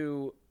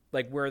to,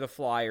 like, where the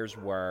Flyers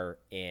were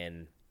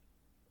in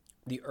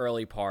the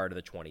early part of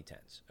the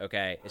 2010s,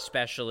 okay?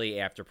 Especially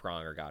after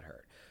Pronger got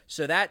hurt.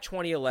 So that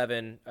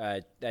 2011,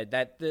 the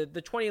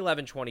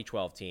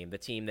 2011-2012 team, the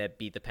team that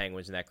beat the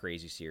Penguins in that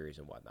crazy series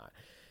and whatnot,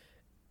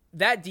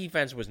 that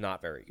defense was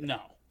not very good.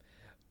 No.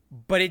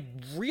 But it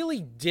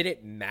really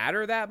didn't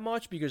matter that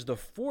much because the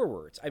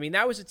forwards, I mean,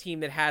 that was a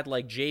team that had,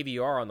 like,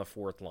 JVR on the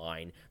fourth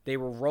line. They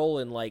were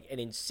rolling, like, an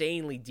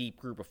insanely deep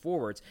group of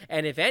forwards.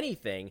 And if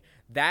anything,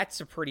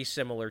 that's a pretty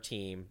similar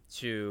team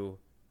to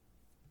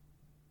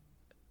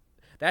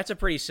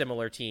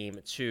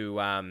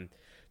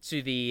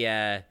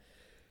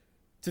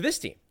this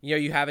team. You know,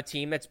 you have a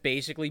team that's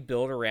basically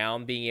built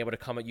around being able to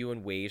come at you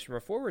in waves from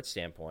a forward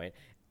standpoint.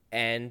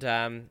 And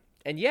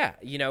yeah,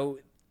 you know,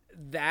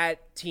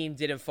 that team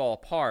didn't fall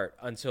apart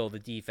until the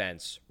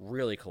defense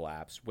really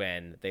collapsed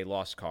when they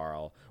lost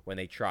Carl, when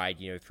they tried,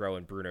 you know,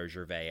 throwing Bruno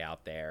Gervais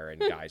out there and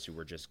guys who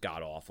were just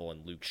god-awful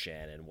and Luke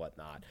Shen and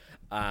whatnot.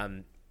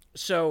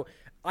 So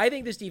I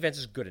think this defense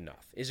is good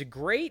enough. Is it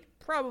great?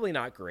 Probably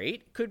not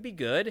great. Could be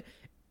good.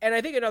 And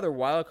I think another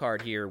wild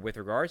card here with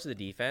regards to the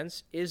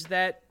defense is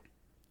that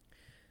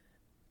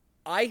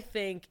I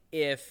think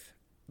if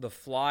the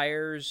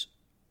Flyers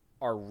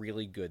are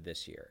really good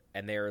this year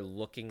and they're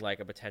looking like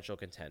a potential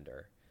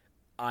contender,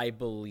 I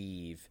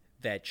believe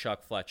that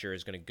Chuck Fletcher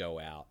is going to go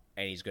out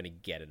and he's going to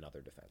get another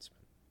defenseman.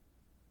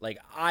 Like,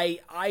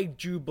 I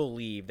do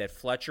believe that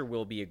Fletcher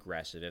will be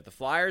aggressive. If the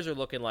Flyers are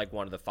looking like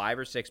one of the 5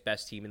 or 6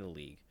 best team in the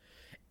league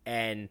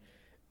and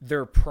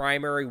their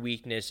primary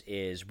weakness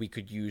is we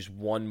could use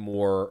one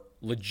more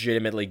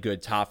legitimately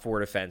good top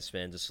 4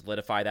 defenseman to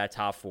solidify that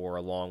top 4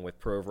 along with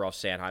Provorov,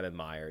 Sanheim, and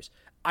Myers,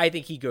 I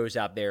think he goes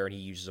out there and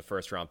he uses a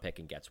first-round pick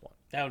and gets one.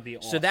 That would be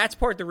awesome. So that's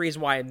part of the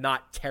reason why I'm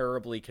not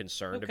terribly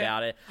concerned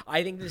about it.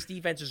 I think this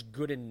defense is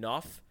good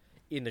enough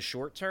in the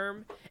short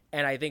term,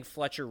 and I think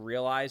Fletcher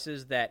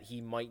realizes that he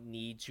might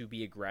need to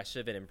be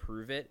aggressive and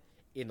improve it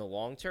in the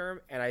long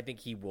term, and I think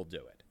he will do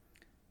it.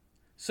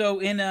 So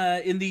in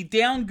the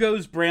Down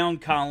Goes Brown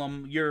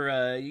column, you're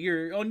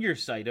on your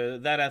site,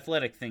 that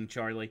Athletic thing,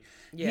 Charlie.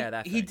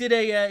 Yeah, he did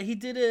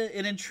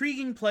an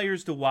intriguing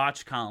players to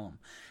watch column,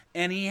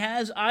 and he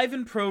has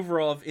Ivan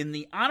Provorov in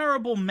the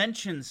honorable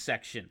mentions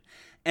section.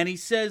 And he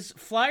says,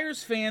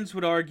 Flyers fans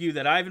would argue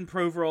that Ivan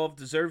Provorov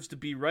deserves to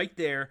be right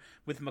there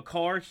with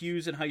Makar,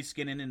 Hughes, and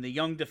Heiskanen in the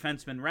young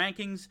defenseman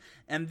rankings,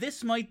 and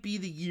this might be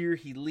the year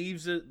he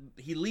leaves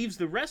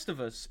the rest of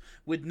us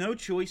with no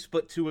choice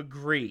but to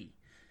agree.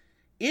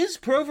 Is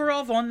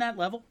Provorov on that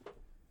level?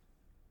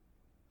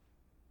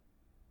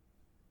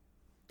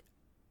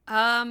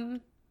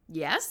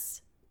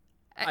 Yes.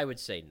 I would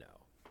say no.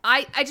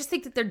 I just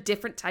think that they're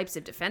different types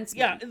of defensemen.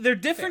 Yeah, they're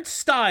different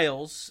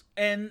styles,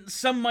 and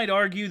some might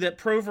argue that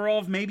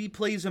Provorov maybe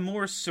plays a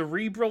more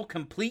cerebral,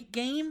 complete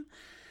game,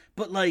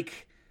 but,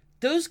 like,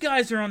 those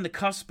guys are on the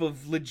cusp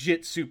of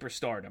legit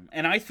superstardom,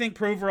 and I think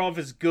Provorov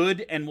is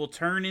good and will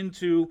turn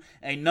into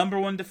a number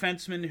one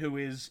defenseman who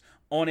is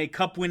on a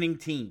cup-winning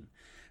team.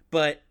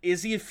 But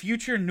is he a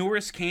future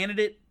Norris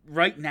candidate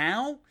right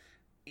now?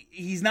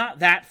 He's not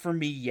that for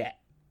me yet.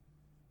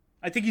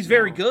 I think he's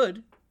very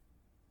good.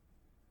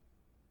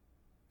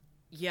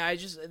 Yeah,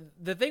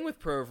 the thing with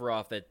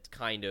Provorov that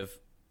kind of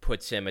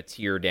puts him a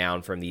tier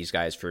down from these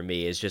guys for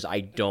me is just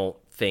I don't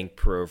think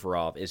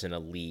Provorov is an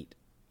elite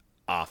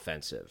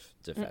offensive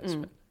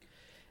defenseman.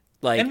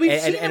 Like, and we've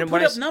seen him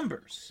put up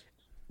numbers.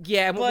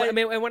 Yeah, but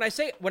when I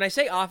say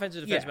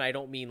offensive defenseman, Yeah. I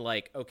don't mean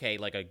like a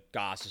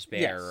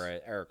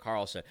Gostisbehere or a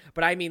Carlson,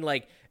 but I mean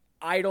like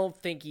I don't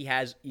think he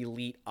has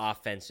elite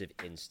offensive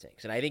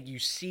instincts, and I think you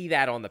see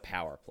that on the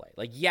power play.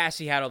 Like, yes,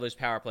 he had all those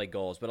power play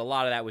goals, but a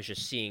lot of that was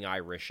just seeing eye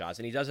wrist shots,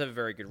 and he does have a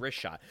very good wrist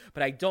shot.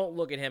 But I don't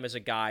look at him as a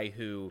guy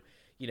who,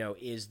 you know,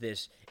 is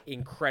this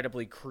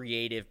incredibly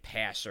creative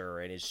passer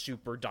and is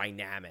super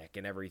dynamic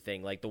and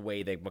everything like the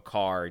way that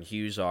Makar and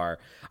Hughes are.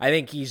 I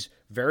think he's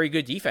very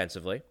good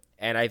defensively.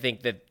 And I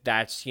think that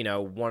that's, you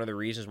know, one of the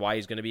reasons why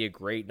he's going to be a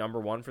great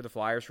number one for the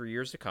Flyers for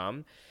years to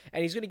come.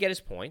 And he's going to get his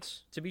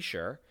points, to be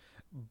sure.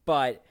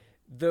 But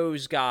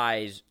those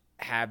guys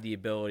have the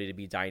ability to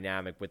be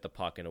dynamic with the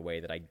puck in a way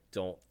that I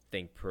don't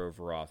think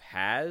Provorov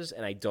has,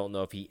 and I don't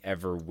know if he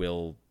ever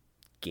will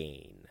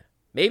gain.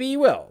 Maybe he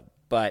will,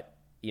 but,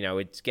 you know,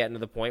 it's getting to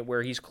the point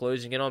where he's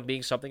closing in on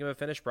being something of a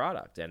finished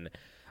product. And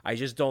I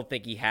just don't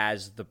think he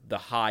has the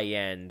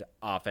high-end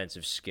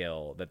offensive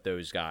skill that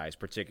those guys,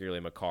 particularly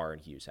Makar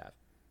and Hughes, have.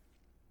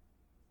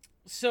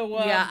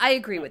 So yeah, I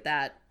agree with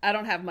that. I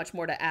don't have much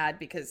more to add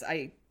because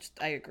I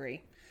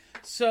agree.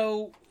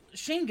 So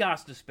Shane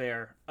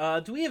Gostisbehere,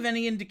 do we have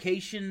any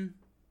indication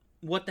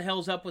what the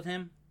hell's up with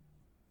him?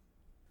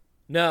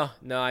 No.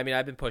 I mean,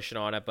 I've been pushing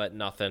on it, but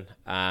nothing.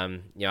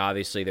 You know,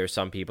 obviously there's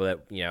some people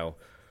that, you know,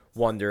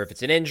 wonder if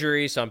it's an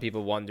injury. Some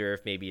people wonder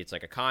if maybe it's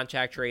like a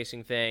contact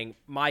tracing thing.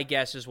 My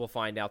guess is we'll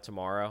find out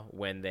tomorrow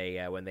when they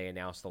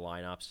announce the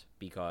lineups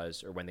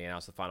when they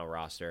announce the final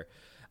roster.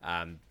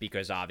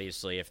 Because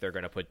obviously if they're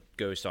going to put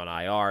Ghost on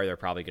IR, they're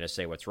probably going to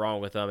say what's wrong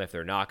with him. If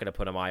they're not going to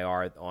put him on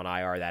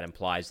IR, that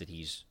implies that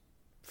he's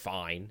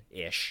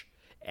fine-ish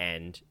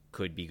and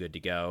could be good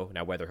to go.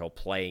 Now, whether he'll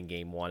play in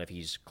game one, if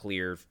he's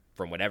cleared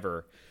from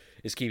whatever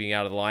is keeping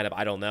out of the lineup,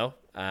 I don't know.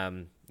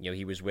 You know,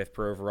 he was with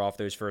Provorov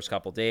those first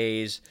couple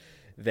days.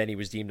 Then he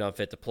was deemed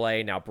unfit to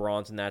play. Now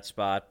Braun's in that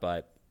spot,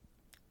 but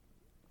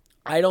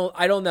I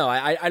don't know.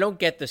 I don't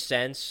get the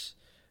sense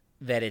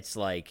that it's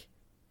like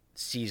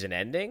season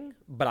ending,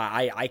 but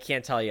I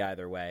can't tell you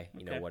either way,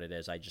 you know, what it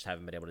is. I just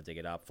haven't been able to dig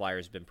it up.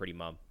 Flyers have been pretty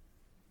mum.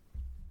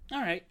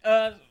 All right.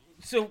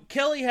 So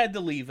Kelly had to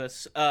leave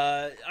us.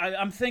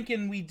 I'm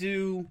thinking we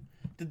do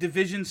the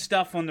division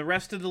stuff on the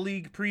rest of the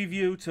league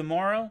preview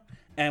tomorrow,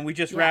 and we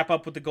just wrap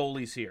up with the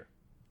goalies here.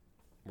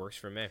 Works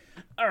for me.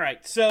 All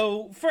right.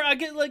 So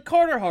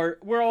Carter Hart,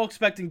 we're all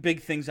expecting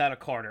big things out of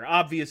Carter.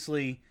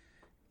 Obviously,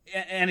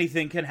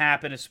 anything can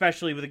happen,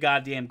 especially with a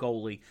goddamn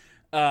goalie.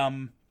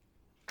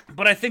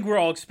 But I think we're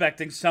all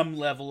expecting some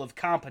level of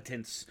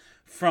competence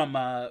from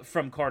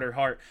Carter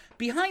Hart.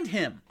 Behind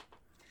him,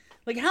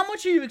 like, how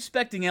much are you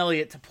expecting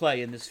Elliott to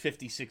play in this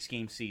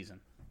 56-game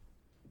season?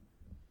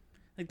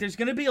 Like, there's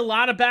going to be a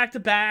lot of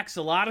back-to-backs,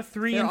 a lot of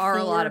 3 and 4. There are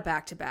a lot of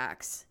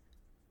back-to-backs.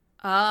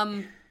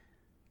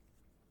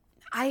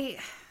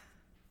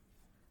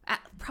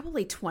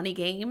 Probably 20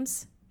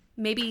 games,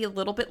 maybe a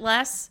little bit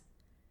less.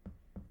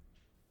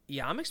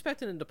 Yeah, I'm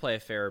expecting him to play a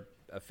fair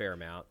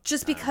amount.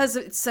 Just because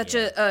it's such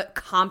a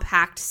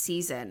compact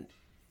season.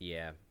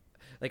 Yeah.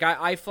 Like,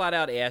 I flat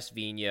out asked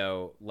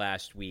Vigneault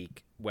last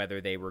week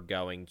whether they were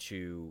going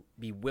to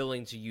be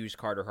willing to use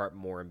Carter Hart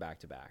more in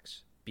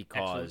back-to-backs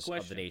because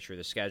of the nature of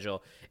the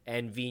schedule,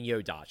 and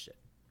Vigneault dodged it.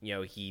 You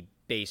know, he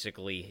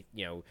basically,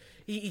 you know,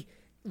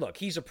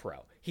 he's a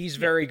pro. He's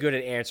very good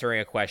at answering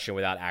a question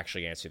without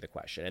actually answering the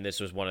question, and this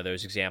was one of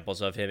those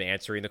examples of him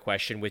answering the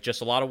question with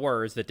just a lot of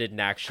words that didn't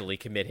actually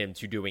commit him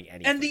to doing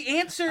anything. And the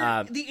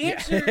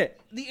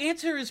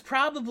answer is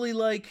probably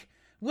like,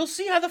 we'll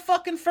see how the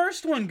fucking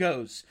first one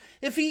goes.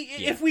 If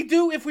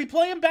we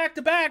play him back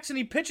to backs and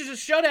he pitches a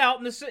shutout,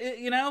 and this,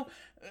 you know,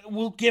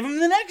 we'll give him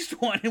the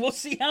next one and we'll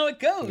see how it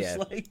goes. Yeah.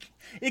 Like,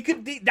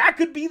 that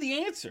could be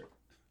the answer.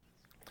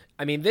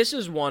 I mean, this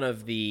is one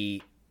of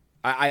the.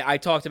 I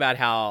talked about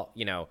how,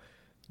 you know,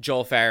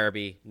 Joel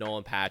Farabee,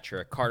 Nolan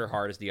Patrick, Carter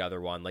Hart is the other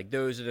one. Like,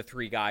 those are the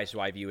three guys who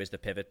I view as the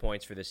pivot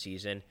points for this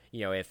season.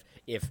 You know,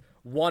 if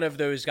one of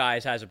those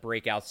guys has a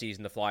breakout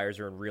season, the Flyers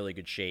are in really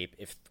good shape.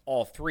 If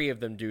all three of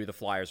them do, the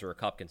Flyers are a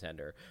cup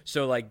contender.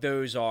 So, like,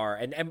 those are,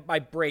 and by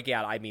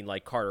breakout, I mean,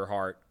 like, Carter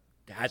Hart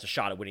has a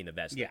shot at winning the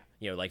Vezina. Yeah.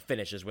 You know, like,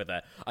 finishes with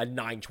a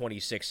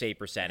 926 save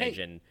percentage,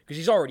 and because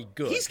he's already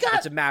good.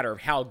 It's a matter of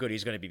how good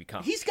he's going to be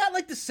becoming. He's got,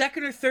 like, the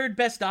second or third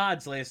best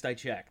odds last I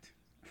checked.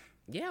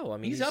 Yeah, well, I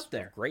mean, he's up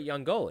there. A great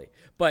young goalie.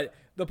 But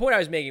the point I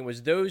was making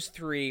was those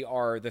three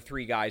are the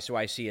three guys who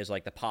I see as,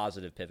 like, the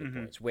positive pivot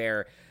points,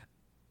 where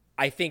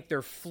I think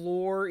their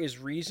floor is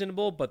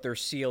reasonable, but their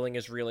ceiling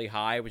is really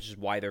high, which is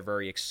why they're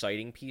very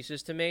exciting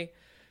pieces to me.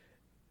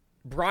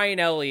 Brian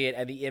Elliott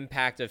and the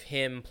impact of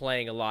him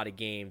playing a lot of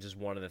games is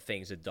one of the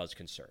things that does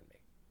concern me.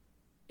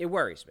 It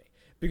worries me.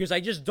 Because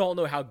I just don't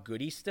know how good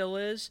he still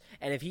is.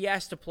 And if he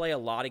has to play a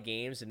lot of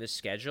games in this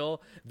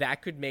schedule,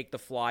 that could make the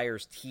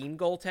Flyers' team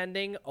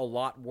goaltending a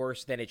lot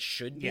worse than it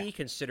should be,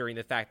 considering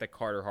the fact that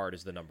Carter Hart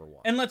is the number one.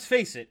 And let's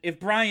face it,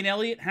 if Brian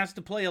Elliott has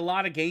to play a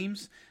lot of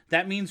games,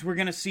 that means we're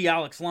going to see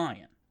Alex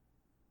Lyon.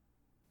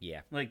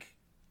 Yeah. Like,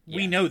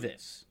 we know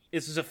this.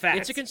 This is a fact.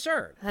 It's a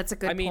concern. That's a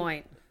good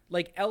point.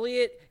 Like,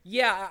 Elliott,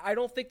 I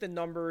don't think the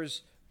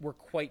numbers were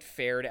quite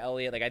fair to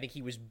Elliott. Like, I think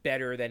he was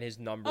better than his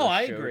numbers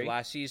showed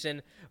last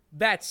season.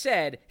 That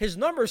said, his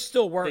numbers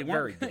still weren't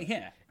very good.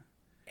 Yeah.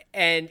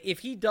 And if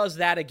he does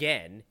that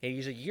again, and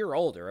he's a year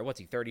older, what's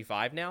he,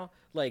 35 now?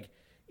 Like,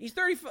 he's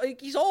 35,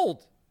 like, he's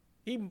old.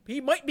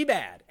 He might be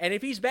bad. And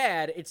if he's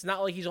bad, it's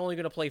not like he's only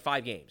going to play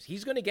 5 games.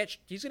 He's going to get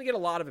a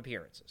lot of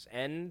appearances,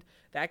 and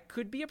that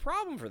could be a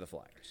problem for the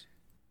Flyers.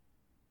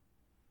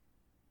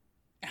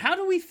 How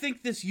do we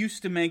think this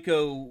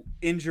Ustimenko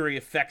injury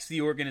affects the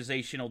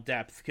organizational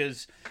depth?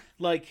 Because,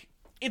 like,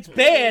 it's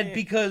bad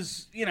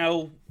because, you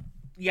know,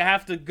 you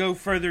have to go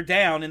further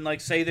down and,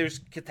 like, say there's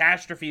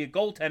catastrophe at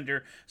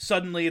goaltender.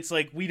 Suddenly it's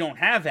like we don't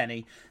have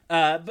any.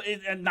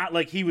 And not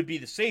like he would be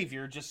the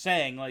savior, just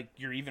saying, like,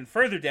 you're even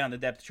further down the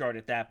depth chart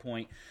at that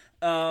point.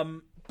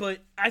 But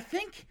I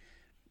think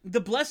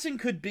the blessing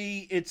could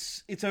be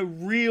it's a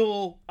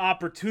real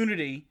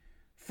opportunity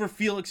for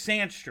Felix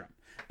Sandstrom.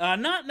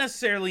 Not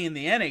necessarily in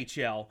the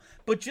NHL,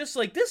 but just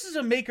like this is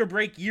a make or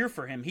break year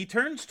for him. He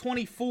turns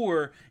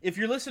 24. If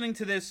you're listening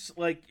to this,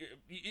 like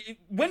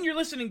when you're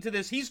listening to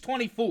this, he's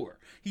 24.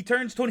 He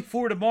turns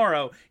 24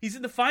 tomorrow. He's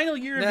in the final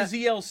year of his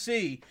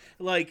ELC.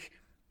 Like,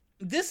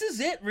 this is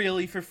it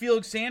really for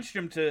Felix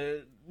Sandstrom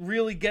to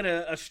really get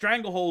a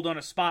stranglehold on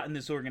a spot in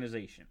this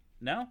organization.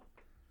 No?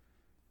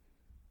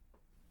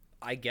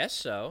 I guess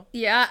so.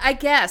 Yeah, I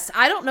guess.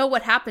 I don't know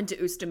what happened to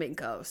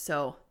Ustimenko,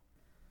 so...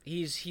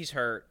 He's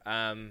hurt.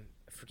 I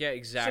forget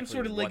exactly. Some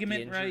sort of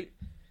ligament, right?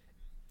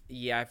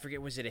 Yeah, I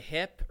forget. Was it a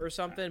hip or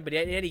something? But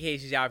in any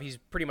case, he's out. He's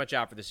pretty much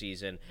out for the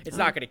season. It's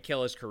not going to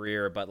kill his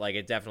career, but like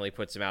it definitely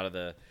puts him out of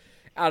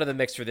the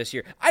mix for this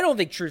year. I don't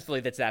think,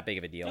 truthfully, that's that big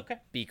of a deal. Okay.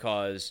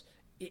 Because,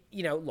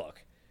 you know,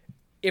 look,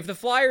 if the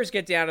Flyers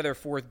get down to their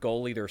fourth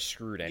goalie, they're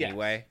screwed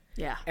anyway.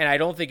 Yeah. And I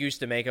don't think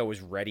Ustimenko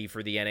was ready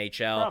for the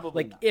NHL.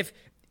 Probably like not.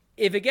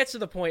 If it gets to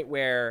the point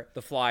where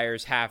the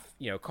Flyers have,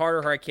 you know,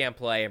 Carter Hart can't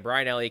play and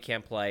Brian Elliott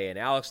can't play and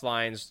Alex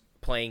Lyon's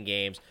playing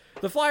games,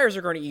 the Flyers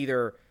are going to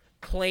either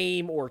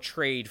claim or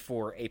trade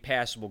for a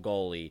passable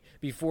goalie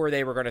before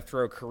they were going to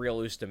throw Kirill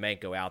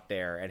Ustimenko out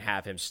there and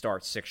have him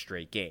start 6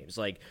 straight games.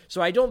 Like,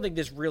 so I don't think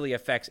this really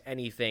affects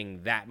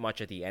anything that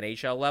much at the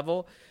NHL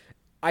level.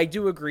 I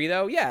do agree,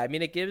 though. Yeah, I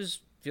mean, it gives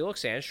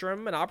Felix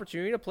Sandstrom an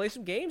opportunity to play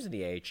some games in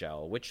the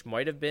AHL, which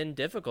might have been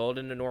difficult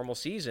in a normal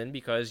season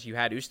because you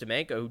had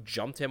Ustimenko who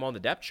jumped him on the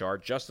depth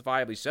chart,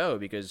 justifiably so,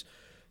 because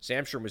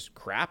Sandstrom was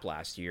crap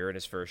last year in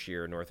his first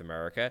year in North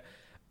America.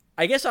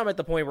 I guess I'm at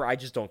the point where I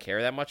just don't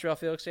care that much about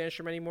Felix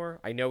Sandstrom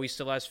anymore. I know he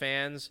still has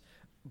fans,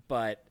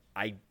 but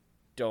I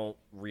don't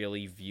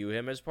really view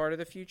him as part of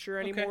the future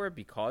anymore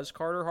because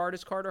Carter Hart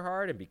is Carter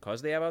Hart and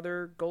because they have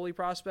other goalie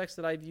prospects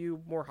that I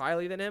view more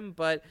highly than him,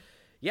 but...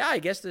 yeah, I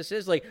guess this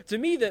is, like, to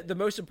me, the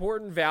most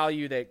important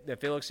value that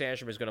Felix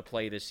Sandstrom is going to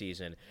play this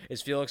season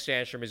is Felix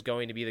Sandstrom is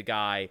going to be the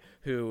guy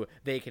who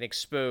they can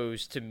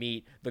expose to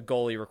meet the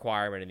goalie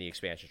requirement in the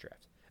expansion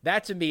draft.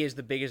 That, to me, is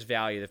the biggest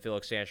value that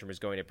Felix Sandstrom is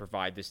going to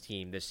provide this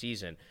team this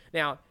season.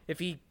 Now, if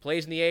he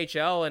plays in the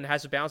AHL and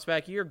has a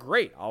bounce-back year,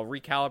 great. I'll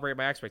recalibrate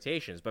my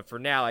expectations. But for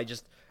now, I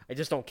just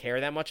don't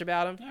care that much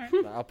about him.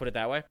 Right. I'll put it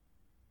that way.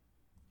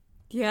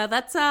 Yeah,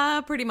 that's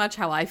pretty much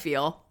how I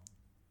feel.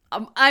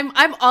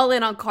 I'm all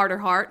in on Carter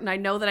Hart, and I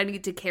know that I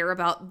need to care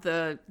about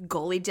the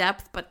goalie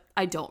depth, but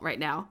I don't right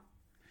now.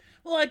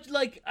 Well,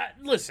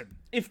 listen,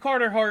 if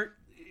Carter Hart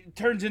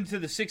turns into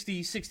the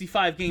 60,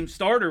 65 game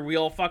starter we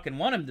all fucking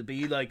want him to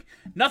be, like,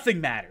 nothing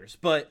matters.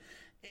 But,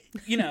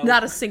 you know...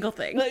 not a single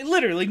thing. Like,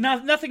 literally,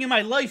 nothing in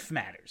my life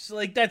matters.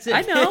 Like, that's it.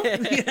 I know.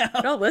 You know?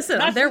 No,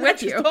 listen, I'm there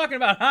with you. I'm not just talking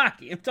about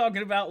hockey. I'm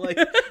talking about, like,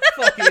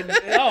 fucking...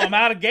 oh, I'm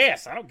out of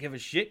gas. I don't give a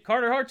shit.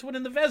 Carter Hart's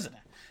winning the Vezina.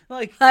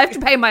 Like, I have to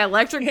pay my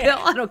electric bill.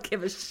 I don't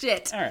give a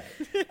shit. All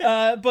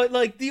right. But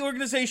like the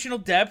organizational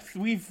depth,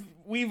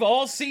 we've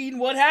all seen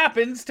what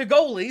happens to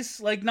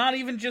goalies. Like, not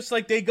even just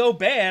like they go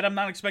bad. I'm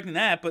not expecting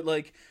that, but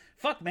like,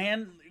 fuck,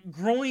 man,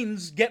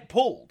 groins get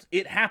pulled.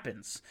 It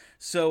happens.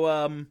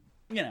 So,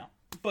 you know,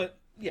 but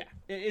yeah,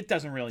 it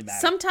doesn't really matter.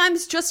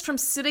 Sometimes just from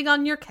sitting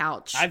on your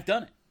couch. I've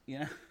done it.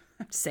 Yeah.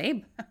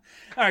 Same.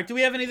 All right. Do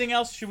we have anything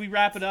else? Should we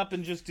wrap it up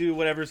and just do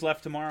whatever's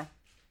left tomorrow?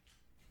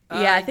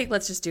 Yeah, I think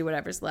let's just do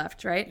whatever's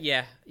left, right?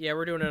 Yeah,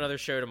 we're doing another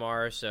show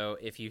tomorrow, so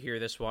if you hear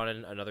this one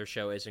and another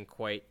show isn't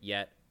quite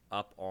yet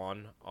up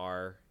on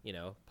our,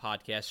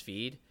 podcast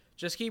feed,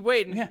 just keep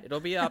waiting. Yeah. It'll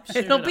be up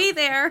soon It'll be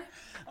there.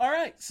 All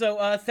right,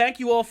 so thank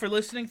you all for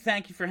listening.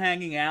 Thank you for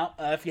hanging out.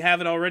 If you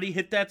haven't already,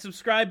 hit that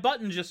subscribe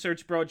button. Just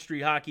search Broad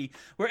Street Hockey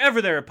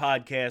wherever there are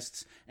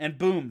podcasts, and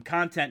boom,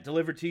 content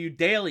delivered to you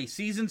daily.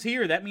 Season's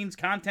here. That means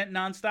content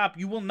nonstop.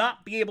 You will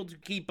not be able to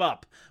keep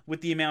up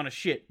with the amount of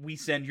shit we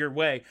send your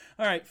way.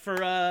 All right,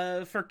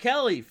 for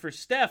Kelly, for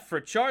Steph,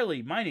 for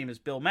Charlie, my name is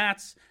Bill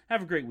Matz.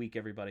 Have a great week,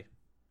 everybody.